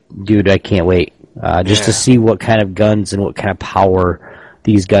 I can't wait. Just to see what kind of guns and what kind of power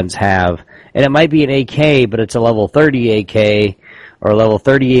these guns have. And it might be an AK, but it's a level 30 AK, or a level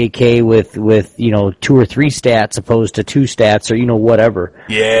 30 AK with 2 or 3 stats opposed to 2 stats, or, whatever.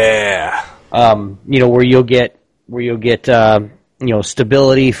 Yeah. Where you'll get,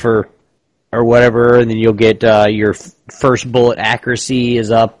 stability for, or whatever, and then you'll get, your first bullet accuracy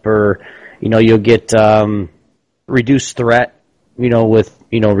is up, or, you'll get, reduced threat,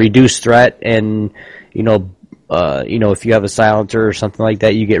 reduced threat, and if you have a silencer or something like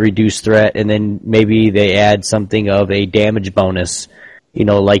that, you get reduced threat, and then maybe they add something of a damage bonus,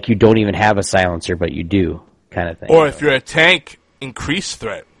 like you don't even have a silencer, but you do, kind of thing. Or if you're a tank, increased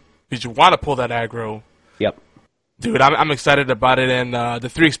threat, because you want to pull that aggro. Yep. Dude, I'm excited about it, and the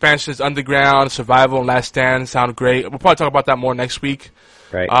 3 expansions, Underground, Survival, and Last Stand, sound great. We'll probably talk about that more next week.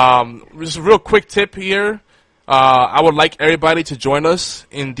 Right. Just a real quick tip here. I would like everybody to join us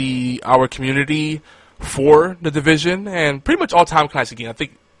in our community for the Division and pretty much all Tom Clancy games. I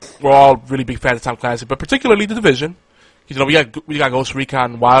think we're all really big fans of Tom Clancy, but particularly the Division. We got Ghost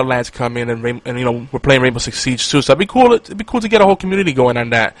Recon, Wildlands coming, and we're playing Rainbow Six Siege too. So it'd be cool to get a whole community going on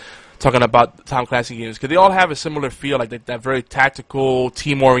that, talking about Tom Clancy games, because they all have a similar feel, like that very tactical,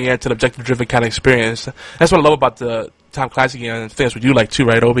 team-oriented, objective-driven kind of experience. That's what I love about the Tom Clancy games, and I think that's what you like too,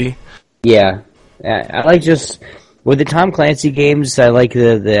 right, Obi? Yeah. I like just with the Tom Clancy games. I like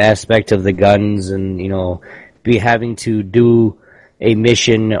the aspect of the guns and be having to do a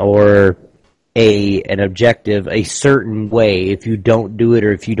mission or an objective a certain way. If you don't do it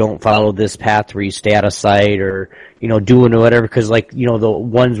or if you don't follow this path where you stay out of sight or doing whatever, because the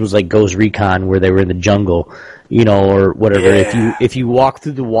ones was like Ghost Recon where they were in the jungle, or whatever. Yeah. If you walk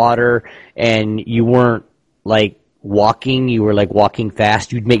through the water and you weren't like walking, you were like walking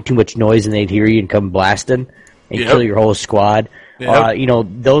fast, you'd make too much noise and they'd hear you and come blasting and kill your whole squad. Yep.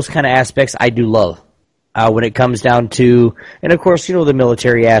 Those kind of aspects I do love. When it comes down to, and of course, the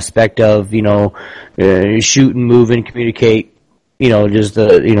military aspect of, shoot and move and communicate, just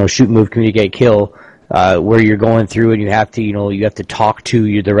the, shoot, move, communicate, kill, where you're going through and you have to talk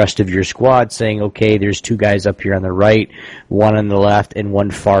to the rest of your squad saying, okay, there's 2 guys up here on the right, 1 on the left, and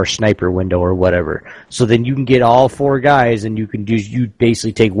 1 far sniper window or whatever. So then you can get all 4 guys and you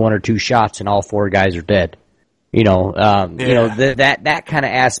basically take 1 or 2 shots and all 4 guys are dead. That kind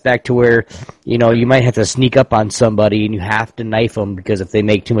of aspect to where, you might have to sneak up on somebody and you have to knife them because if they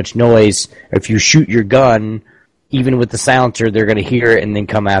make too much noise, or if you shoot your gun, even with the silencer, they're going to hear it and then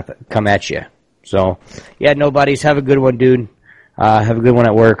come at you. So, yeah, nobodies. Have a good one, dude. Have a good one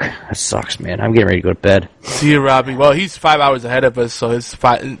at work. That sucks, man. I'm getting ready to go to bed. See you, Robbie. Well, he's 5 hours ahead of us, so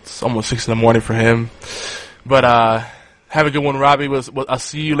it's almost 6 in the morning for him. But have a good one, Robbie. I'll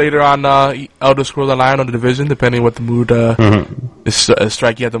see you later on Elder Scrolls Online on the Division, depending on what the mood is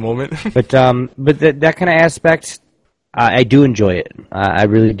striking at the moment. But that kind of aspect, I do enjoy it. I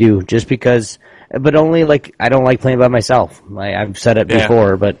really do. Just because, but only I don't like playing by myself. I've said it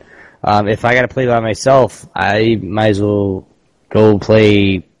before, but. If I got to play by myself, I might as well go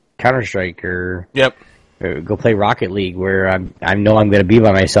play Counter-Strike or go play Rocket League, where I know I'm going to be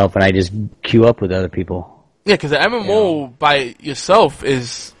by myself and I just queue up with other people. Yeah, because the MMO by yourself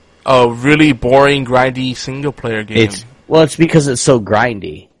is a really boring, grindy single-player game. It's because it's so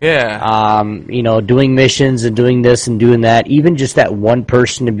grindy. Yeah. Doing missions and doing this and doing that, even just that one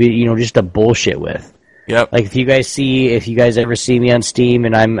person to be, just to bullshit with. Yep. Like if you guys ever see me on Steam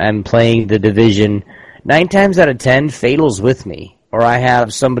and I'm playing the Division, 9 times out of 10, Fatal's with me. or I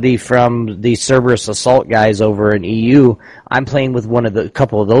have somebody from the Cerberus Assault guys over in EU, I'm playing with a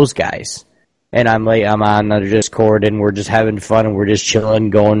couple of those guys. And I'm on the Discord, and we're just having fun, and we're just chilling,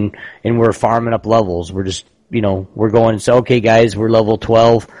 going, and we're farming up levels. We're just, we're going, so, okay, guys, we're level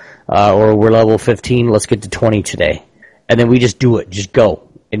 12, or we're level 15, let's get to 20 today. And then we just do it, just go,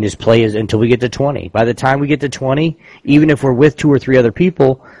 and just play until we get to 20. By the time we get to 20, even if we're with 2 or 3 other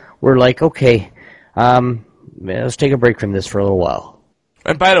people, we're like, okay, let's take a break from this for a little while.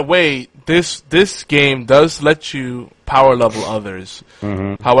 And by the way, this game does let you power level others.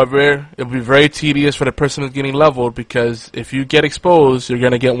 Mm-hmm. However, it will be very tedious for the person who's getting leveled, because if you get exposed, you're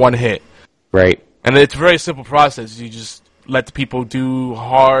going to get one hit. Right. And it's a very simple process. You just let the people do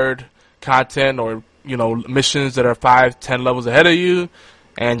hard content or, missions that are 5, 10 levels ahead of you,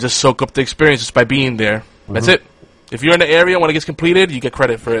 and just soak up the experience just by being there. Mm-hmm. That's it. If you're in the area when it gets completed, you get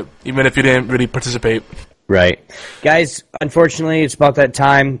credit for it, even if you didn't really participate. Right. Guys, unfortunately, it's about that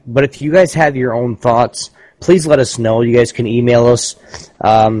time, but if you guys have your own thoughts, please let us know. You guys can email us,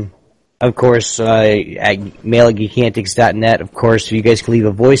 of course, at mail@geekantics.net. Of course, you guys can leave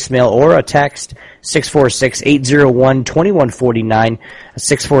a voicemail or a text, 646-801-2149,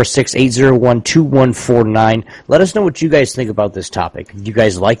 646-801-2149. Let us know what you guys think about this topic. Do you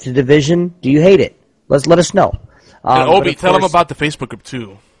guys like the Division? Do you hate it? Let us know. And Obi, tell them about the Facebook group,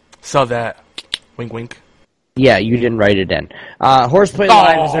 too. Saw that. Wink, wink. Yeah, you didn't write it in. HorsePLAY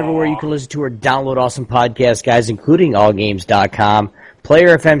Live is everywhere you can listen to or download awesome podcasts, guys, including allgames.com,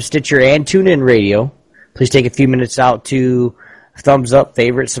 Player FM, Stitcher, and TuneIn Radio. Please take a few minutes out to thumbs up,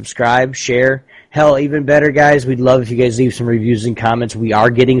 favorite, subscribe, share. Hell, even better, guys, we'd love if you guys leave some reviews and comments. We are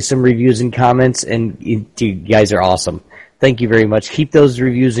getting some reviews and comments, and you guys are awesome. Thank you very much. Keep those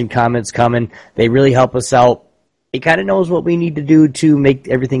reviews and comments coming. They really help us out. It kind of knows what we need to do to make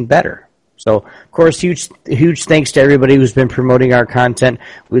everything better. So, of course, huge thanks to everybody who's been promoting our content.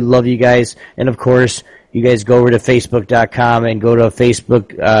 We love you guys. And, of course, you guys go over to Facebook.com and go to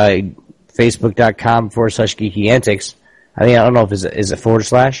Facebook.com/GeekyAntics. I don't know if is it /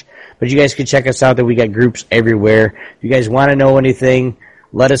 but you guys can check us out there. We got groups everywhere. If you guys want to know anything,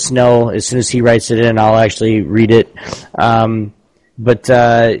 let us know. As soon as he writes it in, I'll actually read it.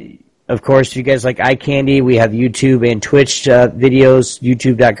 Of course, if you guys like eye candy, we have YouTube and Twitch videos,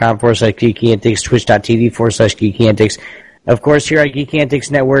 youtube.com/GeekyAntics, twitch.tv/GeekyAntics. Of course, here at Geek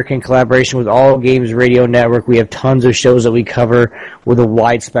Antics Network, in collaboration with All Games Radio Network, we have tons of shows that we cover with a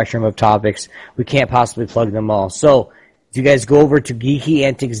wide spectrum of topics. We can't possibly plug them all. So, if you guys go over to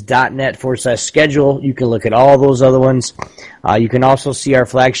geekyantics.net/schedule, you can look at all those other ones. You can also see our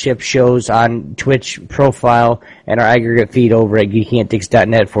flagship shows on Twitch profile and our aggregate feed over at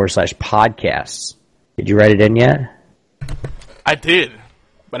geekyantics.net/podcasts. Did you write it in yet? I did,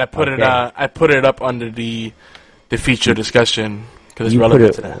 but I put it up under the feature discussion because it's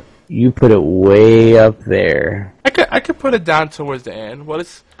relevant to that. You put it way up there. I could put it down towards the end. Well,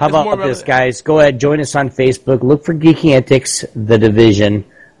 how about this, guys? Go ahead, join us on Facebook. Look for Geeky Antics, The Division,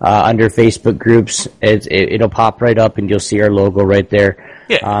 under Facebook groups. It'll pop right up, and you'll see our logo right there.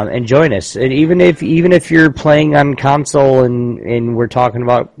 Yeah. And join us. And even if you're playing on console and we're talking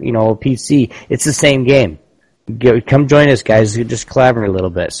about PC, it's the same game. Come join us, guys. Just collaborate a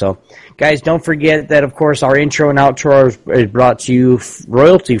little bit. So, guys, don't forget that, of course, our intro and outro is brought to you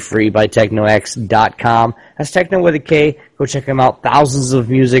royalty-free by TechnoX.com. That's Techno with a K. Go check them out. Thousands of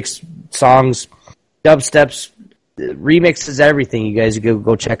music, songs, dubsteps, remixes, everything. You guys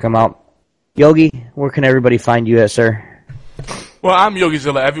go check them out. Yogi, where can everybody find you at, sir? Well, I'm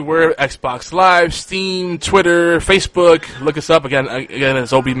YogiZilla everywhere. Xbox Live, Steam, Twitter, Facebook. Look us up. Again,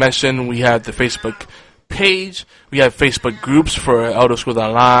 as Obi mentioned, we have the Facebook page. We have Facebook groups for Elder Scrolls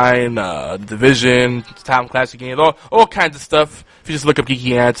Online, Division, Town Classic Games, all kinds of stuff. If you just look up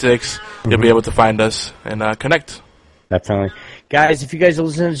Geeky Antics, you'll be able to find us and connect. Definitely. Guys, if you guys are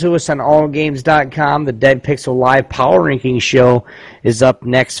listening to us on allgames.com, the Dead Pixel Live Power Ranking Show is up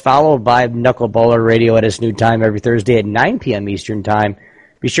next, followed by Knuckleballer Radio at its new time every Thursday at 9 p.m. Eastern Time.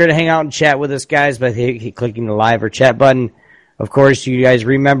 Be sure to hang out and chat with us, guys, by clicking the live or chat button. Of course, you guys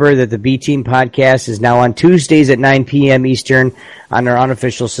remember that the B-Team podcast is now on Tuesdays at 9 p.m. Eastern on our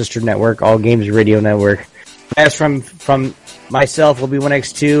unofficial sister network, All Games Radio Network. As from myself,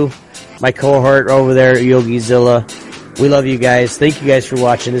 Obi1X2, my cohort over there, YogiZilla. We love you guys. Thank you guys for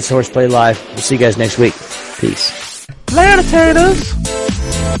watching. This is HorsePLAY Live. We'll see you guys next week. Peace. Later, taters!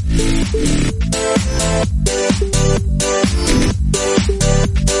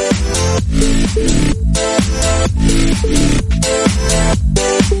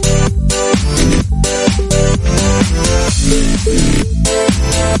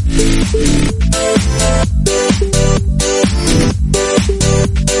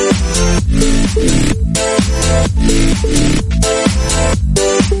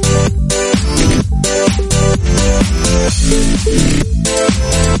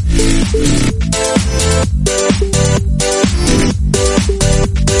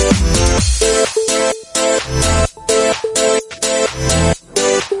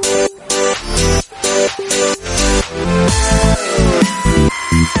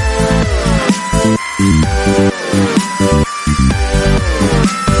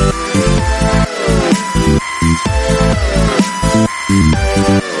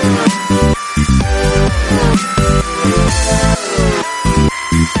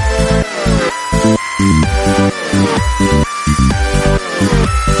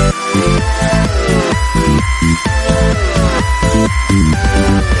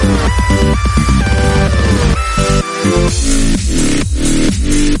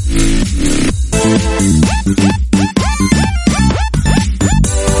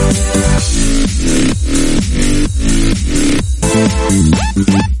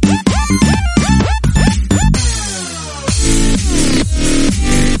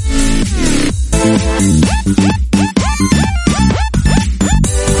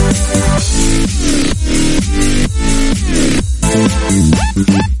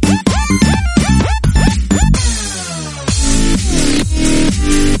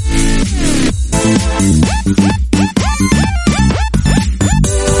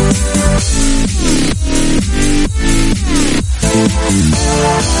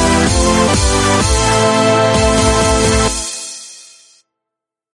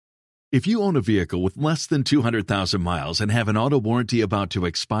 If you own a vehicle with less than 200,000 miles and have an auto warranty about to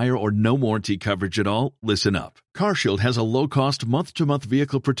expire or no warranty coverage at all, listen up. CarShield has a low-cost month-to-month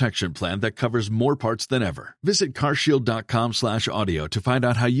vehicle protection plan that covers more parts than ever. Visit carshield.com/audio to find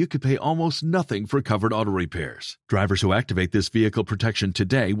out how you could pay almost nothing for covered auto repairs. Drivers who activate this vehicle protection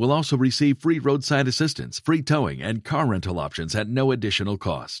today will also receive free roadside assistance, free towing, and car rental options at no additional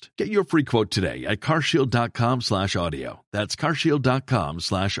cost. Get your free quote today at carshield.com/audio. That's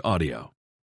carshield.com/audio.